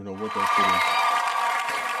 I don't even know what that shit is.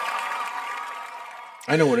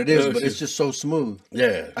 I know what it is, but it's just so smooth.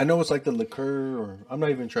 Yeah. I know it's like the liqueur, or I'm not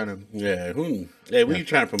even trying to. Yeah. What you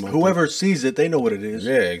trying to promote? Whoever sees it, they know what it is.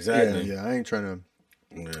 Yeah, exactly. Yeah, I ain't trying to.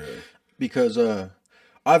 Yeah. Because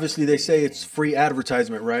obviously they say it's free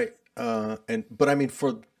advertisement, right? But I mean,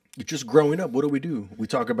 for just growing up, what do? We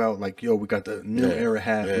talk about like, we got the New Era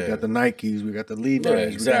hat, we got the Nikes, we got the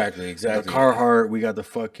Levi's, exactly. The Carhartt, we got the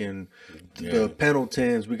fucking the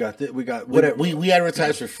Pendletons, we got whatever. We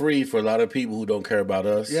advertise for free for a lot of people who don't care about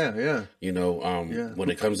us. Yeah. When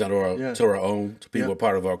it comes down to our own, to people who are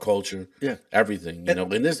part of our culture, everything.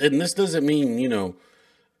 And this doesn't mean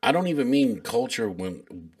I don't even mean culture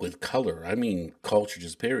with color. I mean culture,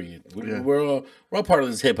 just period. We're all part of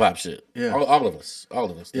this hip hop shit. Yeah, all of us.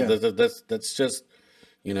 Yeah. That's just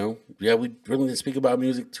we really didn't speak about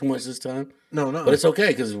music too much this time. No, but it's okay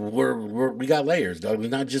because we got layers, dog. It's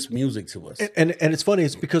not just music to us. And it's funny.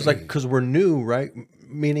 It's because because we're new, right?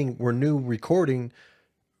 Meaning we're new recording.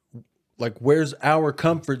 Like, where's our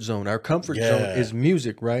comfort zone? Our comfort zone is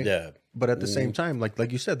music, right? Yeah. But at the same time,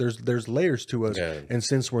 like you said, there's layers to us, and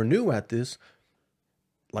since we're new at this,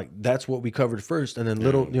 like that's what we covered first, and then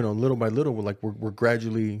little by little, we're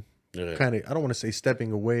gradually kind of, I don't want to say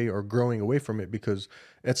stepping away or growing away from it, because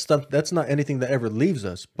that's not anything that ever leaves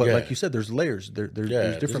us. But like you said, there's layers.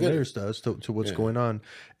 There's different layers to us to what's going on,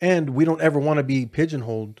 and we don't ever want to be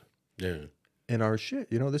pigeonholed. Yeah. In our shit,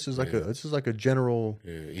 this is like a general.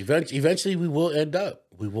 Yeah. Eventually, we will end up.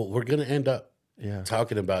 We're gonna end up. Yeah,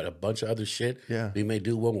 talking about a bunch of other shit. Yeah, we may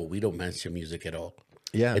do one where we don't mention music at all.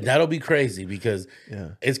 Yeah, and that'll be crazy because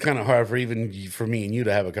it's kind of hard for me and you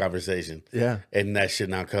to have a conversation. Yeah, and that should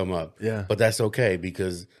not come up. Yeah, but that's okay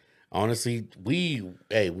because honestly, we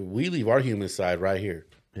leave our human side right here.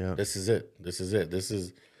 Yeah, this is it. This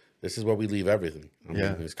is where we leave everything. I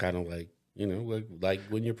mean, it's kind of like like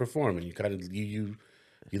when you're performing, you kind of you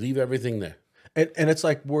leave everything there. And it's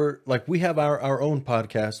like we have our own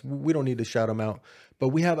podcast. We don't need to shout them out, but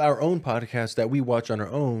we have our own podcast that we watch on our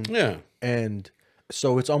own. Yeah. And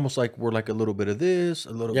so it's almost like we're like a little bit of this,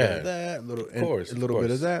 a little bit of that, a little bit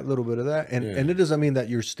of that, a little bit of that. And it doesn't mean that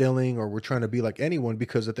you're stealing or we're trying to be like anyone,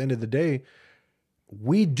 because at the end of the day,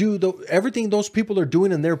 we do everything those people are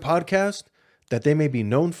doing in their podcast that they may be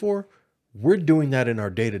known for. We're doing that in our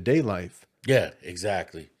day-to-day life. Yeah,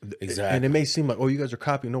 exactly. And it may seem like, you guys are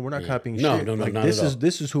copying. No, we're not copying shit. No, like, not this at all.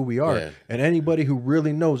 This is who we are. Yeah. And anybody who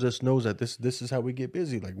really knows us knows that this is how we get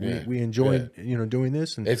busy. Like we enjoy doing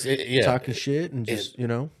this and talking shit and just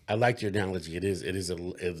I liked your analogy. It's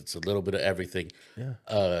a little bit of everything. Yeah.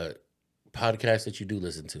 Podcast that you do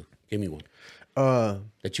listen to. Give me one.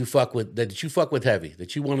 That you fuck with heavy.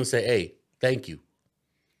 That you want to say, hey, thank you.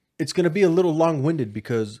 it's going to be a little long-winded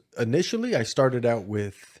because initially I started out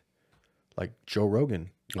with like Joe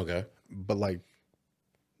Rogan. Okay. But like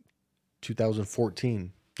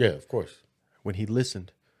 2014. Yeah, of course. When he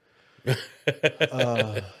listened.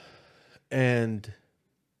 And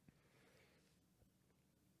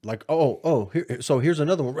like, here's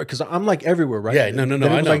another one, because I'm like everywhere, right? Yeah, no,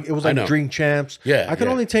 I know. It was like Drink Champs. Yeah, I can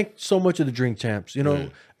only take so much of the Drink Champs, you know.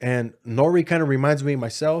 Mm. And Nori kind of reminds me of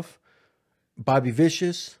myself. Bobby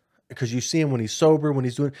Vicious, because you see him when he's sober, when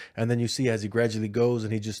he's doing, and then you see as he gradually goes,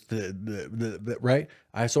 and he just the right.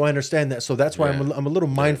 So I understand that. So that's why I'm a little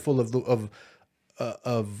mindful of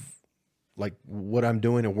like what I'm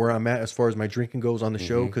doing and where I'm at as far as my drinking goes on the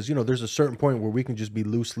show, because you know there's a certain point where we can just be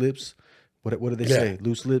loose lips. What do they say?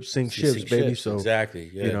 Loose lips sink ships, baby. Ships, so exactly,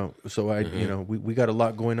 yeah. You know, so you know, we got a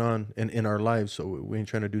lot going on in our lives, so we ain't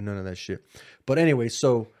trying to do none of that shit. But anyway,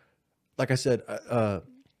 so like I said,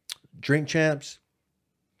 Drink Champs.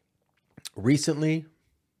 Recently,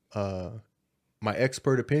 my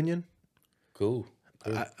expert opinion. Cool.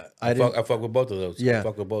 I fuck with both of those. Yeah, I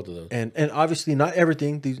fuck with both of those. And obviously not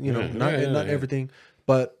everything. These, you know, not everything.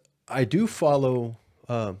 But I do follow.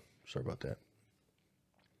 Sorry about that.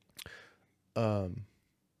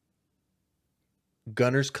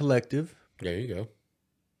 Gunners Collective. There you go.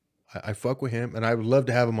 I fuck with him, and I would love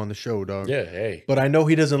to have him on the show, dog. Yeah, hey. But I know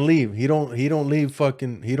he doesn't leave. He don't leave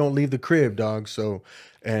the crib, dog. So,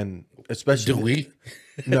 and especially do we?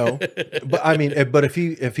 No, but I mean, but if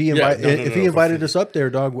he invited us up there,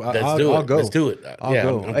 dog, I'll go. Let's do it. I'll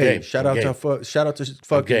go. I'm hey, game. shout out to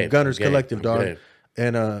fucking Gunners Collective, dog. Game.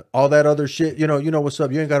 And all that other shit, you know what's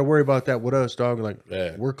up. You ain't got to worry about that with us, dog. Like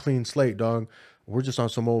we're clean slate, dog. We're just on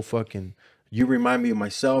some old fucking. You remind me of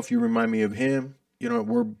myself. You remind me of him. You know,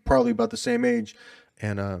 we're probably about the same age.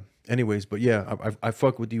 And anyways, but yeah, I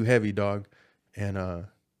fuck with you heavy, dog. And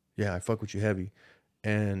yeah, I fuck with you heavy.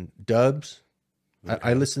 And Dubs, okay.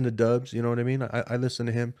 I listen to Dubs. You know what I mean? I listen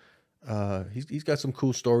to him. He's got some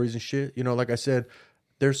cool stories and shit. You know, like I said,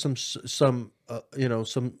 there's some you know,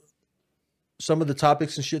 some of the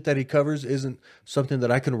topics and shit that he covers isn't something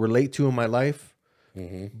that I can relate to in my life.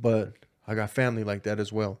 But I got family like that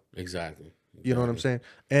as well. Exactly. You know what I'm saying?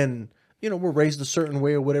 And you know, we're raised a certain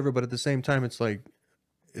way or whatever, but at the same time, it's like,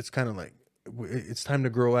 it's kind of like, it's time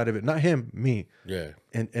to grow out of it. Not him, me. Yeah.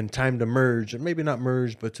 And time to merge, and maybe not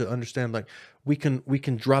merge, but to understand, like, we can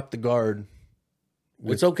drop the guard.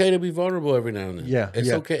 It's okay to be vulnerable every now and then. Yeah.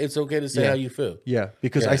 It's okay. It's okay to say how you feel. Yeah.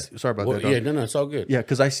 Because sorry about that. Dog. Yeah, no, it's all good. Yeah.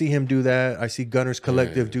 Because I see him do that. I see Gunners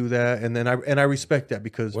Collective do that. And then I respect that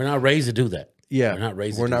because we're not raised to do that. Yeah, we're not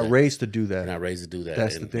raised to do that. We're not raised to do that.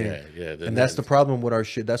 That's the thing. Yeah, and that's the problem with our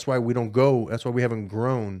shit. That's why we don't go. That's why we haven't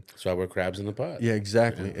grown. That's why we're crabs in the pot. Yeah,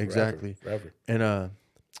 exactly, exactly. Forever. And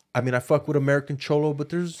I mean, I fuck with American Cholo, but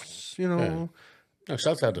there's, you know, no,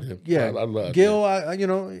 shouts out to him. Yeah, I love Gil. You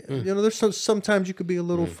know, there's sometimes you could be a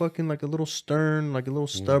little fucking like a little stern, like a little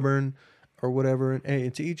stubborn, or whatever. And hey,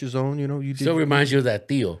 to each his own. You know, you still reminds you of that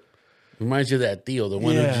Theo. Reminds you of that Theo, the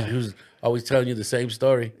one who's always telling you the same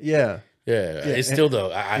story. Yeah. Yeah, it's still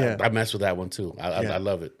though. I mess with that one too. I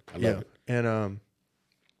love it. I love it. And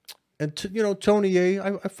you know, Tony A.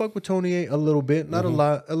 I fuck with Tony A. a little bit, not a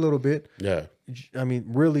lot, a little bit. Yeah. I mean,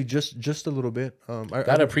 really, just a little bit.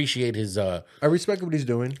 Gotta appreciate his. I respect what he's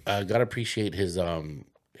doing. Gotta appreciate his.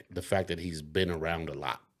 The fact that he's been around a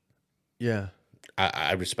lot. Yeah.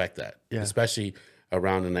 I respect that. Yeah. Especially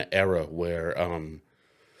around in an era where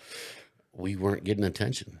we weren't getting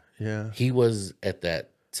attention. Yeah. He was at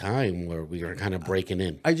that time where we were kind of breaking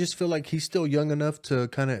in. I just feel like he's still young enough to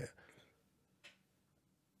kind of,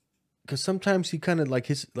 because sometimes he kind of like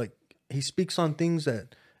he speaks on things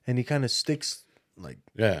and he kind of sticks like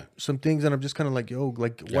some things, and I'm just kind of like, yo,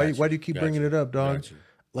 like why do you keep bringing it up, dog?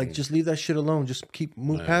 Like just leave that shit alone. Just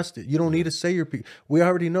move past it. You don't need to say your piece. We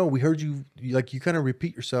already know. We heard you. Like you kind of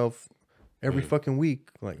repeat yourself every fucking week.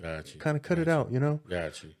 Like kind of cut it out, you know?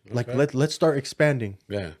 Got you. Like let's start expanding.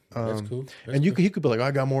 Yeah. That's cool. And you could be like, I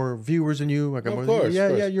got more viewers than you. I got more. Course,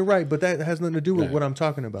 yeah, you're right. But that has nothing to do with what I'm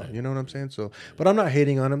talking about. You know what I'm saying? So, but I'm not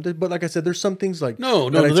hating on him. But like I said, there's some things like no,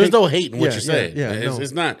 there's no hate in what you're saying. Yeah,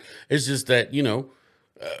 it's not. It's just that, you know,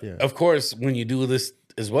 of course, when you do this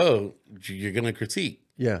as well, you're gonna critique.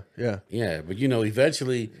 Yeah. But you know,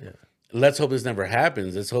 eventually. Yeah. Let's hope this never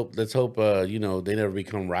happens. Let's hope. You know, they never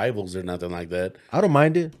become rivals or nothing like that. I don't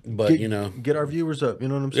mind it, but you know, get our viewers up. You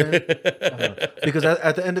know what I'm saying? Because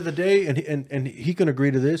at the end of the day, and he can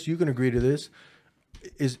agree to this. You can agree to this.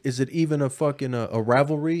 Is it even a fucking a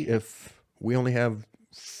rivalry if we only have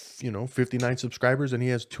 59 subscribers and he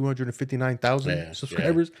has 259,000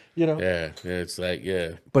 subscribers? You know? Yeah. It's like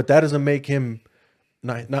But that doesn't make him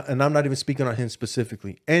and I'm not even speaking on him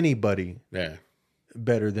specifically. Anybody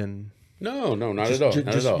better than not at all. Not at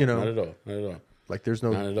all. You know, not at all. Not at all. Like there's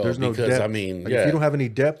no because, depth. I mean, like if you don't have any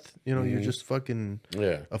depth, you know, you're just fucking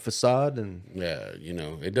a facade. And you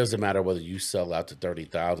know, it doesn't matter whether you sell out to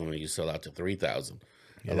 30,000 or you sell out to 3,000.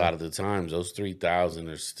 A lot of the times, those 3,000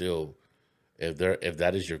 are still, if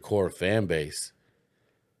that is your core fan base,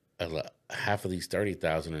 half of these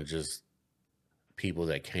 30,000 are just people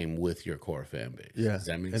that came with your core fan base. Yeah, does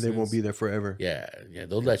that make and sense? they won't be there forever. Yeah,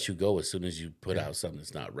 they'll let you go as soon as you put out something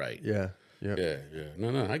that's not right. Yeah.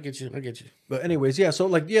 No, I get you. But anyways, so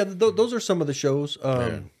like, those are some of the shows.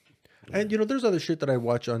 And you know, there's other shit that I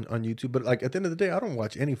watch on YouTube, but like at the end of the day, I don't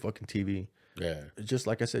watch any fucking TV. Yeah. Just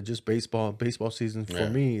like I said, just baseball. Baseball season for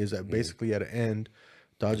me is basically at an end.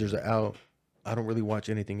 Dodgers are out. I don't really watch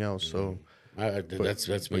anything else. So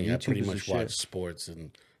that's me. I pretty much watch shit. Sports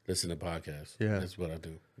and listen to podcasts. Yeah, that's what I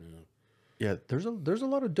do. Yeah, there's a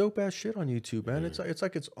lot of dope ass shit on YouTube, man. It's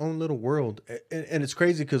like its own little world, and it's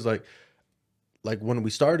crazy because like when we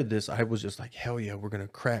started this, I was just like, hell yeah, we're gonna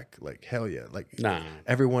crack, like hell yeah, like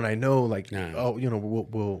everyone I know, like oh, you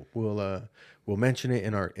know, we'll mention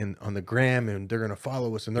it on the gram, and they're gonna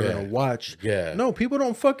follow us and they're gonna watch. Yeah, no, people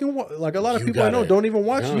don't fucking like a lot of people I know don't even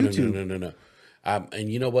watch YouTube. No.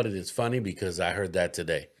 And you know what? It is funny because I heard that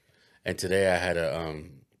today, and today I had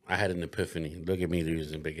an epiphany. Look at me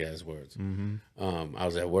using big ass words. I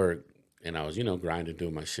was at work and I was grinding,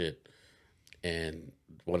 doing my shit, and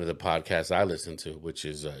one of the podcasts I listen to, which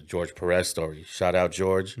is George Perez Story. Shout out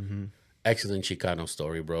George. Excellent Chicano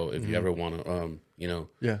story, bro. If you ever want to,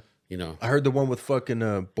 I heard the one with fucking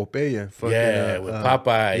Popeye. With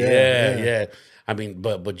Popeye. Yeah. I mean,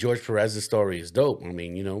 but George Perez's story is dope. I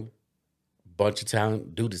mean, bunch of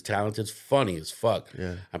talent. Dude is talented. Funny as fuck.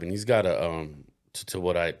 Yeah. I mean, he's got a to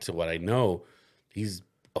what I know, he's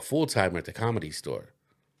a full timer at the Comedy Store.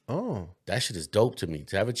 Oh, that shit is dope to me.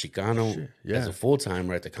 To have a Chicano as a full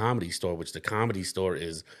timer at the Comedy Store, which the Comedy Store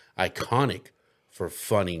is iconic for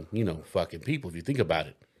funny, fucking people. If you think about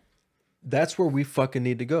it, that's where we fucking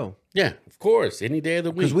need to go. Yeah, of course, any day of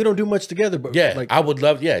the week because we don't do much together. But I would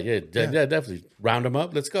love. Yeah, definitely round them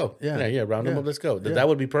up. Let's go. Yeah, round them up. Let's go. That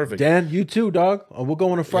would be perfect. Dan, you too, dog. We'll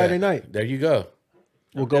go on a Friday night. There you go.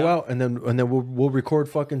 We'll go out and then we'll record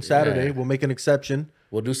fucking Saturday. Yeah. We'll make an exception.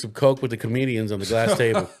 We'll do some coke with the comedians on the glass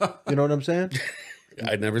table. You know what I'm saying?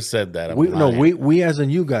 I never said that. We as in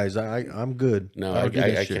you guys. I'm good. No, I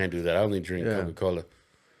can't do that. I only drink Coca-Cola.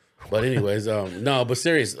 But anyways, no, but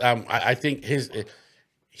serious. I think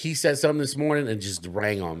he said something this morning and just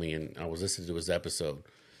rang on me, and I was listening to his episode.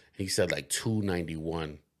 He said like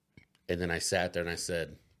 291, and then I sat there and I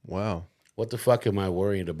said, "Wow, what the fuck am I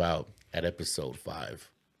worrying about at episode 5?"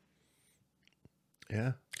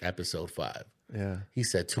 Yeah, episode 5. Yeah, he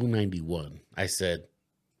said 291. I said,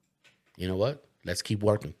 you know what? Let's keep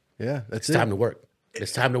working. Yeah, it's time to work.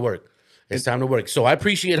 It's time to work. It's time to work. So I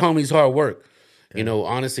appreciate homie's hard work. Yeah.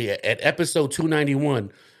 Honestly, at episode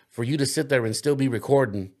 291, for you to sit there and still be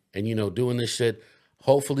recording and, doing this shit,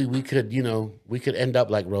 hopefully we could end up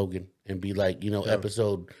like Rogan and be like,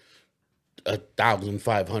 episode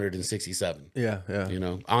 1,567. Yeah.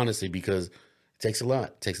 Honestly, because it takes a lot.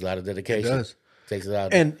 It takes a lot of dedication. It does. It takes a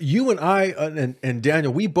lot. And you and I and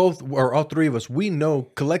Daniel, we both, or all three of us, we know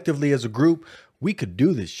collectively as a group, we could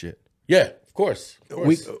do this shit. Yeah. Of course.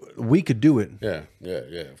 We could do it. Yeah,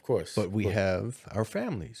 of course. But we have our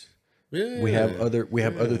families. Yeah. We have other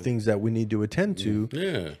things that we need to attend to.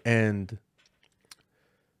 Yeah. And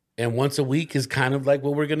once a week is kind of like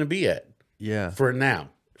what we're gonna be at. Yeah. For now.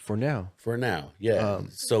 Yeah.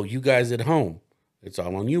 So you guys at home, it's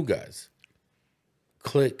all on you guys.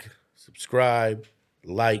 Click, subscribe,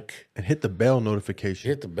 like, and hit the bell notification.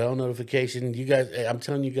 You guys, I'm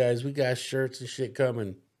telling you guys, we got shirts and shit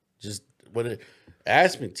coming. Just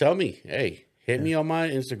ask me, tell me, hey, hit me on my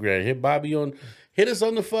Instagram, hit us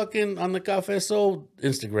on the Cafe Soul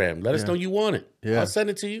Instagram. Let us know you want it. Yeah. I'll send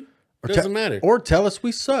it to you. Doesn't matter. Or tell us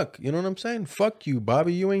we suck. You know what I'm saying? Fuck you,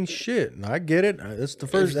 Bobby. You ain't shit. And I get it. That's the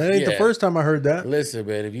first. That ain't the first time I heard that. Listen,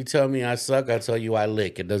 man. If you tell me I suck, I tell you I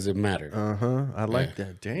lick. It doesn't matter. I like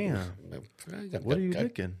that. Damn. What are you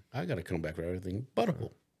licking? I gotta come back for everything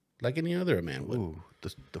buttable, like any other man would. Ooh,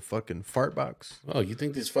 the fucking fart box. Oh, you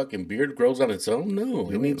think this fucking beard grows on its own? No,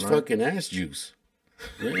 it needs fucking ass juice.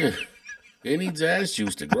 Yeah, it needs ass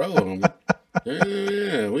juice to grow.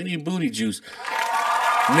 Yeah, we need booty juice.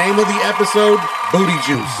 Name of the episode, Booty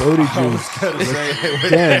Juice. Booty Juice.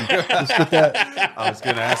 Damn, let's get that. I was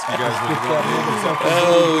going to ask you guys.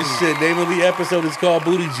 Oh, shit. Name of the episode is called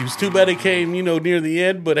Booty Juice. Too bad it came, near the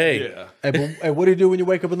end, but hey. Yeah. Hey, what do you do when you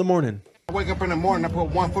wake up in the morning? I wake up in the morning, I put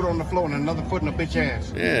one foot on the floor and another foot in the bitch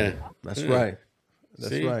ass. Yeah. That's right.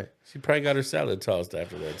 That's right. She probably got her salad tossed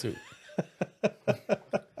after that, too.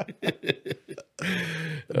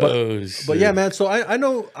 But yeah, man. So I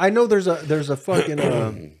know there's a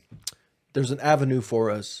fucking there's an avenue for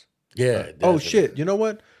us. Yeah. Oh shit! You know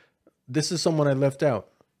what? This is someone I left out.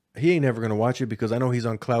 He ain't never gonna watch it because I know he's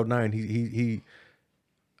on cloud nine.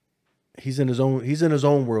 He's in his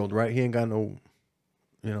own world, right? He ain't got no,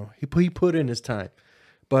 he put in his time.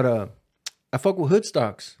 But I fuck with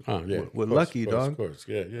Hoodstocks. Oh yeah, with Lucky, dog. Of course,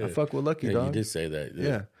 yeah. I fuck with Lucky, yeah, dog. You did say that.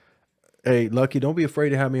 Yeah. Hey, Lucky, don't be afraid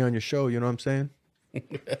to have me on your show. You know what I'm saying?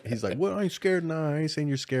 He's like, "Well, I ain't scared." Nah, I ain't saying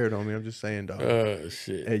you're scared on me. I'm just saying, dog.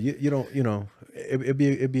 Shit. Hey, you don't, it'd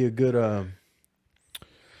be a good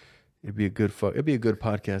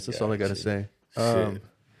podcast. That's all I gotta say.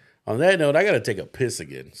 On that note, I gotta take a piss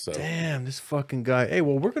again. So damn, this fucking guy. Hey,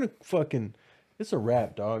 well, we're gonna fucking. It's a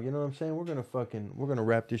wrap, dog. You know what I'm saying? We're gonna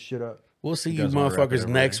wrap this shit up. We'll see you motherfuckers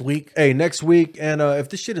next week. Hey, next week. And if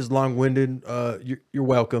this shit is long-winded, you're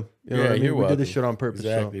welcome. You know what I mean? We did this shit on purpose.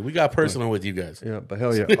 Exactly. So. We got personal with you guys. Yeah, but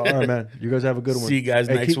hell yeah. All right, man. You guys have a good one. See you guys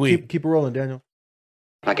next week. Keep it rolling, Daniel.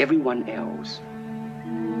 Like everyone else,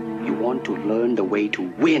 you want to learn the way to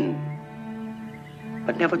win,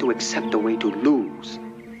 but never to accept the way to lose.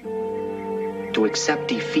 To accept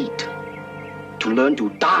defeat, to learn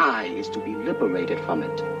to die is to be liberated from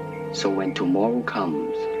it. So when tomorrow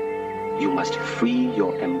comes, you must free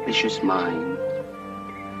your ambitious mind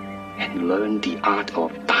and learn the art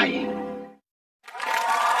of dying.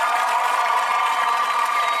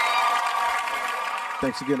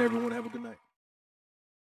 Thanks again, everyone. Have a good night.